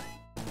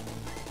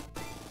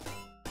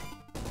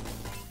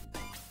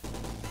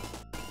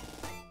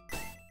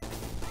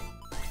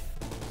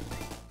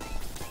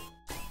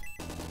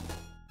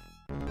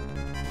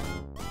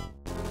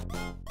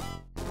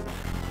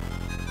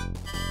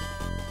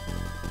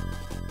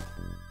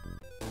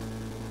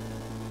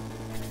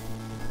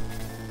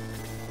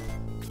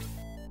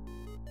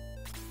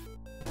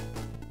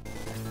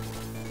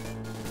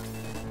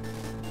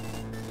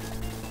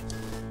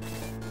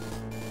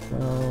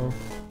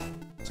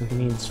 So he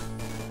needs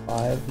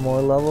 5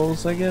 more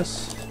levels, I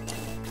guess.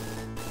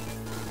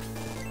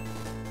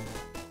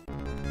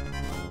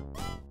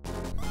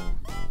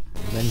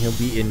 And then he'll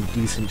be in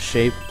decent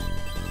shape.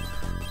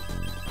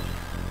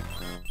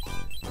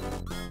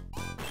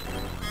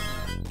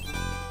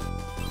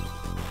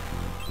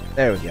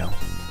 There we go.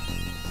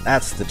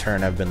 That's the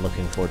turn I've been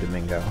looking for,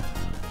 Domingo.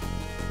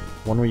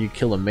 One where you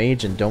kill a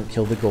mage and don't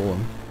kill the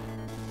golem.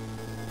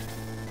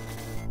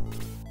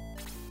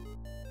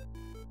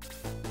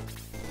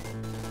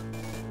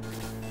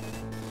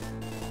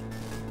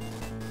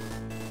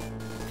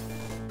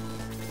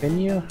 Can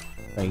you?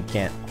 No, you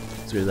can't.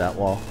 Through that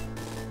wall.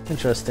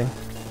 Interesting.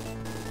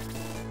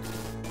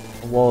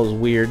 The wall is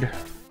weird.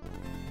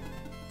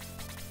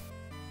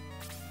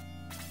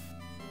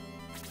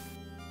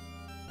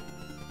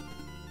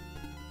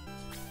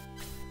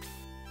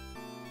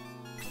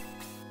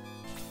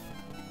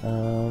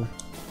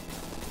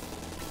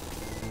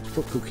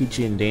 Put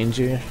Kokichi in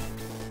danger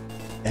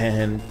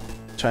and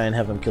try and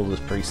have him kill this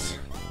priest.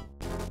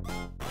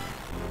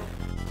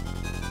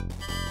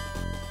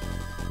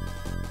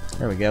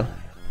 There we go.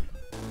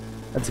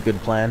 That's a good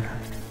plan.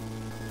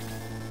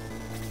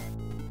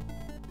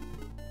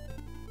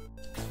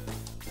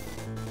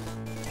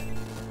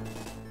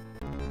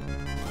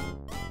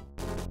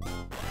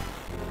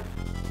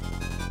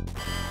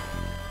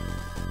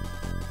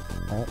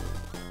 Oh.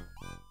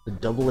 The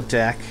double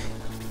attack.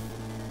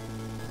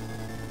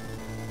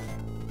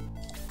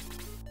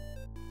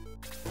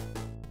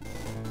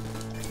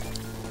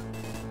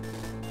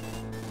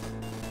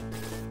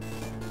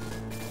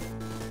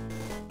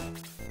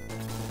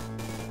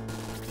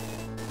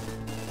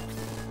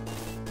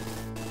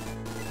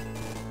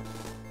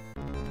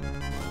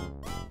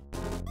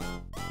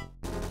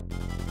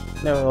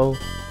 No.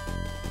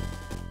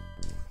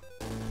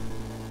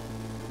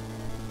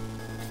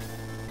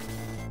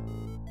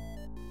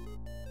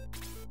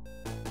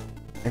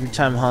 Every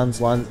time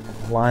Hans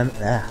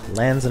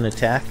lands an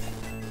attack,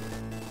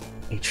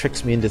 he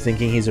tricks me into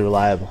thinking he's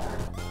reliable.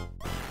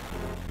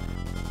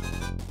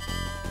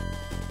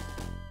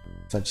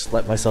 So I just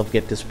let myself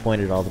get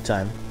disappointed all the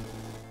time.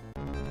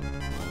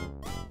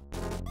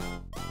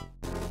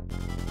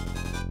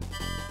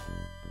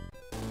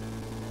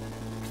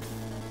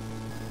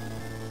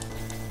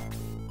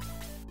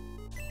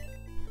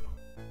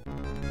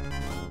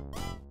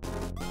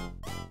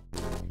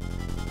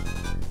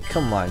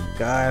 Come on,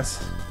 guys.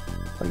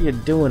 What are you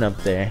doing up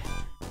there?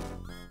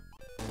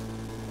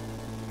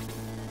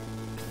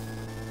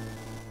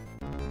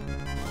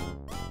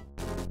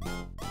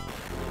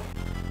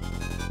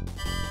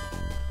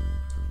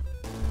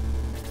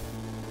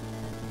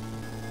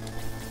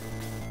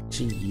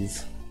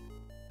 Jeez.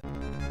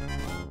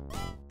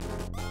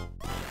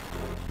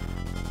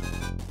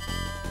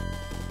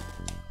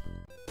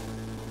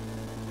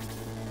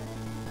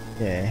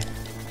 Okay.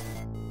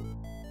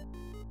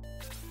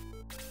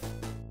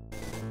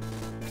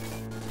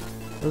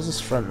 What does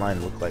this front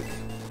line look like?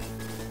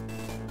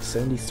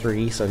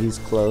 73, so he's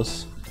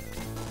close.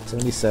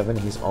 77,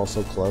 he's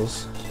also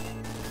close.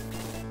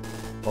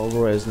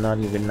 Olroy is not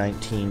even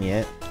 19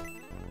 yet.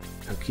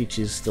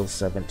 Kokichi is still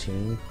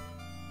 17.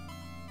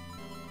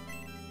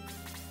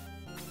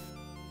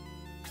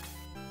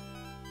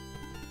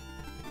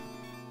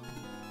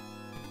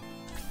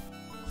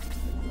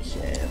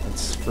 Okay,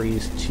 let's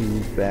freeze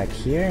 2 back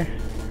here.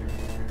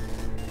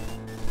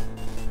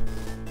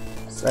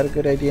 Is that a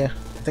good idea?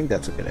 I think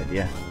that's a good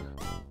idea.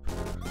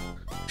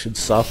 Should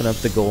soften up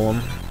the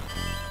golem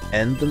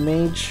and the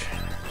mage.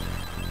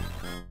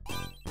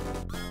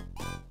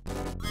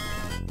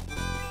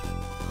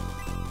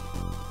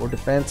 For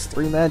defense,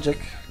 3 magic.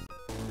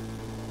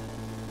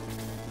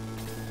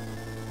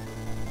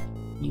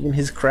 Even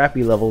his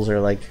crappy levels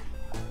are like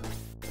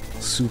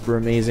super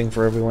amazing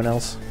for everyone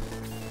else.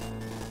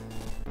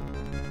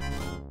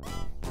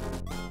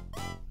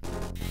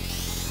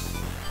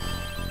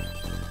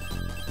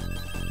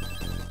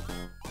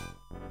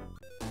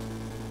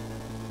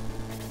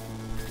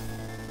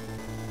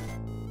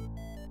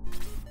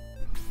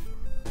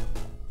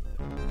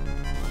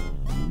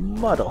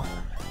 Muddle.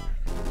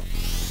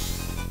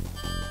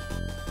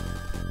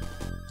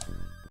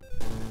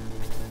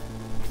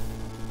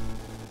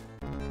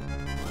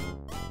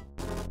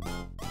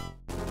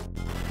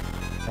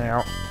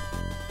 Ow.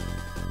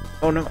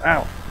 Oh no,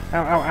 ow.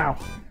 Ow, ow, ow.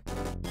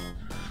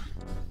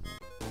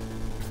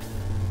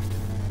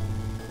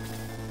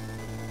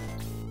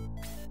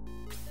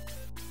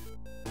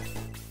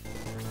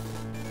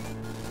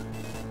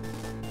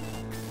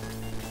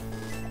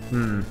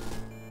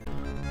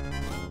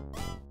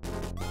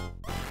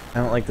 I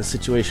don't like the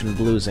situation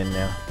Blue's in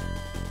now.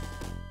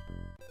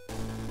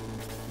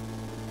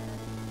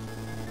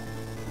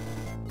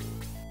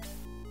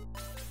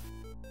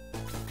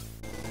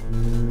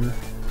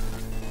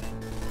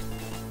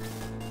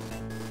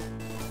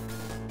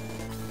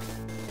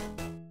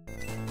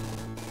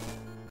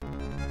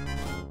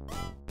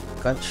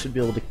 Guts should be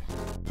able to...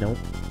 Nope.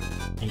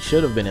 He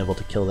should have been able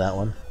to kill that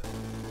one.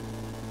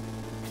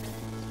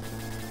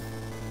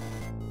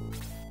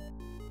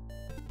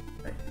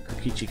 Right,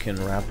 Kokichi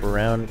can wrap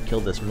around and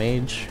kill this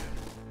mage.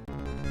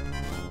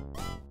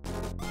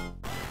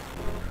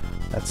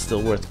 That's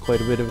still worth quite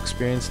a bit of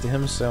experience to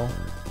him, so...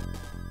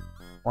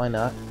 why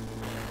not?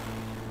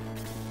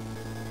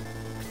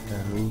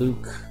 And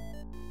Luke...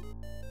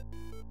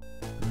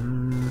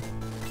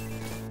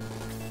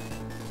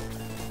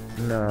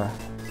 No.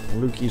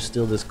 Luke, you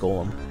steal this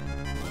golem.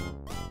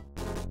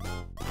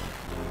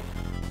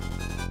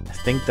 I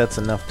think that's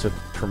enough to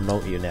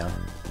promote you now.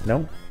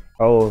 No?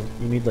 Oh,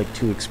 you need like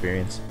 2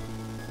 experience.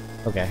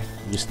 Okay,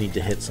 you just need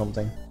to hit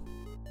something.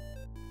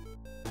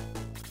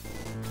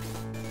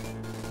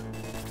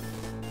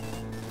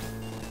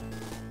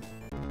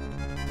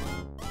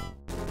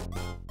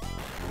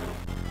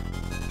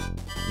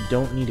 You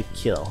don't need a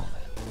kill.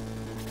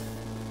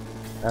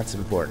 That's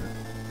important.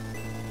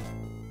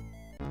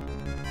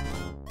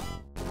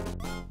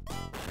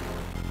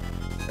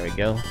 There we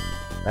go.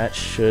 That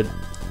should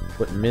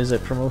put Miz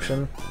at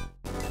promotion.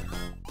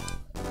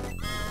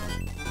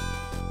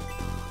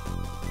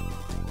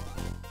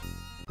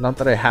 Not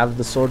that I have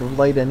the Sword of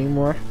Light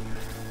anymore.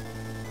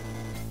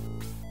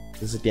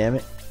 Does it, damn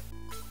it?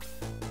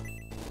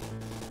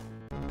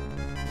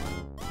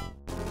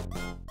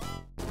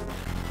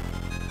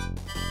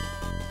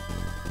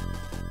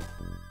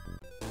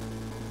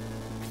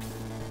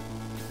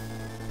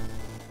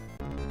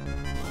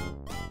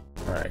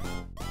 Alright.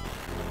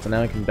 So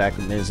now I can back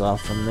Miz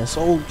off from this.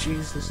 Oh,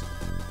 Jesus.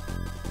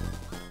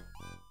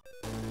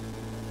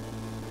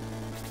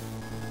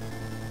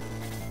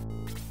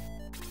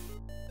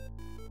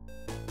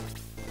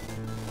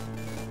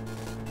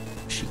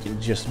 She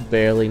can just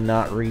barely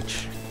not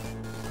reach.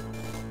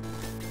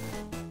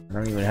 I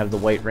don't even have the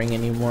white ring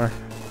anymore.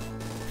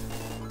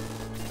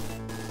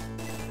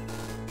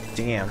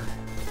 Damn.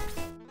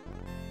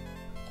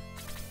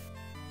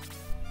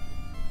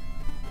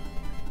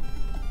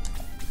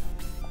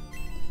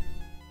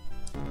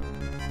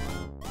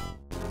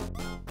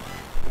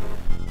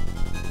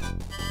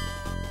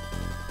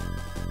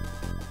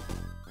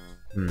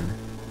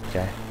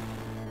 Okay.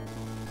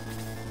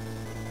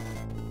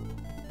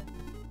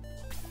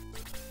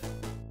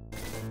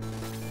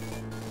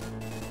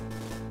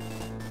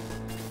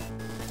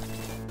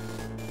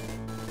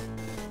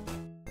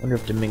 Wonder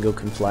if Domingo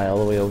can fly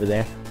all the way over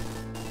there.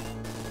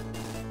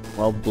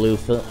 While Blue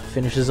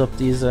finishes up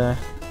these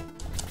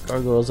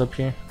gargoyles up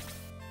here.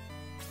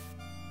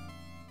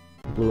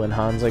 Blue and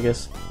Hans, I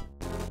guess.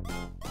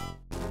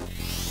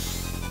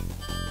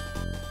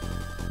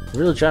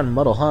 Really trying to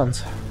muddle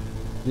Hans.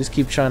 Just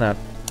keep trying to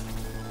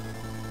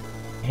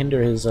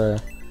hinder his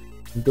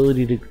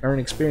ability to earn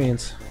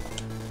experience.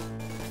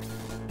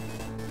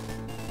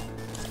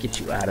 Let's get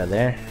you out of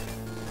there.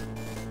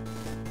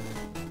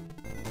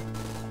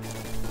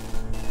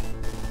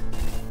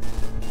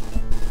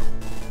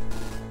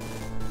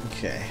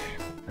 Okay,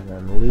 and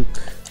then Luke.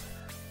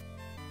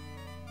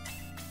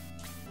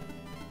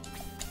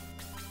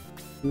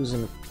 Who's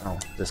in? Oh,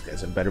 this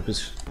guy's in better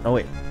position. Oh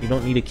wait, you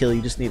don't need a kill,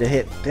 you just need a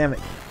hit. Damn it.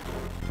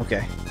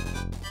 Okay.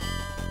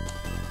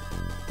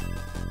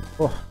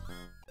 Oh.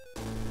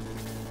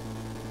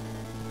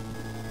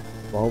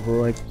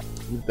 Volberoy,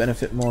 you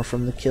benefit more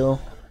from the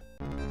kill.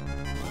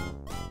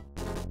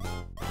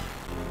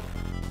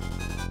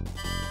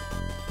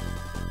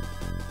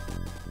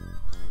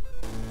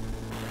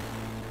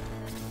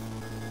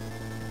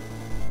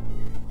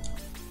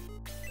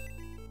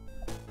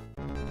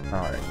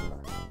 Alright.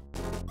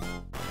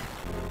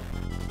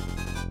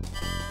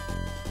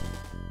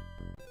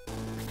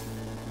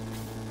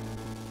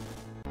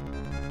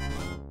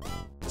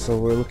 So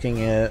we're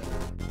looking at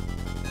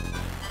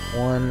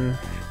 1,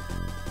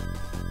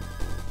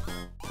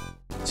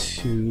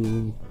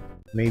 2,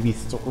 maybe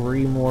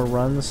 3 more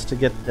runs to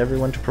get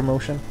everyone to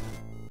promotion.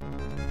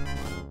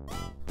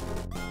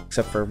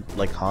 Except for,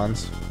 like,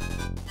 Hans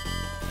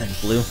and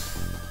Blue.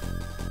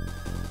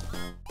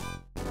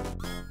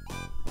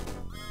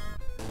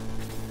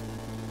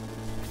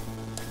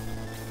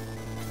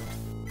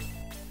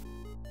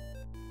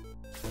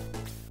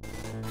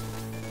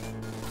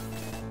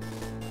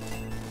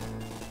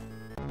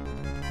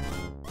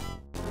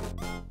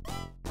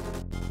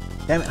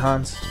 Damn it,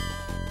 Hans.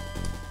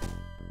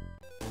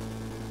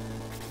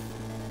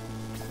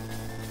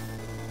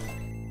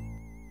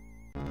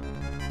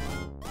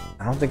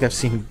 I don't think I've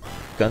seen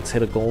Guts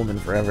hit a golem in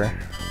forever.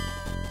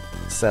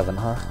 7,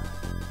 huh?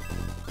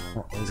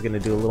 Oh, he's gonna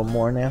do a little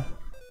more now.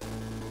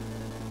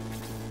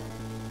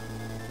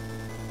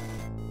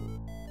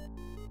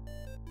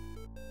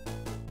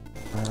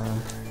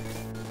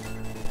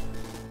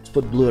 Let's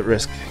put Blue at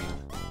risk.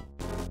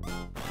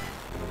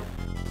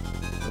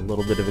 a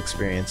little bit of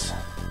experience.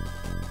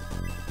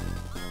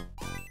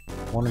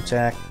 1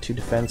 attack, 2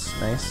 defense,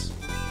 nice.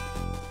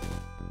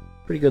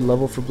 Pretty good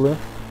level for blue.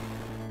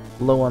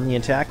 Low on the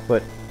attack,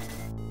 but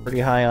pretty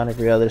high on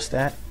every other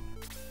stat.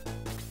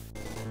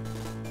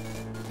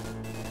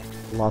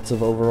 Lots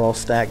of overall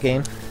stat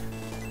gain.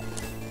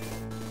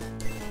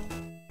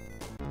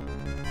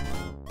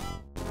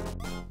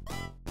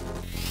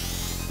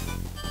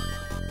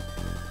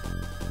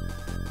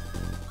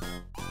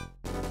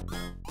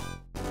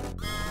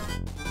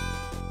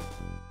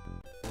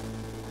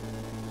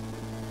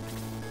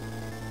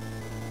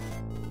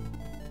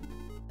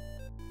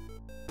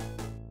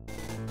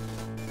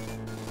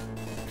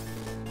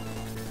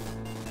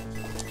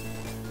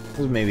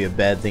 This is maybe a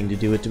bad thing to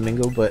do with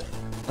Domingo, but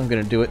I'm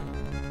gonna do it.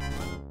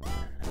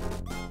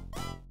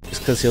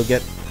 Just because he'll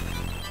get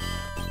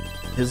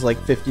his like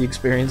 50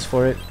 experience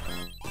for it.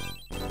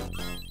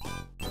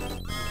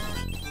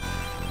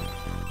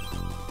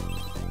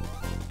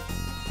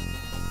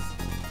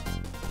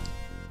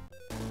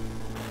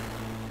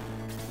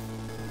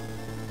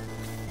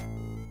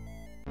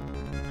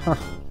 Huh.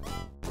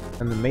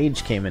 And the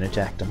mage came and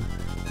attacked him.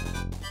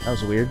 That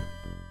was weird.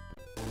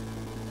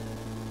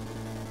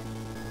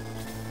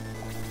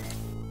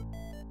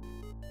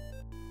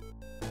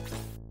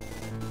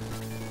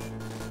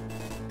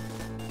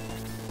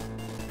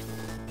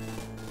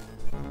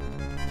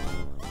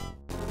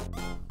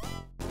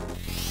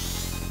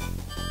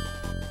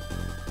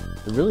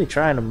 They're really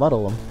trying to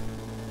muddle him.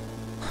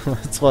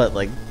 That's what,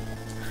 like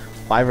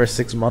 5 or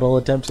 6 muddle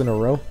attempts in a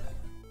row?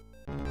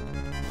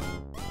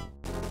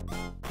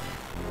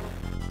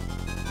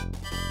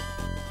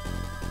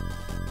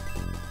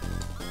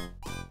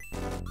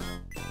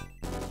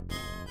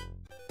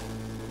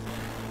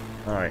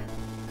 Alright.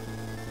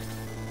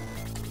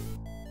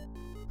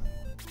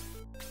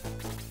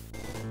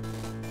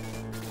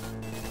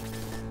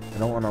 I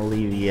don't want to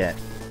leave yet.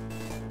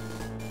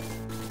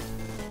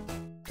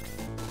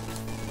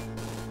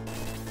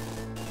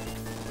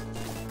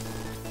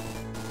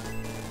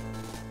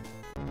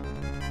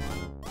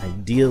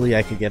 Ideally,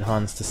 I could get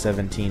Hans to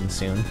 17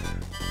 soon.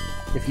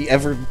 If he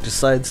ever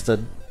decides to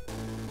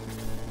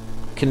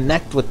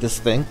connect with this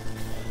thing.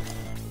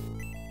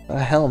 What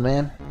the hell,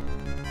 man?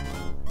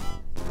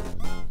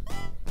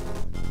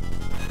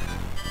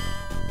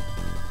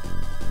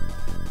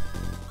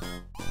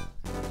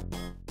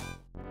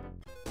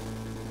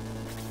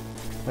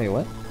 Wait,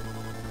 what?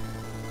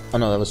 Oh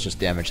no, that was just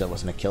damage, that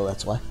wasn't a kill,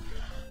 that's why.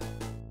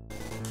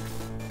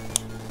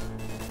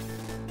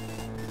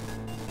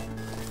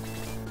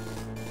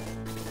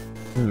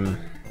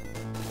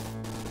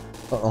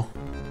 Uh-oh.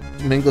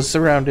 Domingo's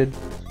surrounded.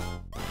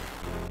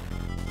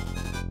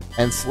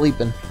 And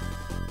sleeping.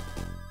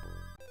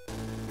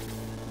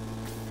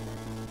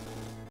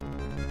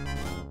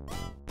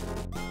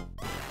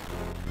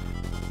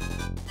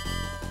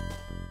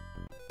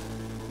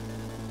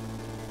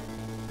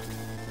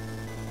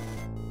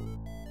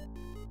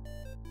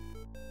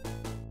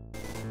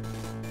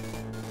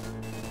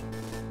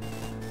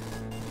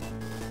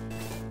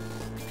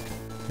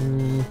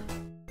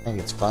 I think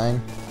it's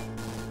fine.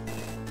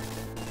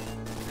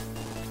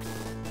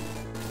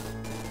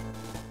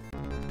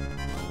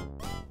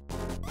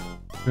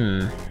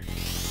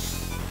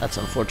 That's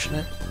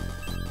unfortunate.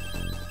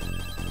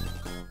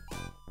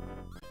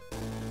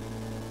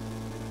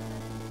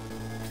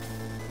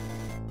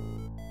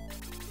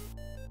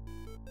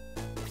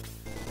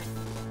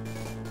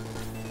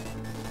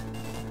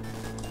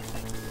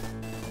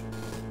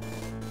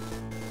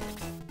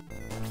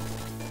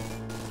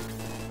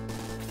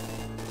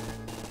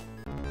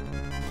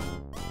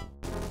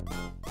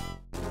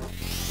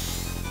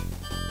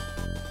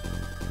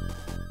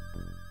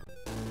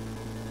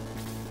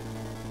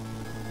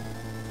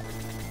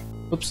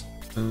 Oops.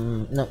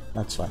 No,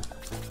 that's fine.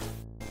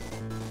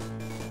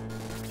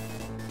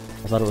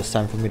 I thought it was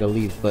time for me to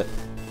leave, but...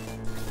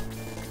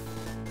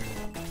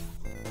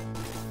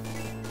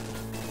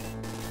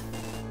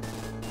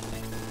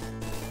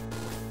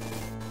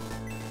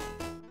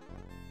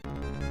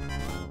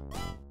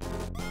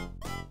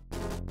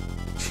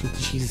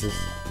 Jesus.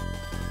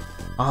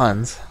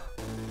 Hans.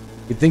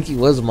 You'd think he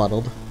was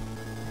muddled.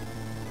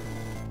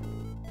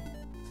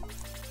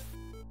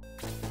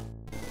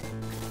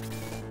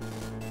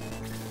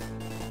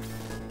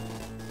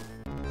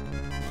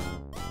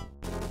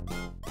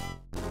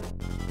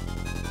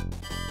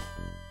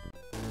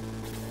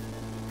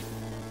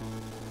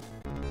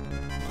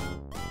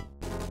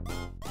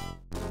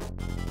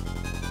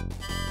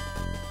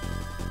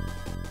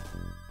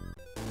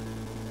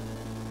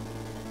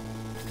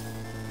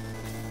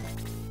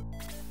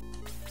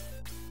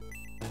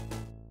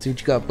 See what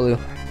you got, Blue.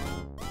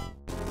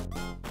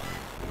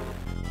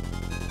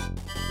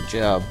 Good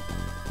job.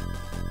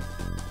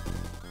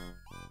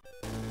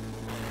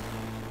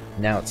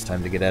 Now it's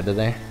time to get out of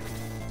there.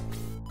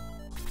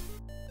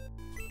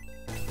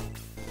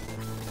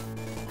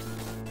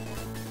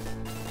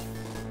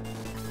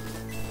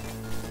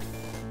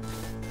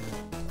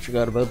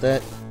 Forgot about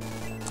that.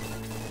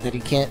 That he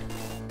can't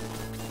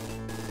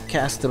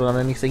cast it on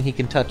anything he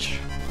can touch.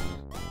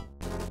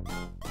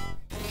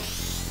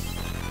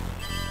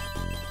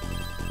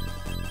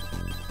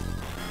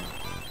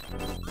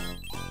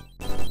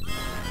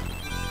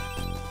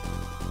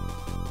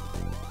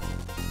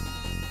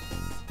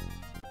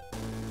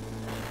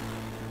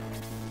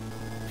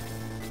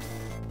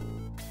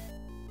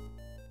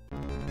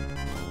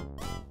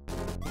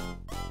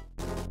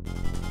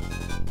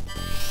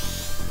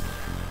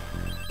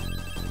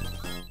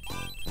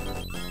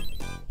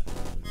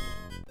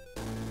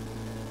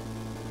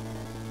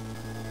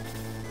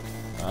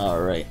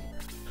 Alright.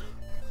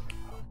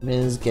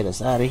 Miz, get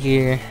us out of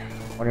here.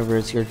 Whenever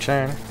it's your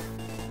turn.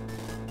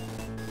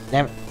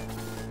 Damn it.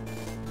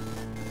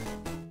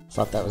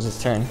 Thought that was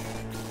his turn.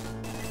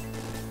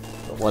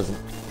 But it wasn't.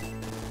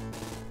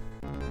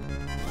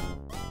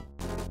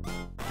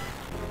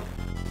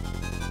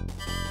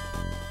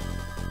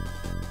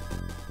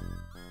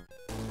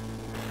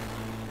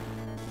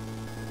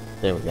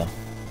 There we go.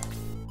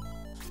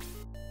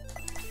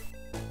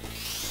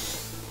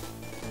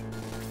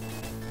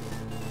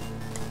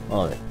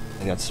 Alright,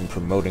 I got some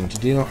promoting to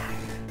do.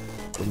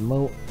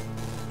 Promote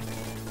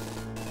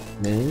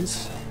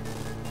Miz.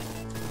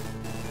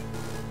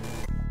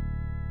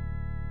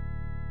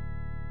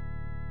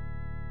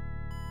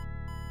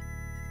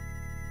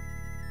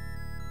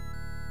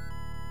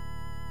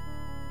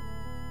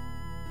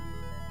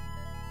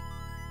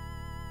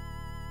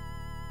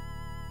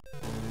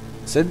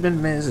 Sidman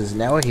Miz is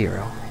now a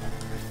hero.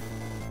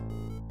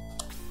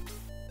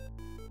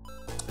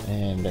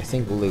 And I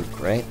think Luke,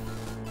 right?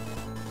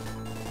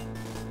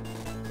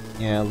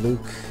 Yeah, Luke.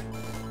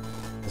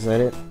 Is that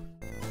it?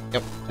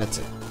 Yep, that's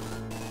it.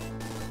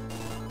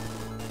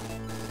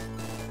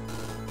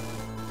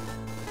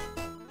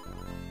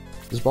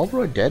 Is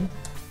Baldroid dead?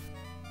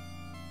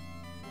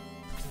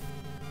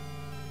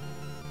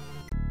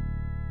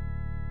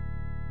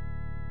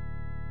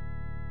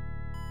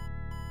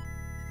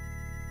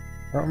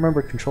 I don't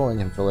remember controlling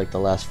him for like the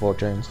last 4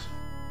 turns.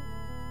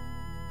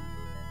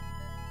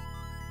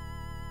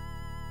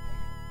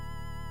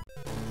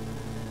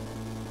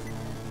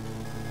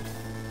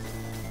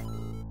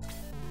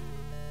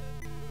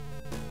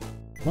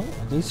 No,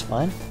 he's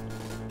fine.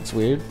 It's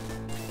weird.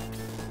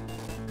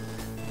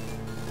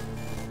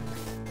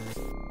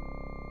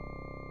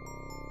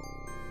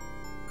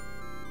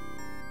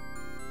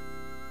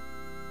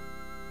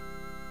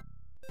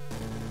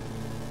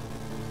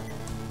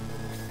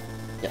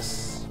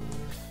 Yes.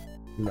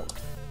 No.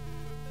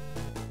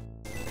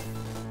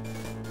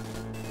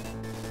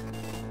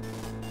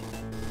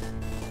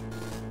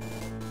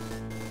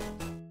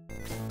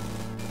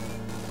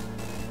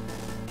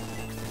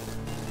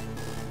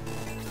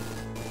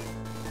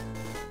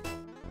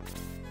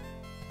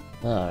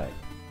 Alright.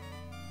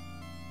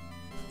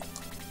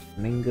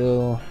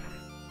 Mingo.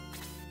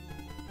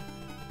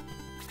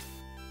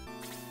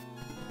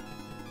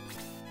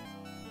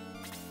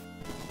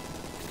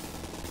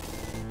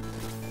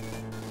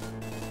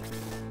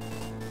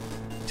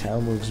 Tao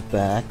moves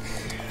back.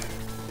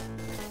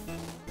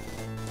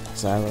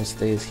 Zyro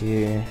stays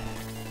here.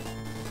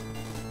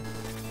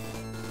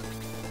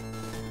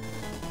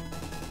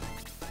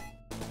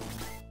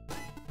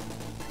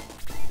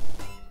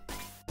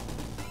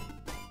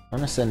 I'm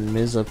gonna send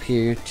Miz up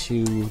here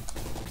to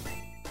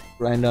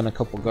grind on a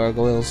couple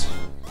gargoyles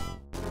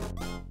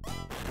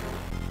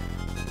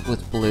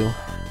with blue,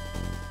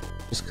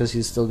 just because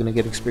he's still gonna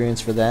get experience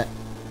for that,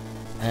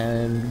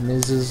 and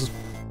Miz is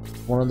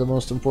one of the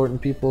most important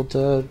people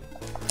to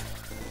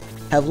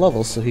have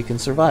levels so he can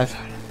survive.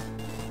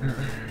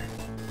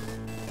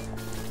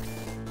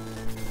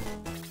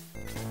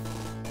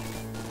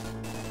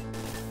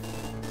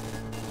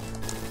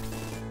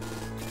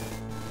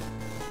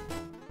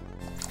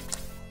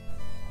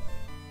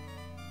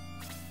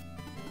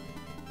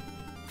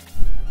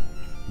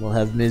 We'll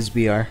have Miz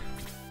be our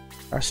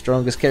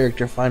strongest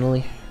character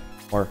finally,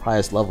 or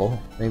highest level,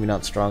 maybe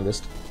not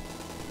strongest.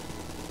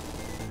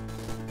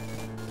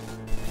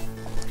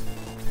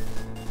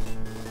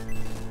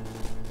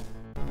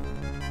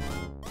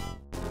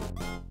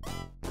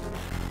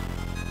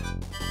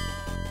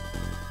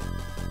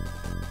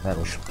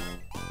 That'll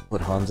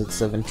put Hans at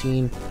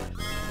 17.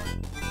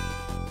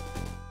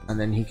 And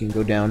then he can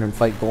go down and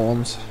fight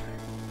golems.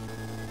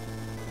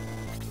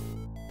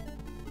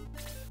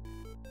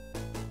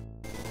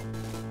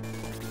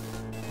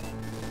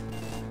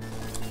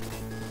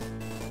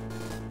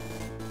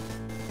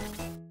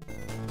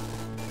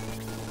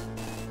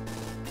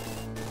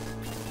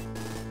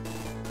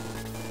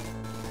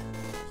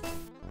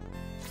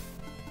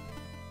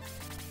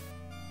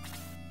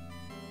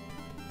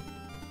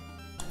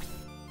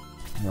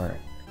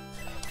 Alright.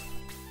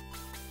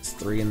 It's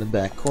 3 in the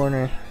back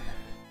corner.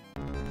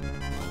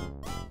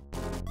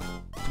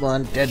 Come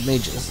on, dead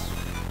mages.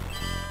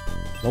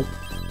 Nope.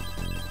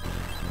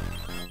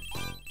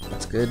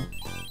 That's good.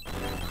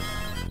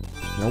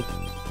 Nope.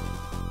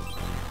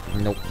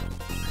 Nope.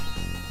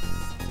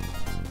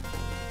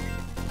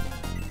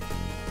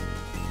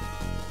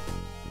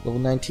 Level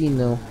 19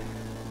 though.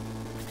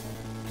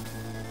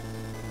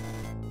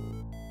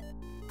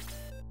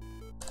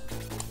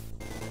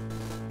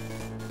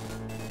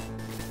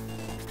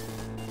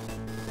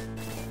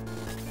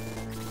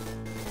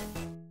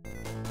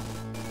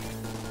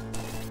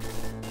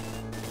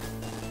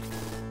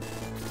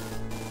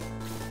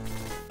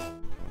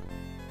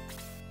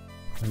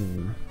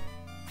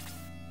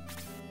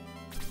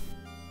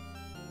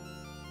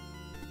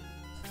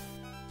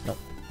 Nope.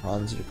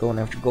 Hans, you're going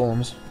after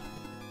golems.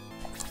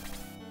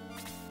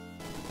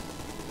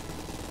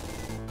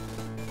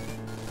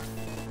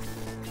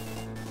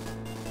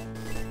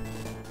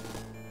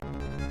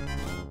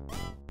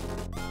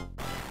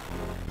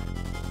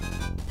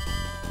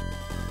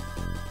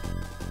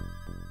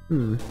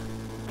 Hmm.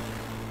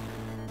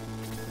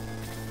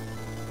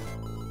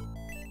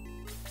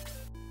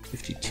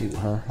 $52,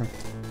 huh?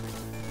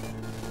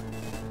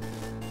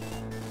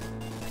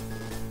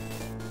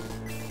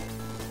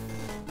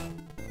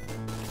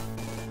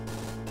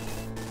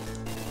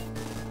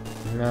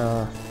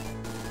 No.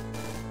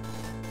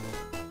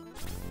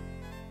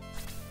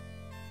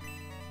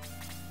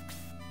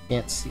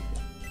 Can't see.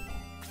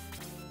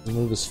 The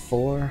move is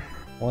 4.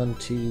 1,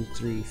 2,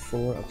 3,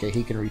 4. Okay,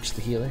 he can reach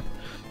the healer.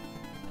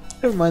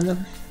 Never mind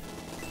then.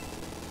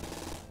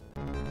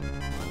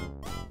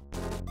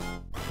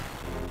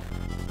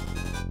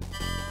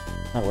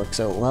 That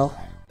works out well.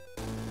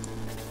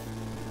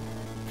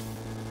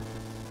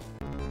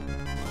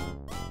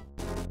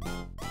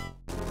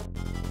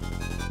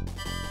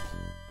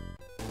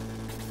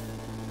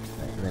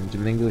 And then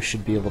Domingo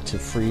should be able to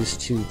freeze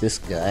to this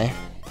guy,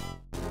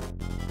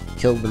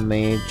 kill the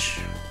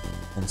mage,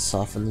 and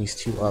soften these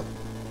two up.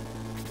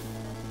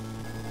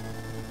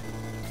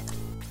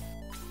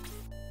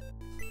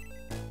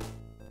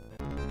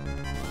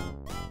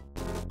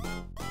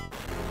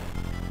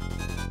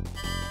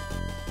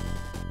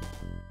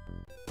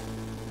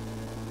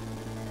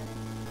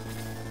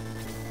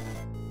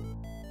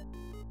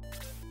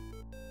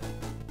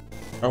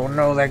 Oh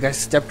no, that guy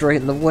stepped right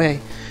in the way.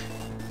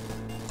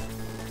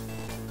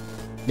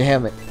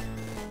 Damn it.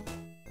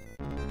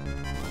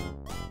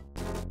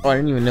 Oh, I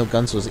didn't even know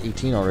Guns was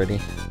 18 already.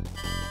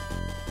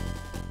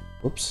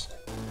 Whoops.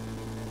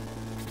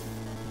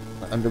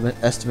 I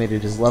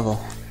underestimated his level.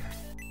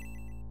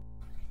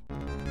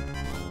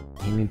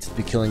 He needs to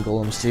be killing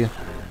golems too.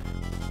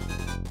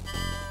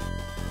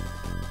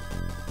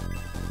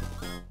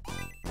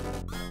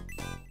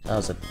 That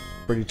was a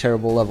pretty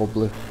terrible level,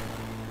 Blue.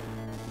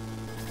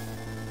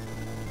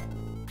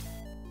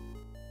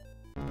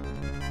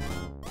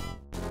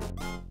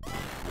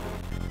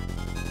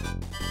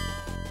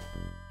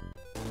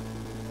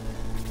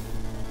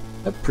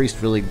 That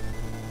priest really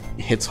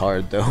hits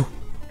hard though.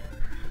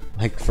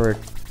 Like for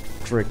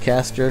a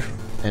caster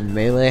and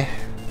melee.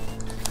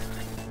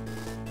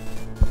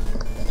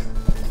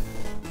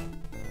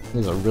 He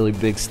has a really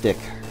big stick.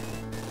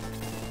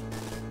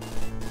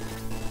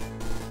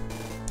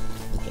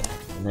 Okay,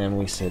 and then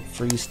we said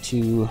freeze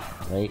 2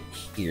 right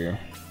here.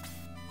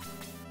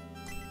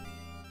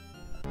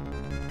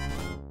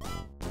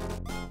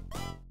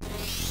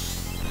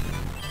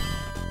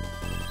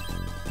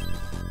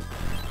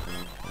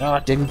 Oh,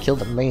 it didn't kill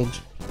the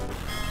mage.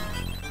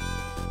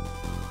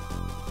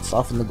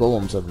 Soften the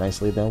golems up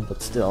nicely though,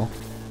 but still.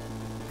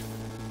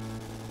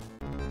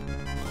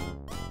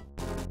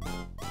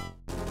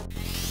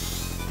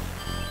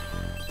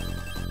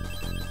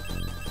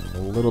 A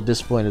little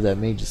disappointed that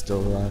mage is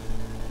still alive.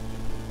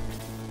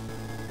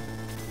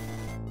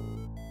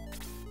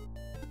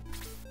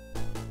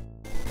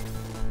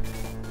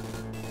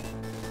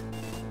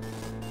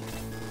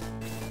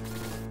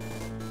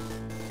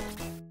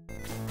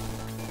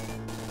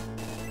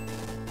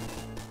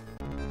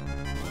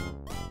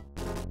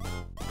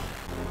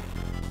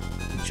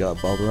 Good job,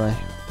 Balderai.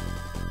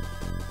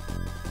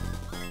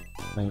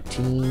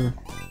 19.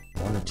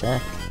 One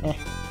attack. Eh.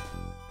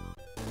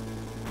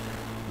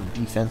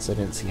 Defense, I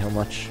didn't see how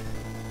much.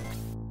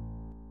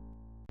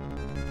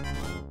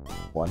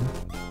 1.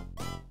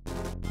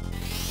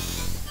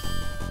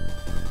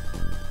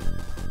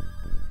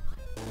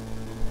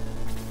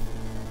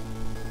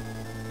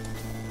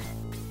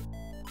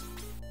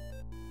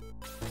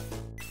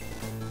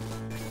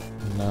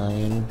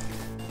 Nine.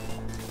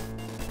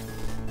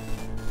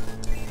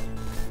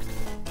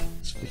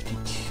 It's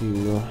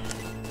 52.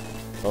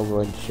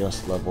 Elroy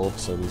just leveled,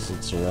 so he's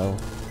at 0.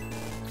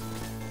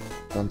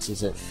 Guns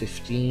is at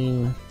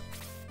 15.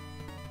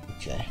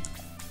 Okay.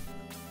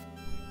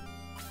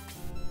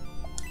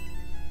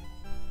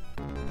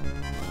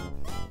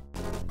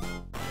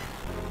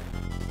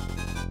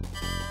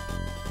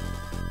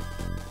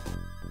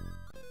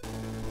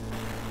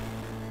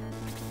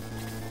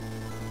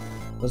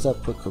 What does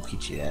that put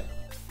Kokichi at?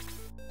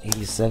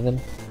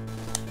 87?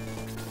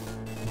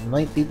 It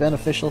might be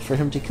beneficial for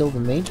him to kill the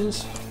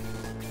mages?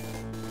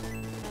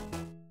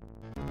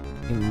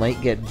 He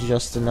might get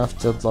just enough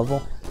to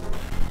level?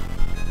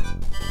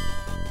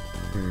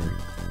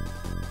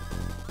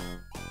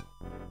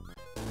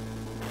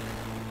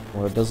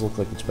 Well, it does look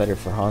like it's better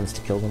for Hans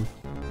to kill them.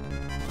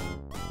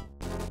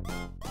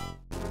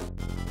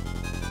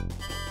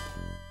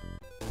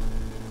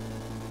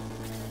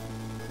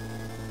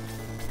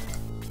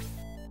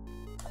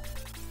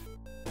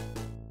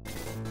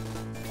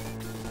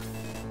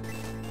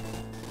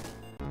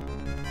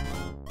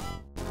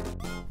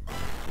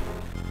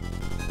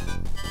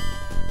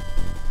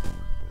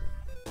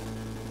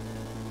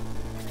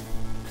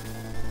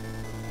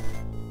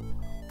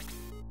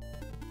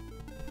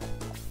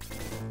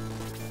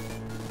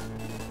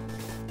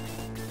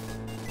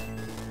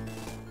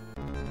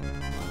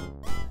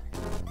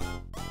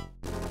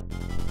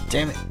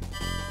 Damn it!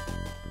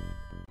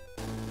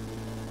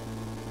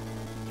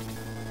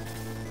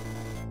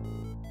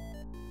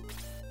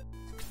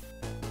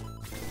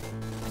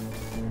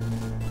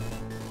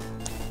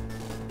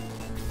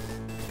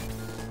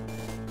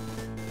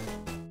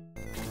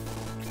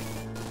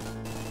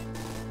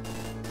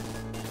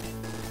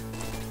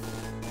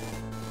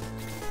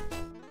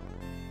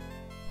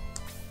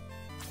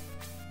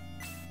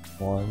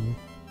 One.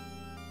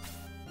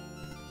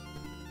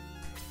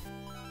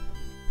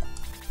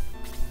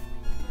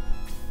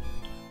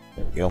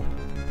 There we go.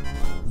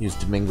 Use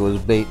Domingo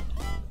as bait.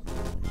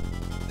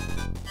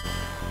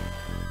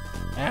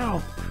 Ow!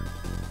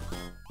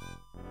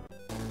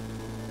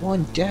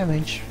 1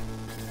 damage.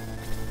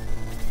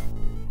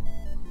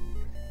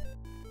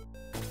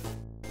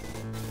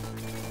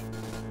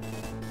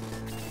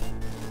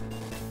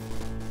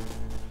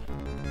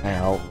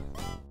 Ow.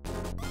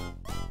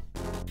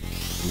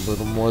 A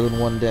little more than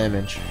 1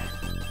 damage.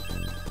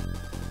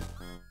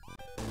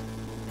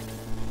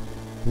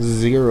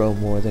 0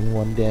 more than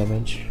 1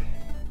 damage.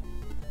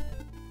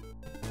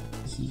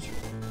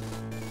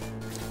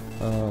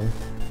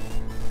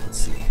 Let's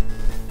see.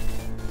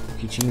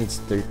 Peachy needs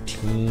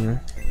 13.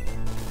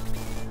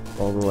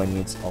 Bulbaroy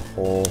needs a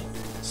whole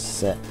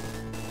set.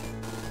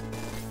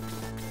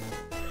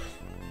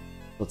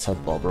 Let's have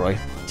Bulbaroy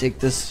take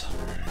this.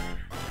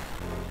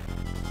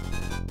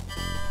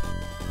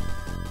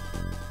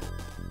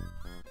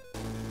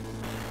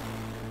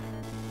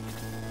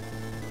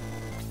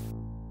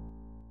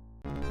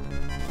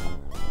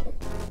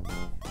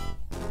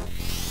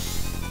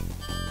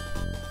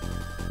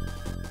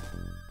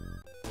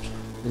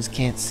 Just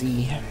can't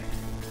see.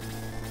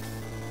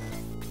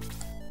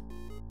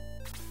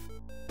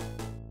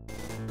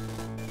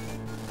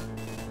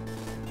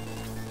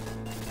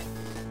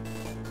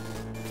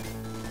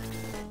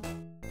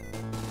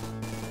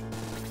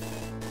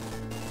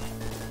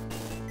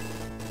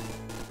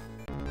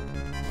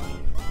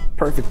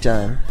 Perfect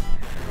time.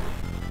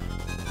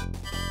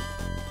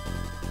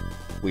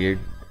 Weird.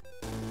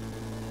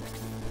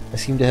 I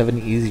seem to have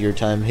an easier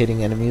time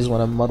hitting enemies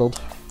when I'm muddled.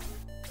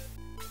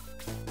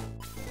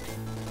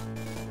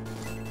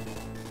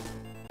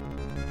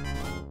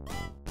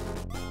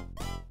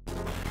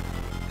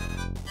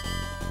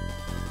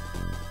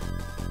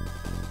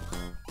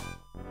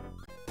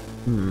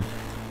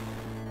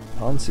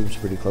 Pawn seems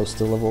pretty close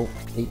to level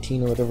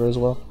 18 or whatever as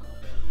well.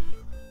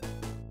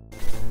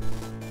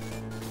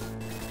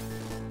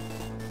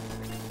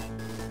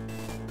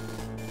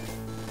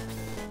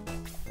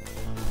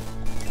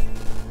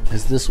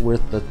 Is this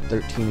worth the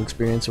 13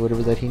 experience or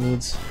whatever that he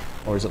needs?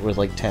 Or is it worth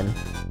like 10?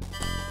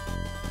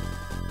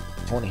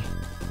 20.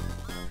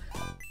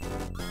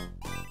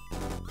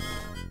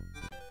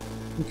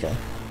 Okay.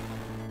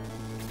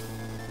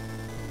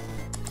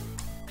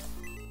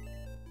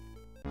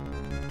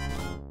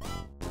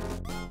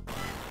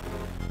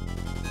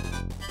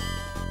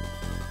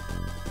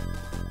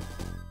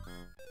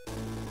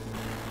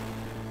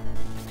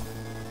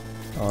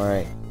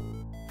 Alright.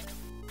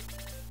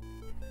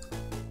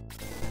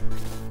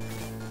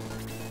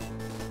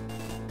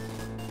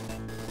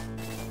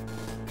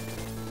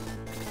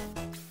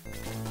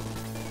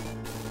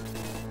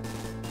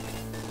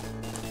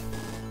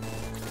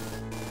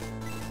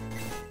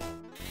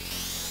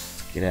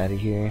 Let's get out of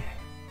here.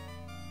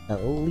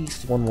 At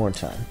least one more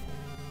time.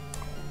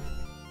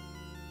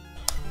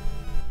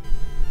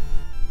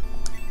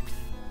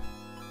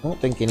 I don't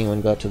think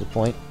anyone got to the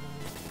point.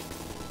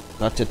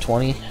 Got to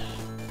 20.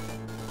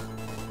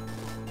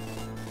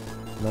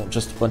 No,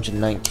 just a bunch of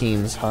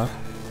 19s, huh?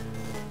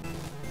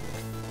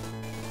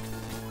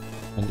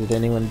 And did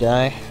anyone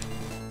die?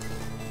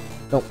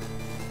 Nope.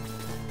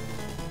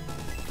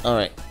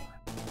 Alright.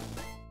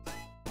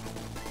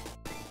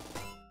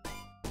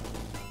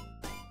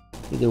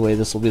 Either way,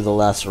 this will be the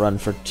last run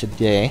for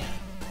today.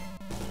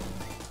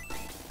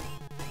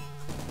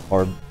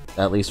 Or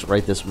at least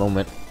right this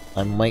moment.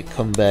 I might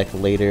come back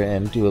later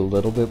and do a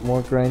little bit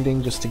more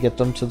grinding just to get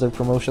them to their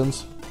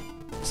promotions.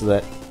 So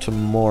that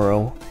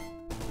tomorrow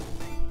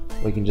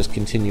we can just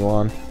continue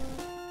on.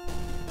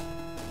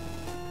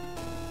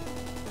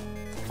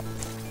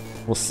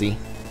 We'll see.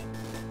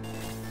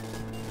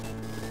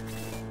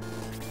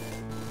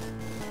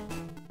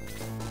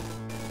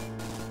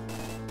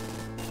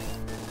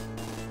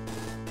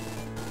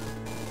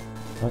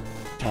 But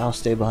I'll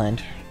stay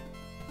behind.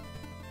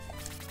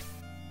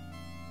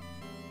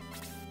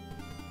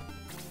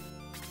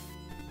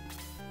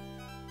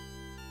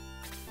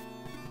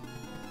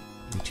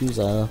 Choose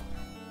and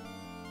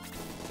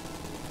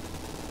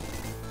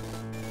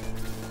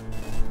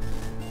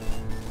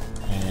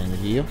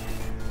you.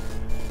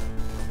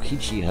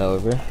 Peachy,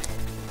 however.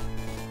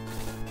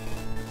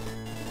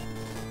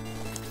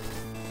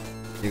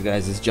 Your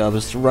guys' job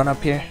is to run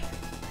up here.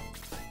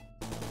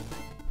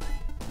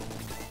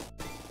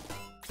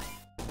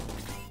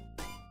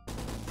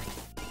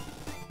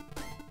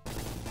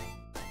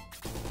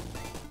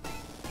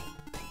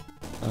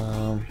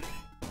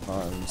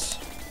 Funds.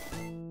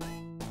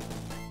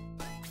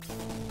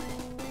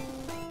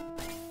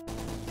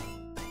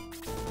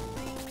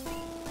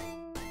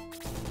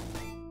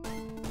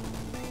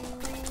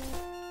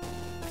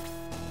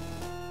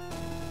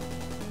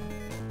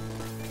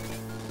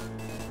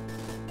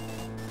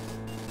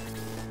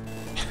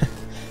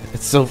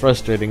 It's so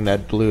frustrating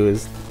that blue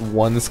is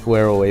 1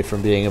 square away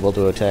from being able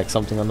to attack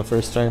something on the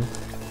first turn.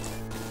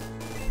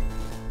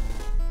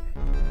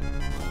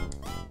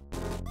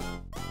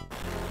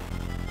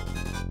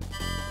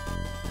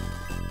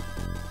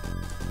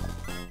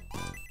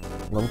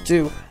 Level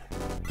 2.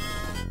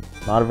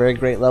 Not a very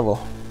great level.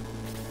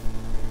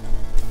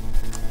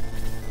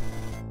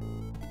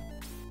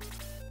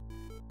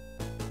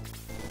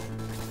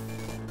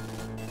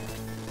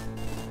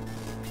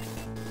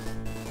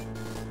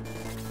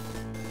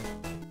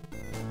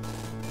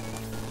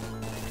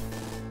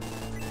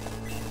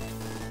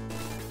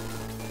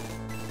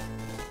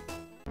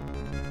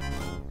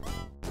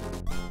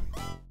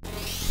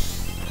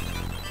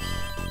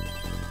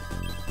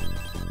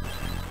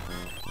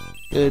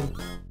 Good.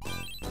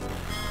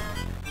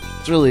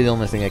 It's really the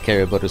only thing I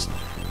care about is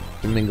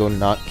Domingo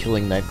not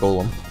killing that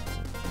golem.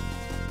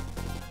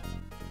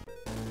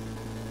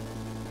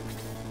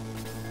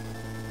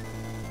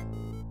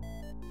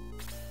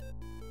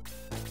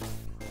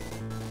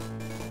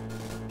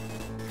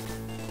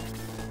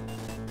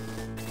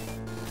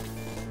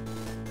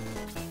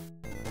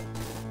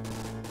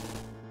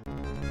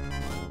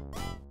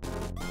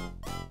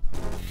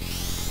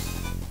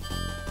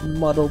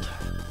 Muddled.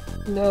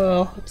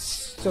 No,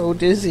 it's so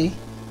dizzy.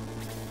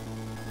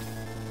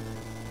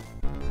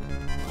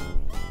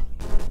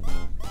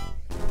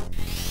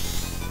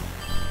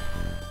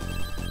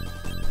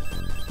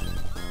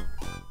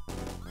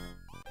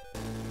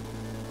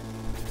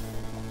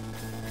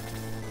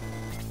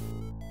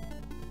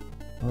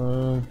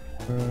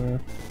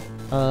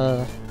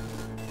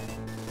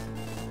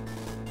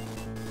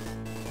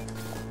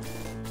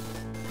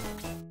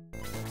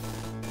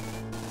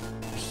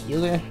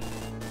 Healer?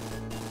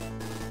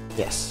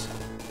 Yes.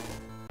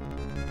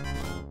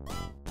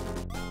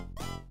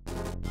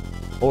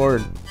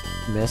 Or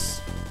miss.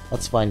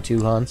 That's fine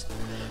too, Hans.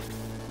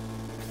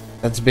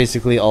 That's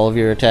basically all of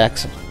your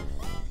attacks.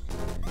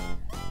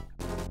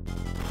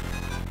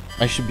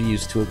 I should be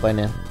used to it by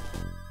now.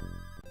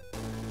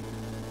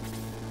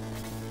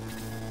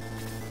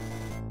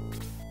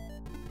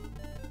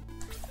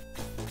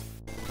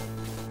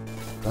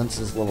 Guns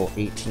is level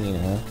 18,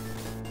 huh?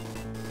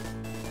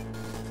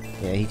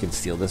 Yeah, he can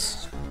steal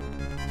this.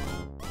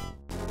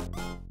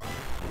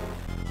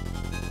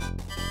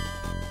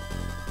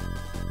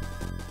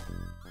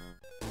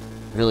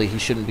 Really, he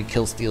shouldn't be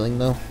kill stealing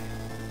though.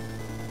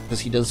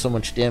 Because he does so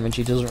much damage,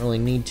 he doesn't really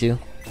need to.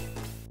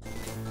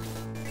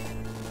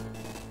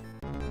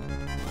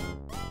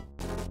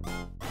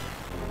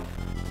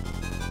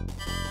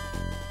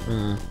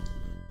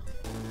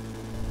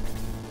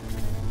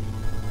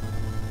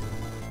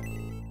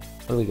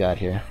 What do we got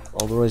here?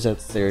 Alderoy's at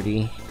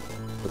 30.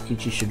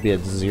 Kokichi should be at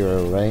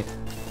 0, right?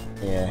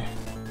 Yeah.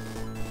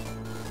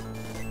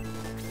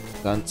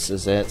 Guns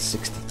is at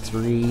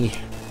 63.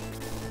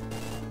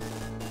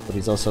 But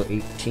he's also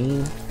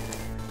 18.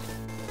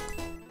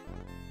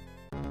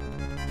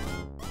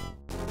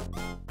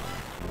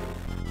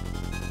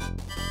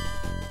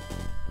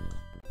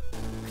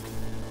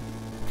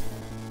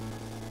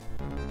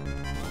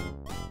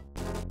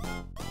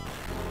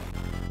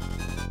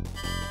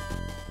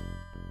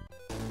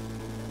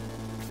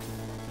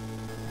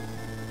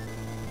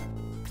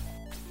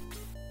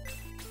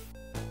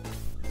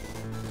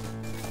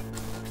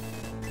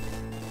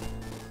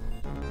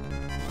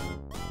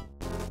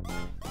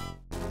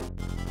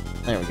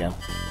 There we go.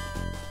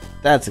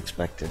 That's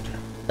expected.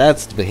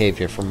 That's the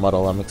behavior from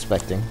Muddle I'm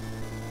expecting.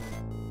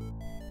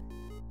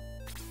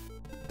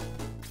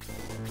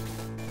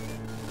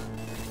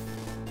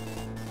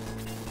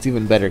 It's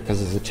even better because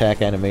his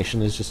attack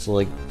animation is just to,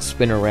 like,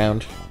 spin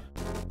around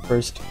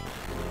first.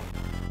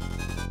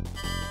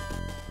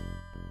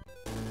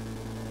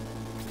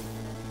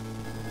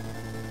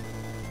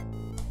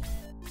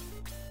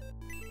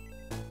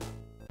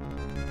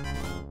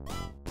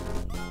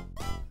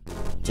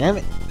 Damn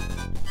it!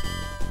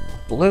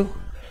 Blue?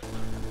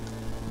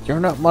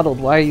 You're not muddled,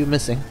 why are you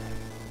missing?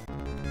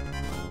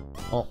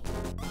 Oh,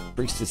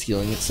 Priest is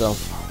healing itself.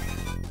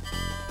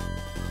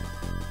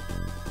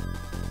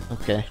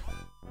 Okay.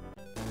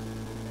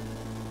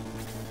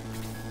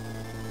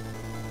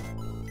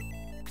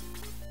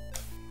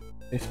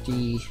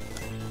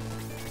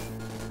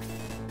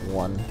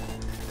 $51.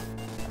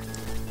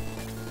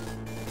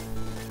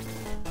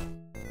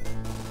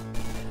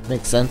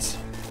 Makes sense.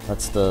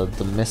 That's the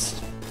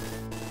mist.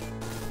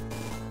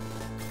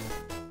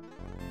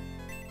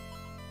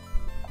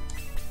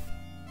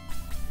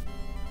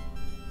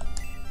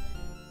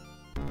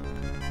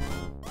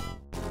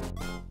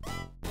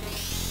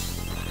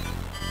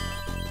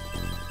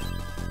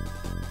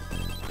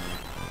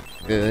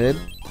 Good.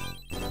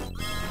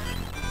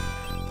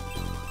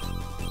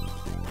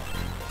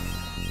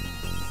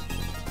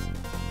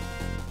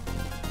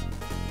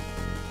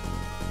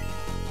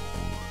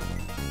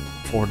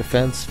 Four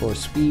defense, 4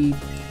 speed,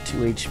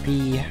 2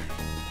 HP,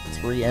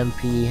 3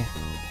 MP,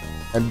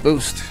 and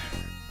boost.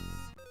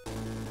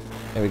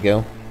 There we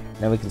go.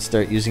 Now we can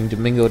start using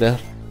Domingo to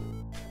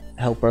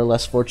help our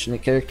less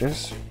fortunate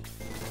characters.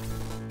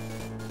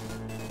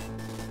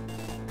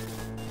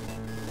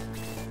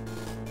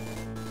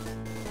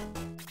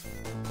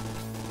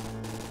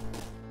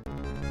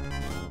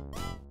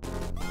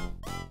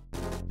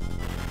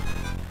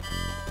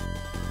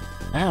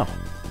 Ow.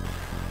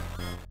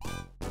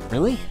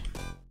 Really?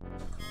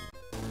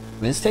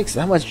 Miz takes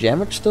that much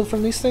damage still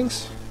from these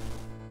things?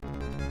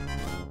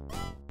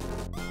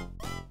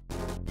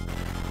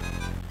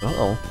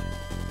 Uh-oh.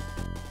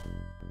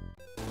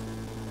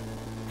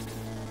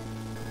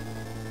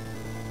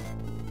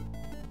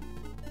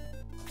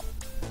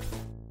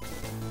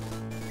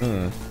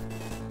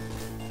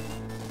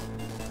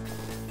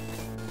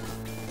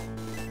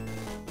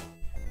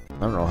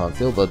 I don't know how I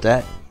feel about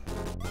that.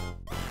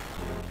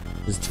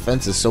 His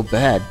defense is so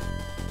bad.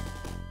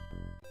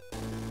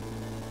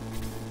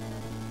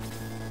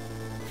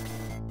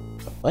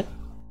 What?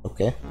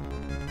 Okay.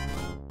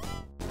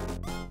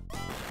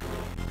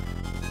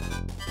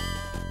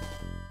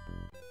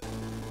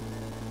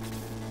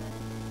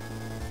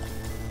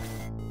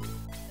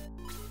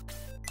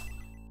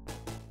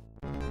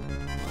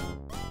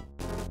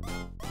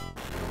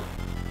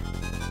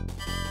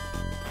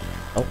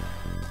 Oh.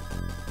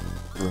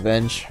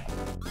 Revenge.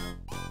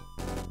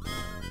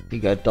 He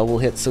got double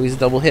hit, so he's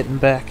double hitting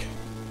back.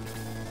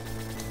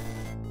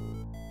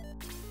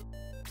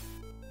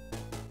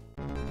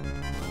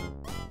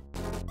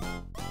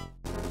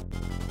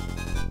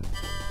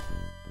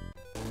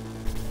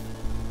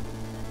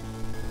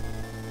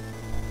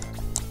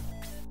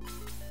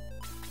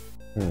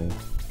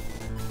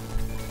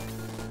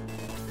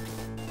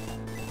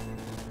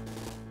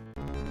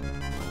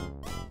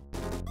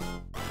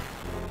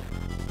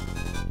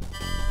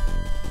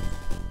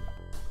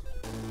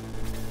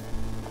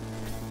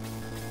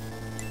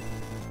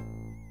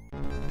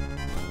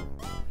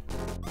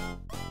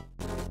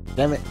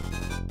 Damn it.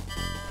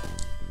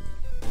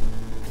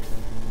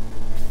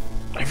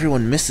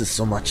 Everyone misses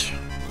so much.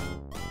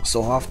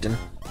 So often.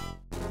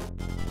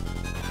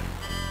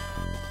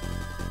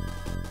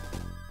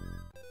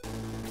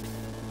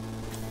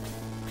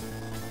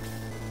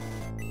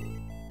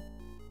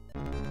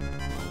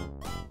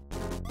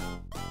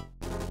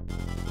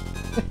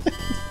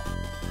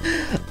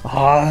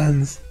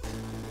 Hans!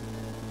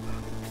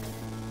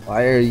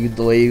 Why are you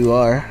the way you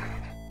are?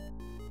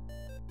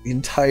 The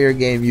entire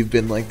game you've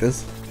been like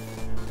this.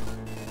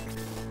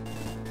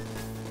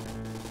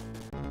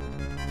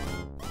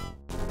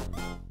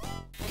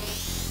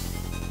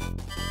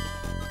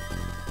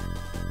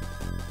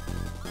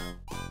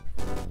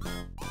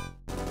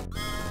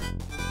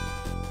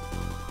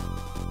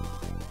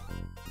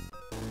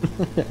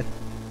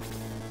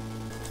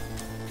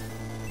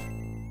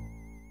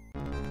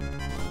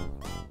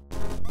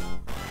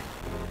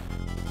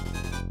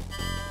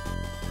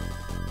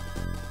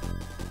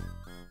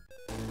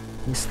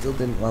 He still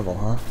didn't level,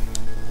 huh?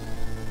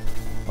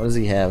 What does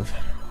he have?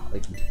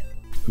 Like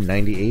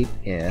 98?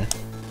 Yeah.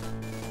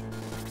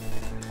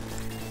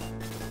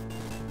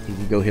 He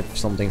can go hit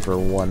something for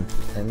 1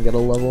 and get a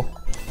level.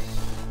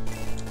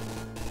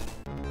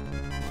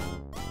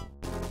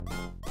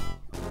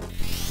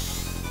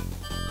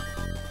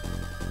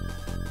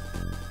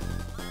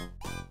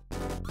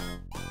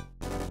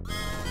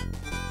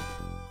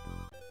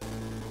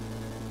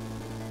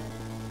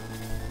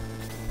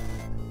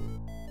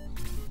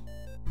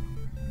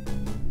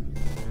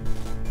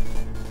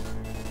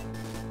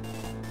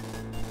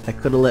 I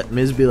could have let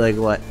Miz be like,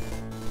 what?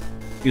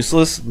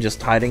 Useless?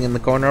 Just hiding in the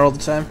corner all the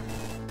time?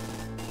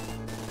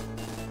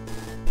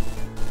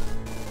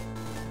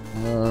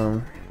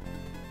 I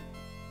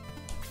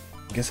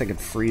guess I could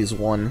freeze this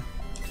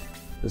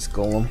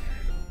golem.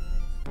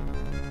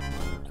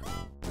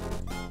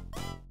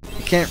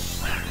 You can't...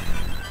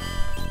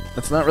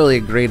 That's not really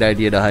a great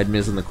idea to hide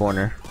Miz in the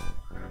corner.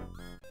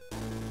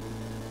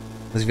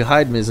 Because if you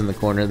hide Miz in the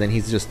corner, then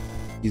he's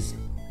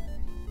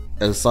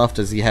as soft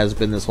as he has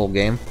been this whole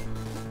game.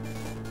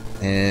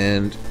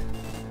 And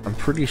I'm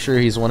pretty sure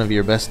he's one of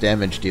your best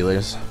damage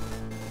dealers.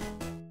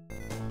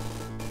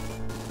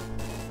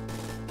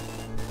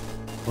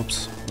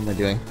 Oops, what am I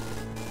doing?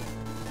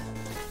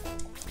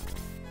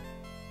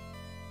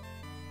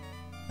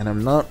 And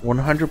I'm not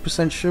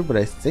 100% sure, but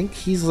I think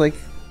he's like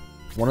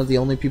one of the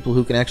only people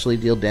who can actually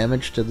deal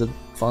damage to the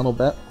final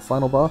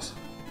boss.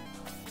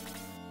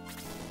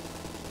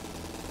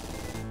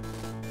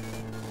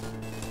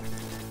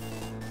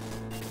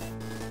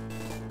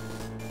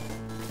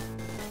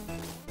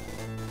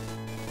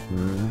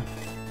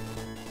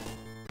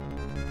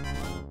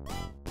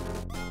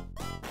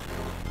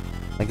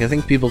 Like, I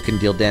think people can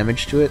deal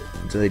damage to it,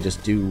 so they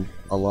just do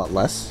a lot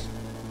less.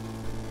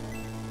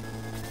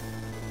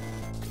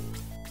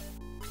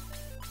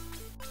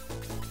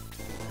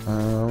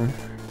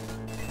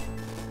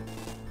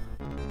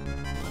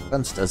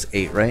 Guns does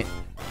 8, right?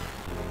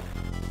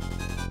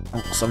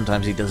 Oh,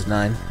 sometimes he does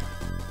 9.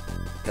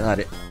 Got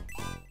it.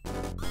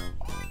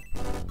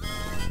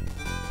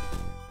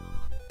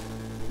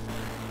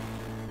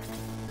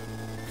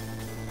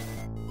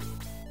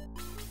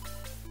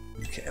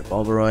 Okay,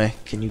 Balbaroy,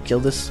 can you kill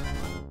this?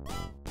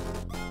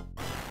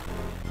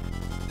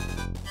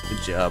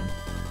 Good job.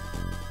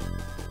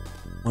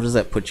 What does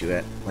that put you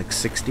at? Like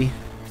 60?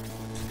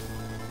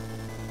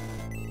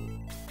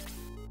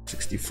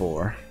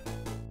 64.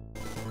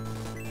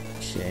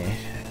 Okay,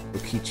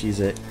 Okichi's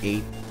at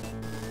 8.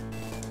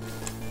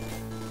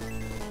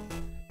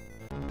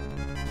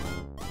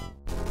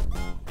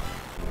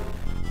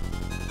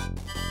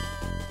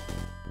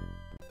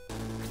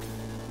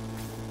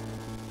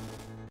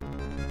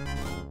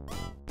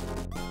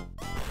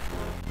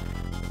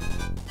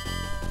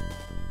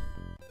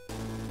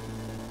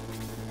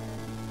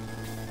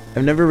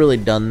 I've never really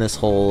done this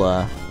whole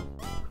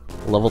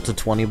level to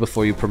 20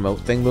 before you promote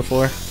thing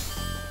before.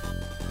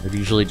 I've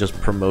usually just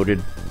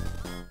promoted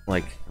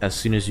like as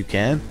soon as you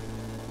can,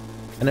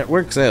 and it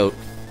works out,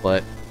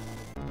 but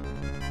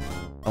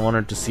I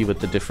wanted to see what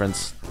the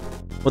difference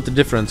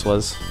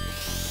was.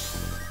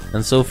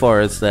 And so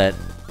far it's that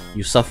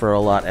you suffer a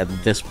lot at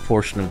this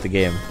portion of the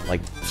game,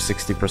 like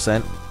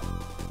 60%.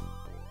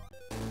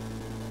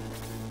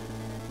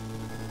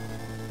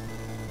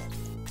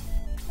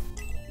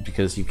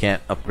 Because you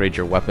can't upgrade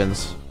your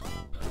weapons.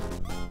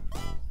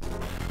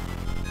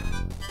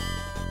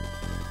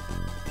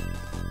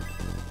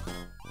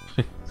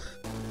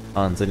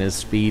 Hans and his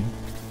speed.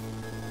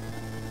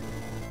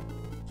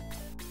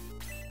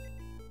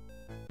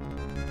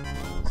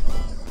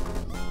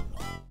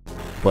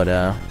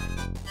 But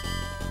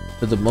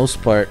for the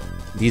most part,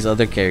 these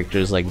other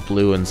characters like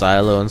Blue and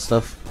Xylo and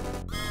stuff,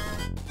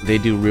 they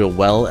do real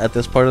well at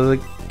this part of the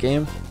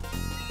game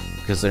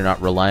because they're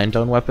not reliant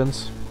on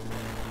weapons.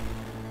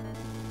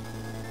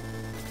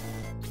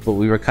 But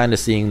we were kind of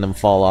seeing them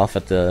fall off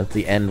at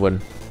the end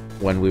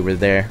when we were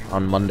there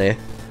on Monday.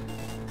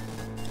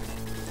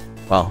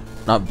 Well,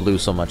 not Blue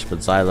so much, but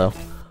Xylo.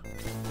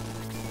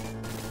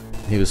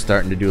 He was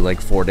starting to do like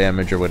 4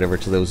 damage or whatever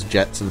to those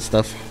jets and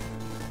stuff.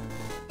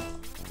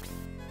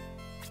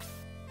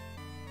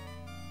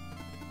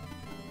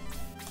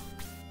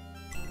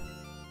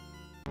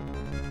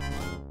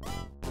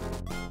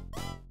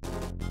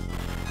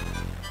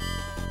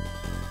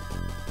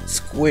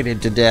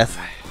 Squidded to death.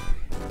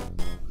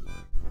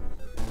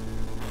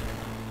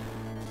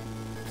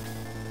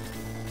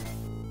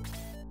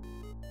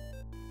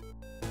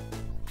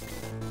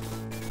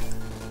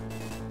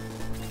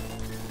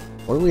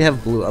 What do we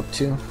have Blue up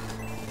to?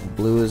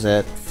 Blue is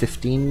at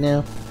 15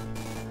 now.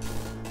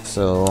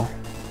 So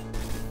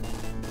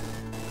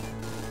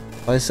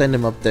if I send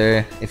him up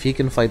there, if he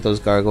can fight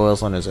those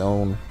gargoyles on his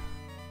own,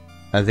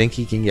 I think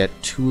he can get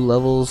 2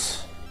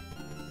 levels.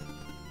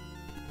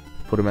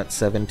 Put him at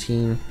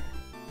 17.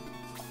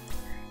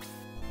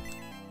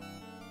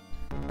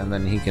 And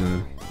then he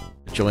can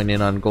join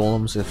in on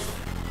golems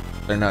if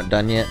they're not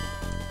done yet.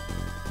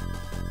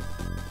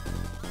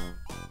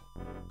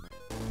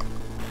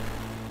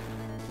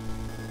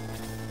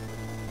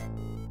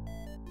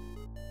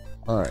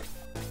 Alright.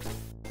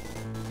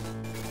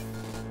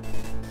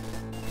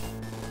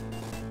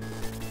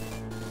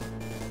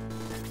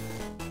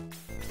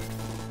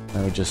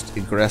 Now we just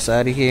egress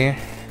out of here.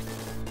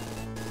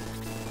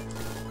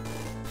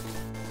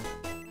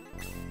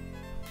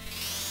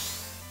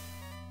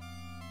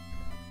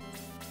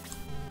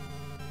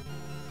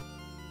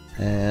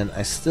 And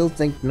I still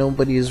think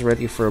nobody is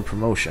ready for a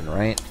promotion,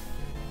 right?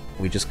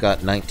 We just got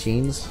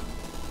 19s.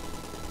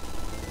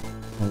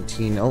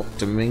 19, oh,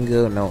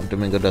 Domingo, no,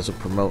 Domingo doesn't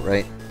promote,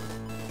 right?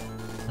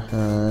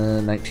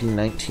 19,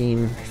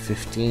 19,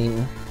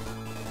 15,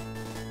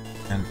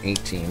 and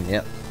 18,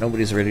 yep,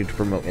 nobody's ready to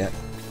promote yet.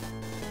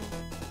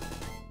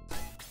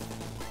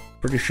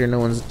 Pretty sure no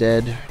one's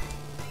dead.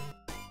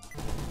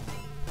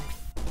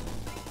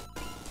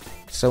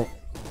 So,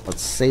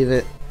 let's save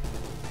it.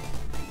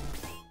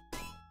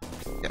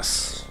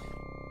 Yes.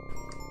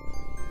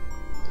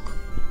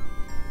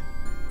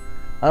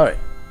 Alright,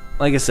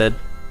 like I said,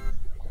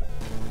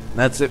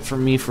 that's it for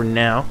me for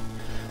now.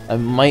 I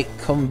might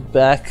come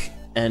back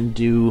and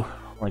do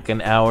like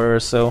an hour or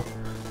so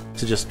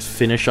to just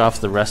finish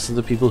off the rest of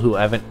the people who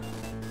haven't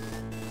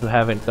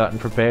gotten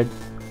prepared.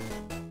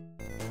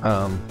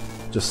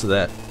 Just so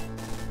that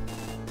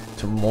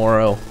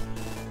tomorrow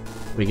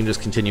we can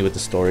just continue with the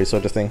story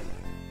sort of thing.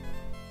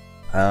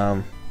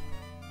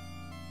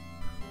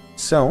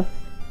 So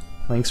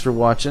thanks for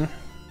watching.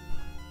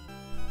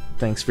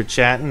 Thanks for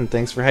chatting,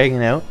 thanks for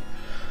hanging out.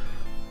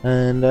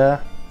 And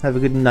have a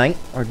good night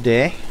or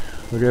day,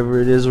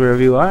 whatever it is,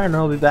 wherever you are, and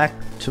I'll be back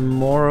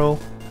tomorrow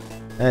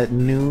at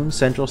noon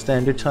Central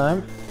Standard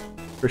Time,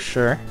 for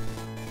sure.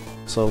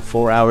 So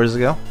 4 hours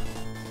ago.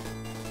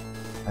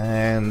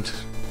 And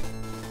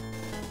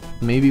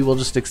maybe we'll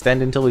just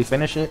extend until we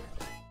finish it.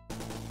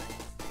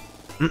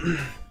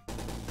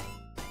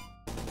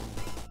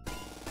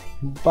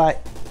 Bye.